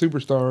because they got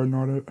Superstar and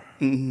all that. I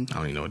don't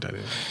even know what that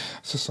is.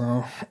 It's a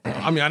song.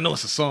 I mean, I know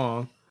it's a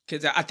song.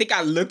 Because I think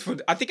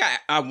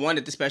I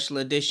wanted the special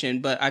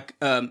edition, but I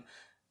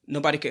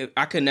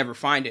could never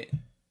find it.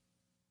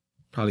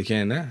 Probably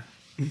can now.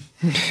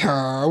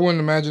 I wouldn't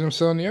imagine him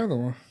selling the other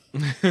one.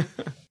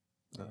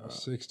 I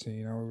was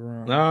 16. I was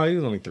around. No, he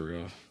was only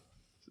 3 off.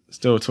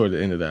 Still toward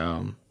the end of the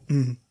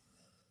album.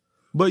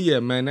 But yeah,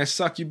 man, that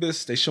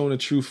Succubus, they showing the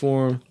true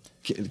form.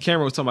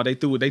 Cameron was talking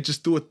about they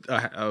just threw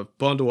a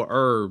bundle of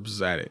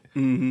herbs at it.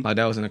 Like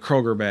that was in a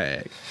Kroger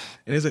bag.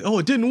 And it's like, oh,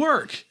 it didn't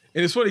work.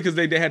 And it's funny because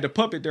they had the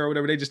puppet there or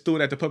whatever. They just threw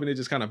it at the puppet and it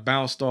just kind of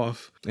bounced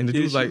off. And the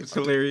dude's like,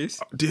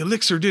 hilarious. The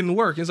elixir didn't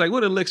work. It's like,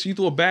 what elixir? You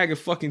threw a bag of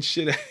fucking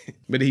shit at it.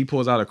 But then he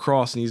pulls out a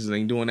cross and he's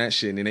like doing that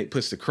shit. And then they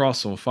puts the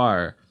cross on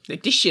fire.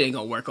 Like, this shit ain't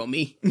gonna work on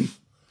me.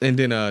 And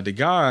then the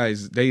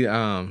guys, they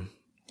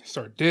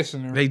start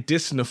dissing her. They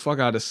dissing the fuck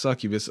out of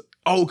Succubus.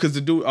 Because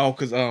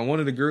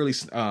one of the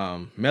girlies,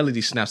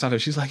 Melody snaps out of her.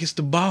 She's like, it's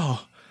the ball.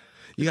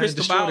 You gotta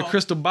destroy the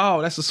crystal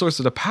ball. That's the source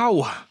of the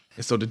power.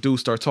 And so the dude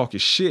start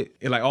talking shit.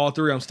 And like all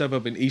 3 of them step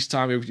up, and each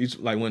time,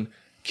 like when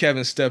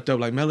Kevin stepped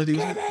up, like Melody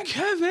was like,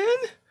 Kevin.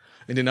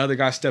 And then the other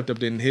guy stepped up,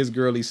 then his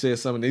girlie said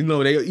something. You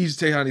know, they each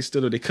tell you how they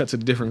stood up, they cut to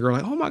the different girl,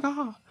 like, oh my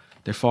God.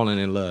 They're falling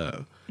in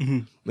love.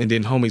 And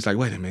then homie's like,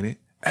 wait a minute.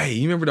 Hey,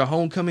 you remember the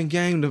homecoming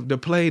game,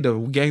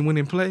 the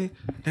game-winning play?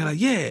 They're like,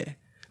 yeah,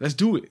 let's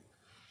do it.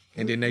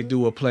 And then they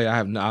do a play.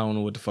 I don't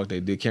know what the fuck they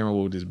did. Cameron,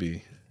 what would this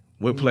be?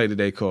 What play did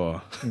they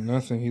call?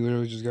 Nothing. He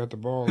literally just got the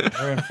ball and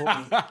ran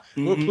forward.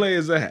 What play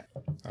is that?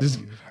 As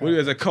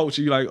a coach,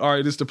 you like, all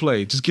right, this is the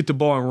play. Just get the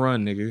ball and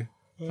run, nigga.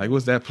 Like,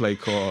 what's that play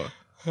called?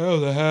 Oh,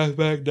 the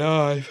halfback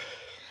dive.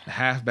 The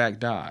halfback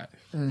dive.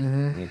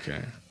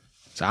 Okay.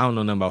 So I don't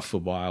know nothing about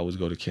football. I always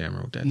go to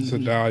Cameron with that. It's a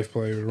dive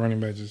play. The running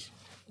back just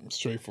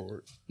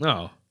straightforward.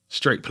 No,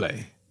 straight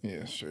play.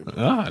 Yeah, straight play.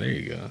 Ah, there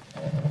you go.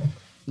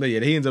 But yeah,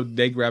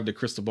 they grab the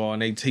crystal ball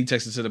and he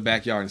takes it to the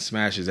backyard and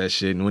smashes that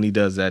shit. And when he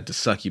does that, the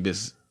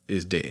succubus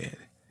is dead.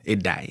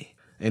 It died.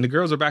 And the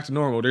girls are back to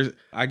normal.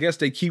 I guess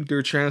they keep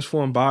their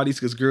transformed bodies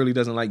because Girlie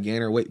doesn't like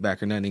gaining her weight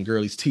back or nothing. And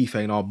Girlie's teeth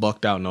ain't all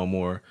bucked out no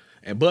more.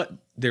 But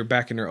they're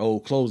back in their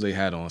old clothes they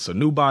had on. So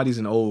new bodies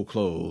and old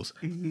clothes.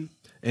 And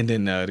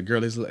then the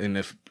girl is, and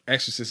the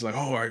exorcist is like, oh,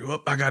 all right,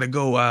 well, I gotta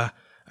go. I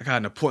got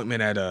an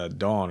appointment at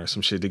dawn or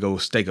some shit to go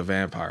stake a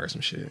vampire or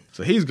some shit.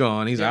 So he's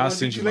gone. He's like, I'll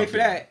send you too late for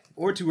that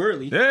or too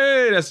early.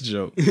 Hey, that's a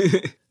joke.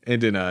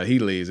 And then he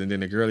leaves. And then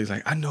the girl is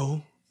like, I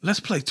know. Let's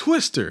play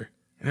Twister.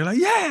 And they're like,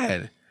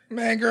 yeah.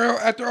 Man, girl,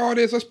 after all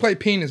this, let's play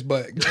penis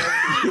butt.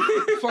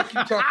 Fuck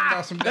you talking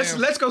about some damn...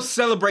 Let's go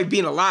celebrate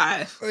being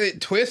alive. Hey,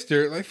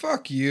 Twister, like,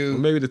 fuck you. Well,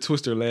 maybe the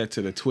Twister led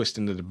to the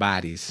twisting of the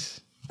bodies.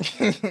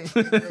 I'm about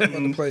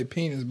to play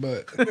penis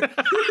butt.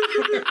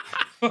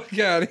 Fuck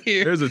out of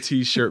here. There's a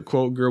t-shirt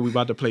quote, girl, we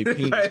about to play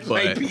penis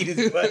butt.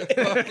 Penis butt.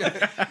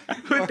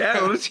 Put that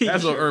on a t-shirt.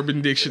 That's on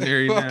Urban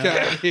Dictionary now. Fuck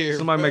out of here.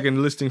 Somebody making a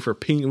listing for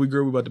penis. We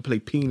about to play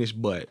penis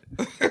butt.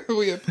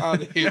 We up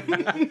out of here.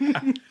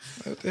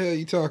 What the hell are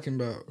you talking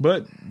about?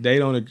 But they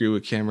don't agree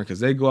with Cameron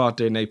because they go out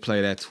there and they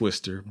play that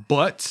Twister.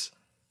 But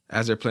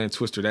as they're playing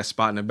Twister, that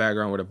spot in the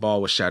background where the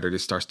ball was shattered, it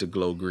starts to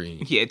glow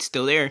green. Yeah, it's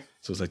still there.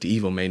 So it's like the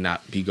evil may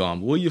not be gone.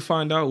 But will you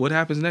find out what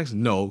happens next?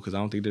 No, because I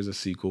don't think there's a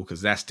sequel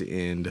because that's the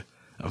end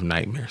of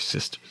Nightmare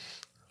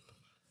Sisters.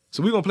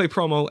 So we're going to play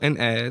promo and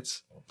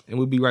ads, and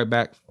we'll be right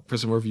back for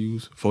some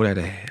reviews for that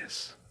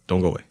ass.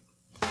 Don't go away.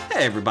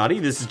 Hey everybody,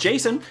 this is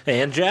Jason.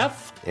 And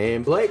Jeff.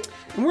 And Blake.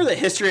 And we're the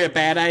History of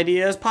Bad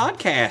Ideas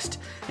podcast.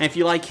 And if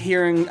you like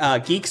hearing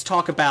geeks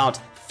talk about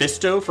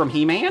Fisto from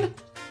He-Man,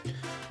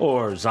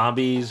 or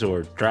zombies,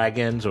 or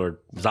dragons, or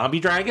zombie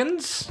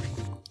dragons.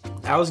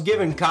 I was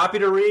given copy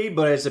to read,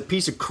 but it's a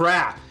piece of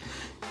crap.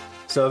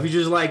 So if you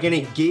just like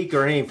any geek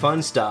or any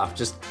fun stuff,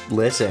 just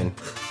listen.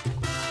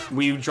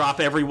 We drop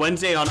every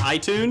Wednesday on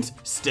iTunes,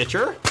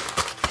 Stitcher,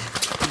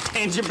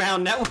 Tangent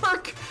Bound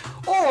Network,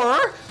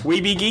 or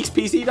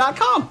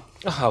WeBeGeeksPC.com.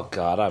 Oh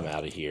God, I'm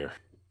out of here.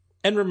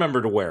 And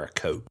remember to wear a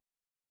coat.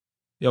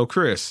 Yo,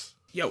 Chris.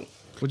 Yo.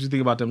 What'd you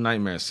think about them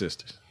Nightmare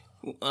Sisters?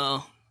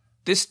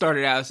 This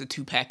started out as a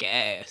 2-pack of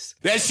ass.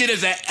 That shit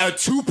is a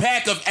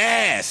 2-pack of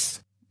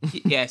ass.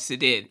 Yes,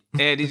 it did.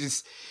 And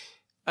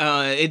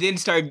it didn't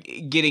start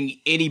getting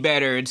any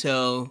better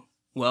until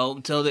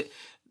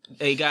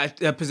they got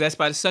possessed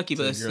by the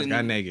succubus. So the girls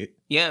got naked.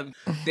 Yeah.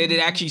 Then it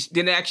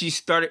actually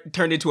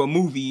turned into a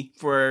movie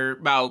for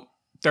about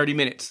 30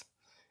 minutes.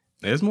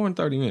 It's more than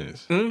 30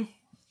 minutes.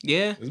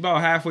 Yeah. It's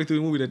about halfway through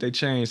the movie that they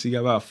changed. So you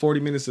got about 40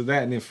 minutes of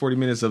that and then 40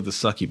 minutes of the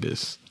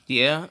succubus.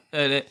 Yeah.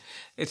 And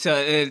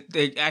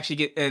they actually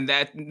get, and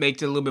that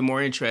makes it a little bit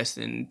more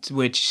interesting,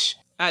 which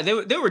there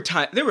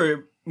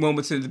were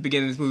moments in the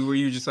beginning of this movie where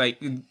you were just like,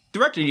 the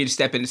director needed to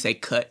step in and say,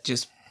 cut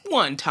just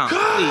one time.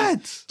 Cut!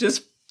 Please.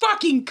 Just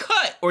fucking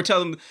cut. Or tell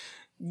them,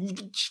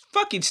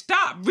 fucking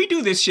stop.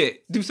 Redo this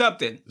shit. Do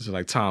something. It's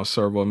like Tom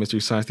Servo,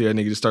 Mystery Science Theater.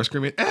 Nigga just start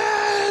screaming,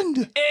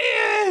 "And!"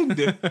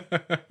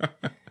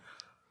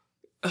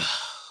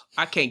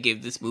 I can't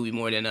give this movie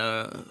more than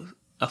a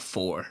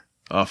 4.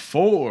 A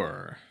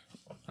 4.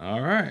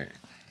 All right.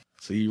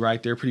 So you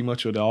right there pretty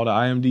much with all the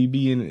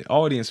IMDb and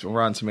audience from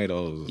Rotten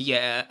Tomatoes.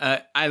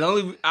 Yeah. I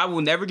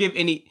will never give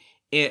any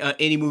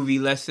movie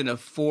less than a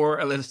 4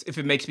 unless it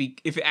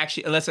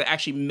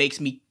actually makes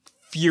me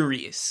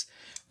furious.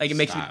 Like it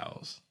makes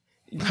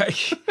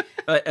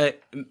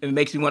it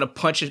makes me want to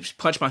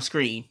punch my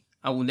screen.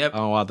 I will never.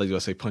 Oh, I thought you were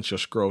gonna say punch your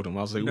scrotum.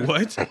 I was like,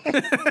 what?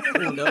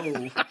 Oh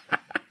no.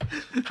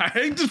 I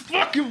hate this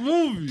fucking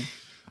movie.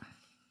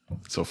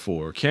 So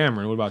 4.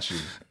 Cameron, what about you?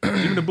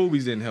 Even the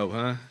boobies didn't help,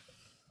 huh?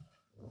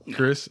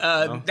 Chris?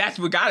 No? That's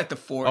what got it to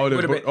 4.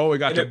 It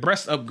got the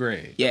breast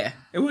upgrade. Yeah.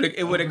 It would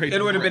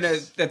have been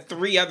a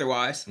 3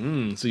 otherwise.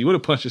 So you would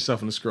have punched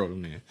yourself in the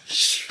scrotum then.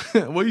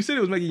 Well, you said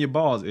it was making your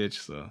balls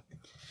itch, so.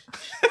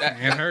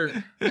 And hurt.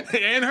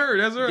 And hurt,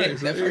 that's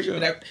right.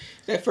 Yeah,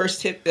 that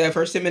first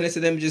 10 minutes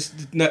of them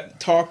just not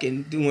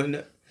talking, doing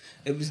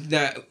it was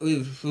not.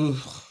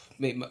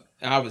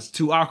 I was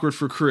too awkward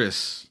for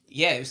Chris.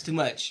 Yeah, it was too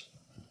much.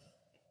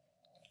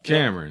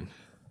 Cameron.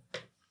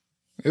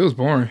 It was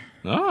boring.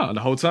 The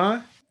whole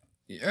time?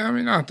 Yeah, I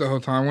mean, not the whole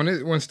time.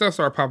 When stuff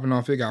started popping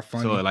off, it got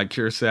funny. So, like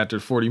Kira said, after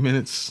 40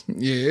 minutes?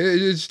 Yeah,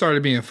 it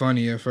started being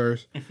funny at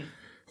first.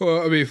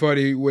 Well, I mean,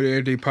 funny when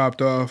everything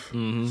popped off.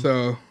 Mm-hmm.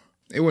 So,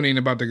 it wasn't even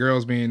about the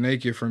girls being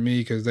naked for me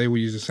because they would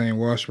use the same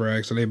wash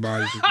rag, so their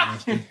bodies was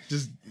nasty.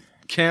 Just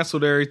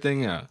canceled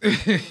everything out.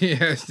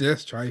 Yes,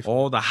 that's trifling.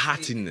 All the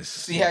hottiness.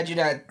 See, had you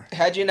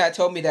not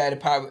told me that, I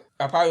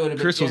probably would have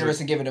been generous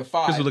and given it a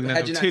 5. Chris was looking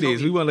at the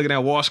titties. We weren't looking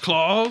at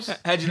washcloths.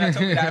 Had you not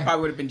told me that, I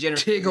probably would have been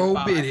generous. Big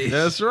old bitty.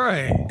 That's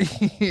right.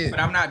 But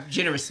I'm not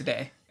generous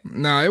today.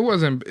 Nah, it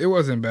wasn't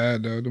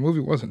bad though. The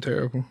movie wasn't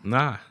terrible.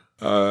 Nah.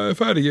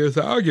 If I had to give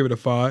it, I'll give it a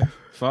 5.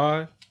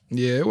 5?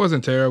 Yeah, it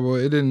wasn't terrible.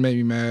 It didn't make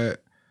me mad.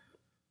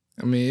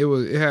 I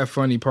mean, it had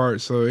funny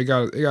parts, so it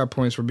got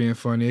points for being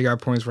funny. It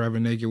got points for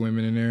having naked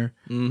women in there.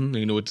 Mm-hmm.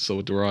 You know with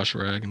the wash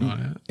rag and all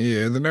that.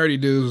 Yeah, the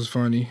nerdy dudes was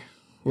funny.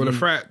 Well, the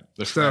frat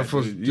stuff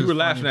was. You were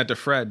laughing at the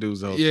frat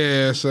dudes though.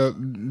 Yeah, so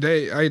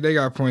they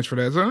got points for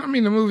that. So I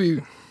mean, the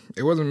movie.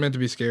 It wasn't meant to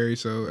be scary,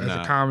 so as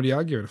a comedy,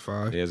 I'll give it a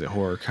 5. Yeah, as a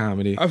horror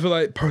comedy. I feel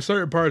like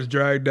certain parts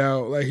dragged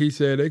out. Like he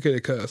said, they could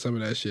have cut some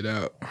of that shit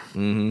out.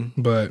 Mm-hmm.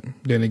 But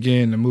then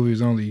again, the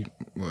movie's only,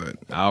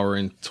 hour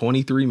and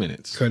 23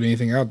 minutes. Cut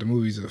anything out, the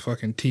movie's a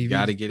fucking TV.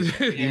 Gotta get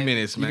it in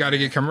minutes, man. You gotta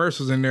get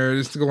commercials in there.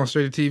 It's going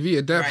straight to TV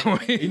at that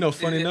point. You know,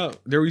 funny enough,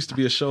 there used to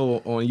be a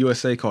show on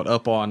USA called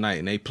Up All Night,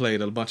 and they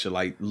played a bunch of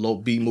like low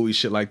B movie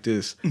shit like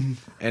this.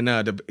 And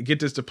to get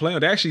this to play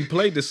on, they actually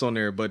played this on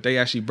there, but they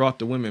actually brought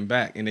the women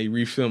back and they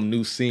refilmed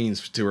new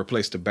scenes to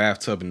replace the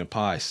bathtub and the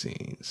pie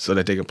scenes so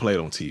that they can play it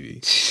on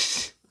TV.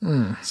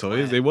 So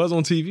it was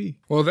on TV.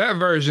 Well, that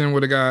version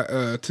would have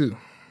got 2.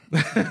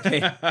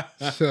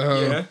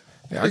 So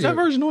is that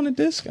version on the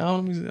disc? I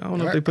don't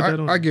know if they put that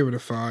on. I give it a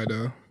 5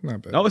 though.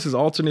 Not bad. No, this is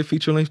alternate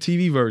feature length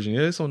TV version.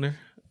 Yeah, it's on there.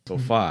 So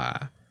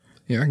 5.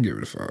 Yeah, I can give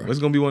it a 5. It's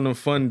gonna be one of them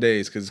fun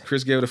days because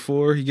Chris gave it a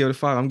 4, he gave it a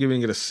 5. I'm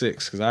giving it a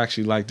 6 because I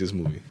actually like this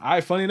movie.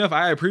 Funny enough,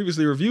 I had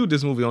previously reviewed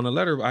this movie on the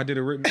letter. I did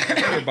a written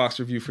letterbox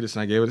review for this,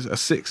 and I gave it a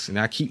 6, and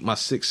I keep my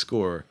 6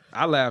 score.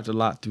 I laughed a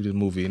lot through the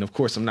movie, and of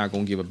course, I'm not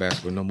gonna give a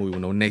basketball no movie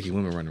with no naked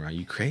women running around.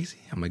 You crazy?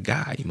 I'm a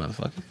guy, you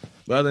motherfucker.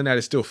 But other than that,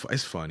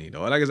 it's funny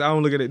though. Like I said, I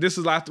don't look at it. This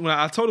is like when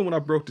I told him when I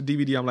broke the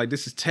DVD, I'm like,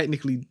 this is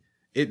technically.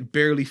 It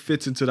barely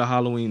fits into the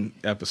Halloween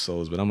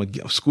episodes, but I'm going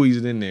to squeeze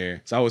it in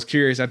there. So I was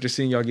curious after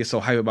seeing y'all get so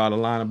hype about a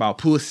line about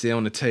pussy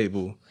on the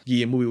table.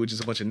 Yeah, a movie with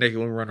just a bunch of naked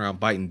women running around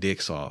biting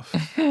dicks off.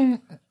 So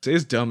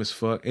it's dumb as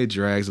fuck. It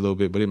drags a little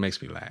bit, but it makes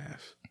me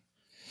laugh.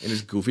 And it's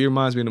goofy. It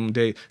reminds me of them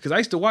days. Because I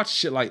used to watch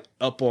shit like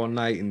Up All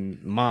Night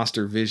and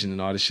Monster Vision and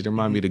all this shit. It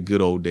reminded me of the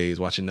good old days,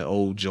 watching the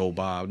old Joe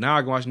Bob. Now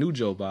I can watch new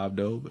Joe Bob,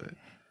 though. But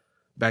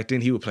back then,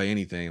 he would play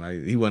anything.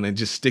 Like he wasn't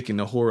just sticking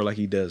to horror like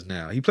he does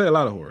now. He played a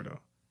lot of horror, though.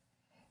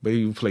 But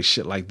he would play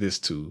shit like this,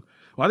 too.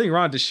 Well, I think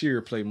Rhonda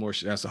Shear played more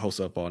shit. That's the host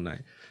Up All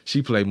Night.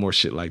 She played more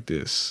shit like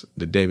this.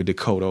 The David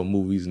Dakota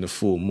movies and the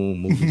Full Moon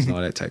movies and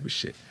all that type of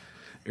shit.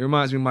 It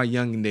reminds me of my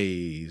young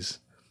days.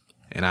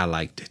 And I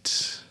liked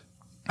it.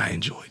 I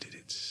enjoyed it.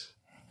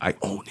 I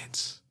own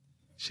it.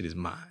 Shit is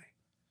mine.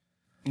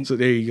 So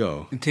there you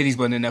go. The titties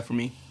wasn't enough for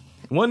me.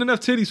 Wasn't enough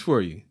titties for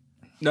you?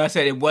 No, I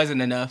said it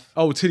wasn't enough.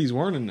 Oh, titties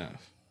weren't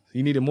enough.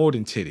 You needed more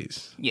than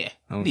titties. Yeah.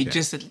 Okay. Need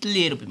just a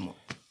little bit more.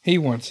 He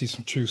wants to see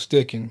some true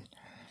sticking.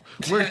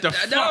 Where's the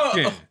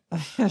fucking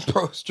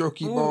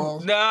strokey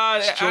balls? No,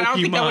 I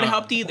don't think that would have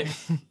helped either.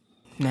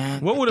 Nah.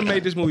 What would have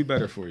made this movie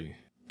better for you?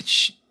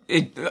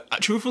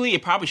 Truthfully,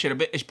 it probably should have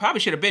been. It probably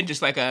should have been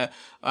just like a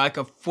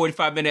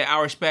 45-minute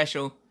hour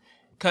special.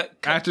 Cut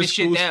After this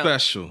school shit down.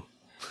 special.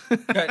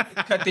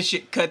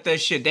 cut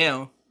this shit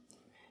down.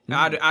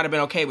 I'd have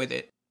been okay with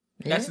it.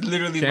 That's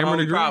literally the Cameron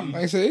only agreed. problem.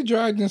 Like I said, it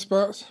dragged in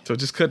spots. So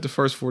just cut the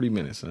first 40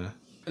 minutes, huh?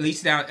 At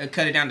least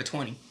cut it down to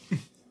 20.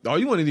 Oh,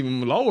 you want it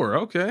even lower?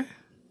 Okay.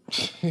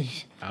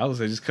 I would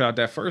say just cut out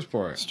that first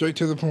part. Straight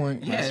to the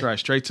point. Yeah. That's right.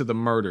 Straight to the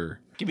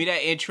murder. Give me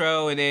that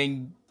intro and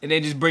then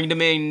just bring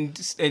them in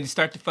and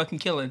start the fucking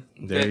killing.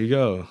 There you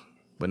go.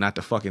 But not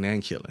the fucking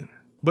and killing.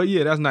 But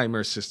yeah, that's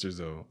Nightmare Sisters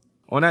though.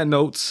 On that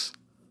note,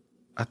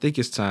 I think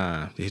it's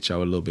time to hit y'all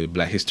with a little bit of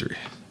Black history.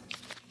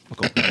 I'll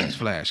go through these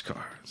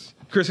flashcards.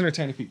 Chris,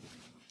 entertaining people.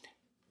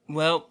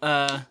 Well,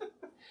 while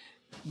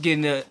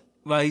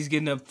he's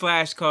getting the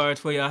flashcards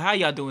for y'all, how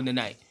y'all doing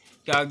tonight?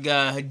 Y'all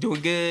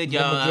doing good?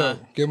 Give him a joke.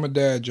 Give him a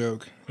dad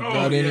joke.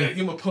 Got any? Give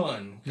him a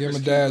pun. Give him a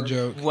dad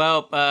joke.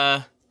 Well,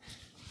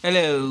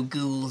 hello,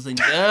 ghouls and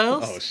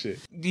girls. Oh, shit.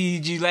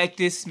 Did you like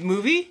this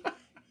movie?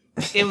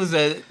 It was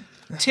a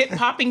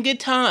tip-popping good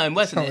time,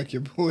 wasn't Sound it? like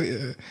your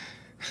boy,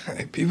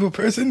 people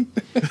person.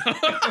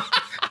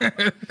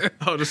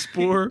 Oh, the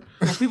Spore.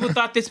 Well, people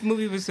thought this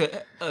movie was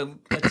a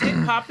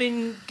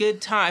tip-popping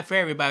good time for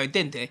everybody,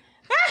 didn't they?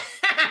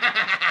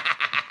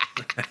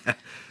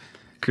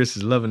 Chris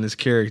is loving this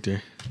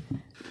character.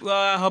 Well,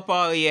 I hope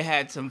all of you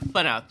had some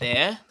fun out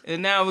there.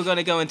 And now we're going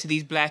to go into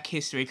these Black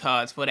History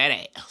cards for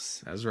that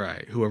ass. That's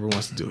right. Whoever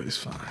wants to do it is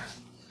fine.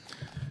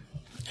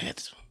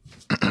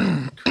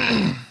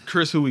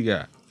 Chris, who we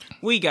got?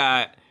 We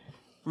got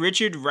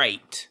Richard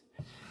Wright,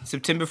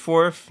 September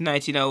 4th,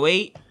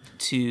 1908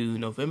 to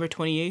November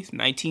 28th,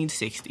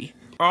 1960.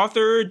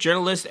 Author,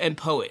 journalist, and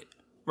poet.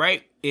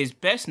 Wright is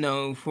best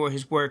known for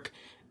his work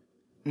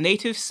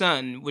Native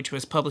Son, which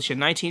was published in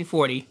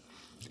 1940.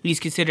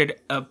 He's considered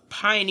a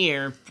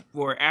pioneer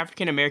for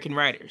African American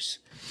writers.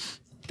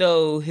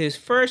 Through his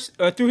first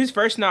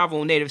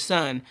novel, Native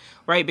Son,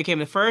 Wright became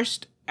the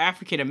first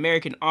African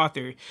American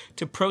author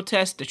to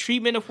protest the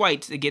treatment of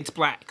whites against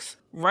blacks.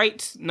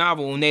 Wright's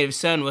novel, Native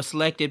Son, was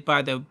selected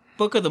by the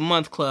Book of the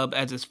Month Club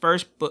as his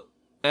first book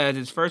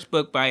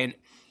by an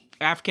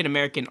African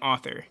American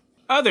author.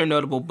 Other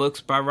notable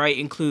books by Wright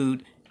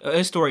include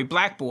his story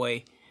Black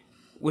Boy,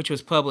 which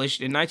was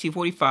published in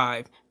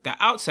 1945,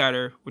 The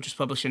Outsider, which was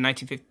published in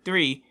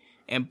 1953,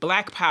 and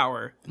Black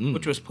Power,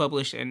 which was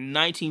published in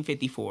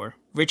 1954.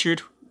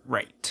 Richard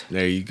Wright.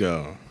 There you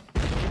go.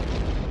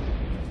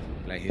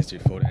 Black history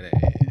for that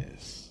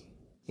ass.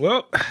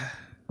 Well,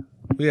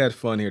 we had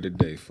fun here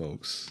today,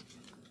 folks.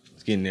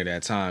 It's getting near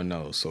that time,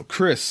 though. So,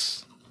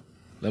 Chris,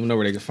 let them know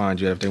where they can find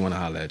you if they want to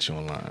holler at you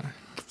online.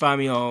 Find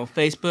me on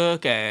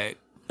Facebook at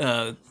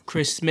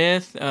Chris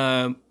Smith.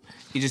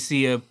 You just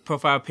see a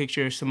profile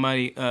picture of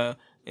somebody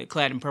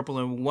clad in purple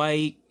and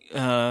white.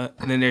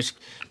 And then there's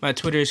my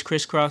Twitter is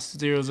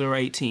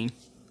crisscross0018.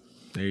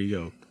 There you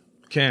go.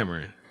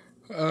 Cameron.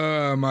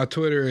 My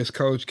Twitter is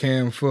Coach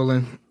Cam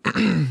Fullen.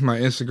 My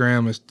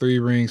Instagram is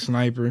 3Ring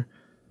Sniper.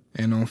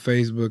 And on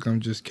Facebook,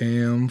 I'm just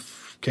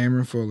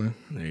Cameron Fullen.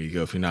 There you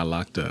go. If you're not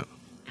locked up,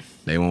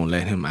 they won't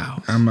let him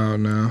out. I'm out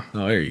now.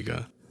 Oh, there you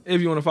go. If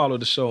you want to follow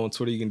the show on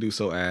Twitter, you can do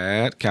so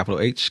at capital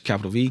H,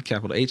 capital V,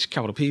 capital H,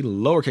 capital P,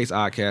 lowercase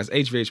Oddcast,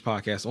 HVH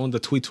Podcast on the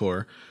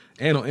Twitter,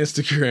 and on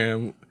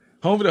Instagram,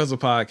 Home Video Hustle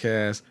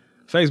Podcast,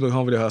 Facebook,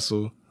 Home Video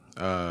Hustle,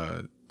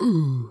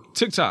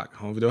 TikTok,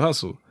 Home Video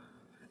Hustle.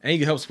 And you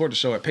can help support the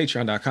show at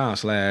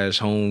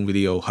patreon.com/Home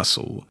Video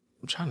Hustle.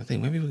 I'm trying to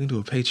think. Maybe we can do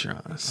a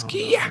Patreon. I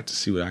have to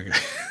see what I got.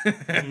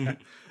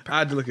 I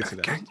had to look into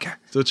that.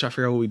 Still try to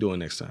figure out what we're doing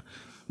next time.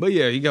 But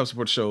yeah, you can help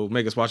support the show,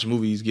 make us watch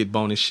movies, get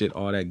bonus shit,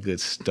 all that good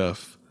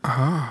stuff.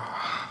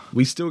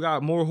 We still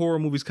got more horror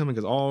movies coming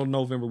because all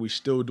November we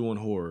still doing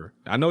horror.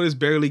 I know this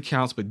barely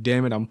counts, but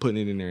damn it, I'm putting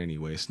it in there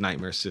anyway. It's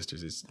Nightmare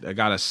Sisters. I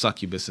got a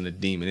succubus and a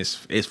demon. It's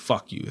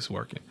fuck you. It's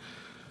working.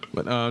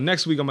 But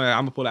next week I'm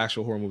gonna pull an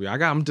actual horror movie.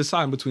 I'm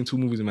deciding between two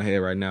movies in my head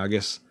right now. I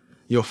guess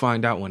you'll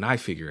find out when I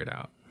figure it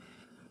out.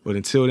 But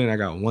until then, I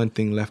got one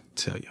thing left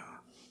to tell y'all.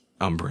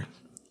 I'm Brent.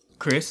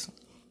 Chris.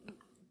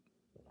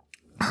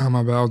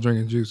 My bad, I was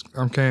drinking juice.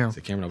 I'm Cam. It's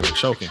Cameron over here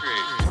choking.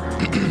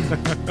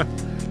 Have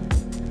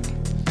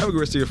a good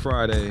rest of your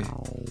Friday.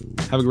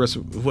 Have a good rest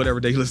of whatever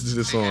day you listen to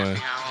this on.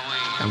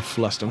 I'm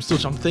flustered.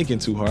 I'm thinking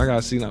too hard. I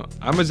gotta see now.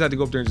 I'm just have to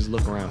go up there and just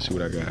look around, see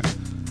what I got.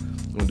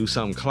 I'm gonna do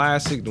something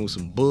classic, doing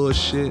some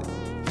bullshit,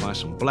 find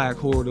some black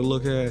horror to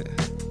look at.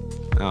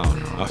 I don't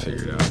know. I'll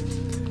figure it out.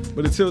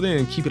 But until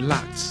then, keep it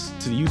locked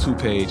to the YouTube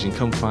page and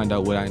come find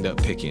out what I end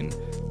up picking.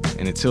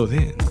 And until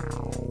then,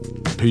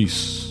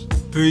 peace.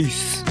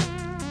 Peace.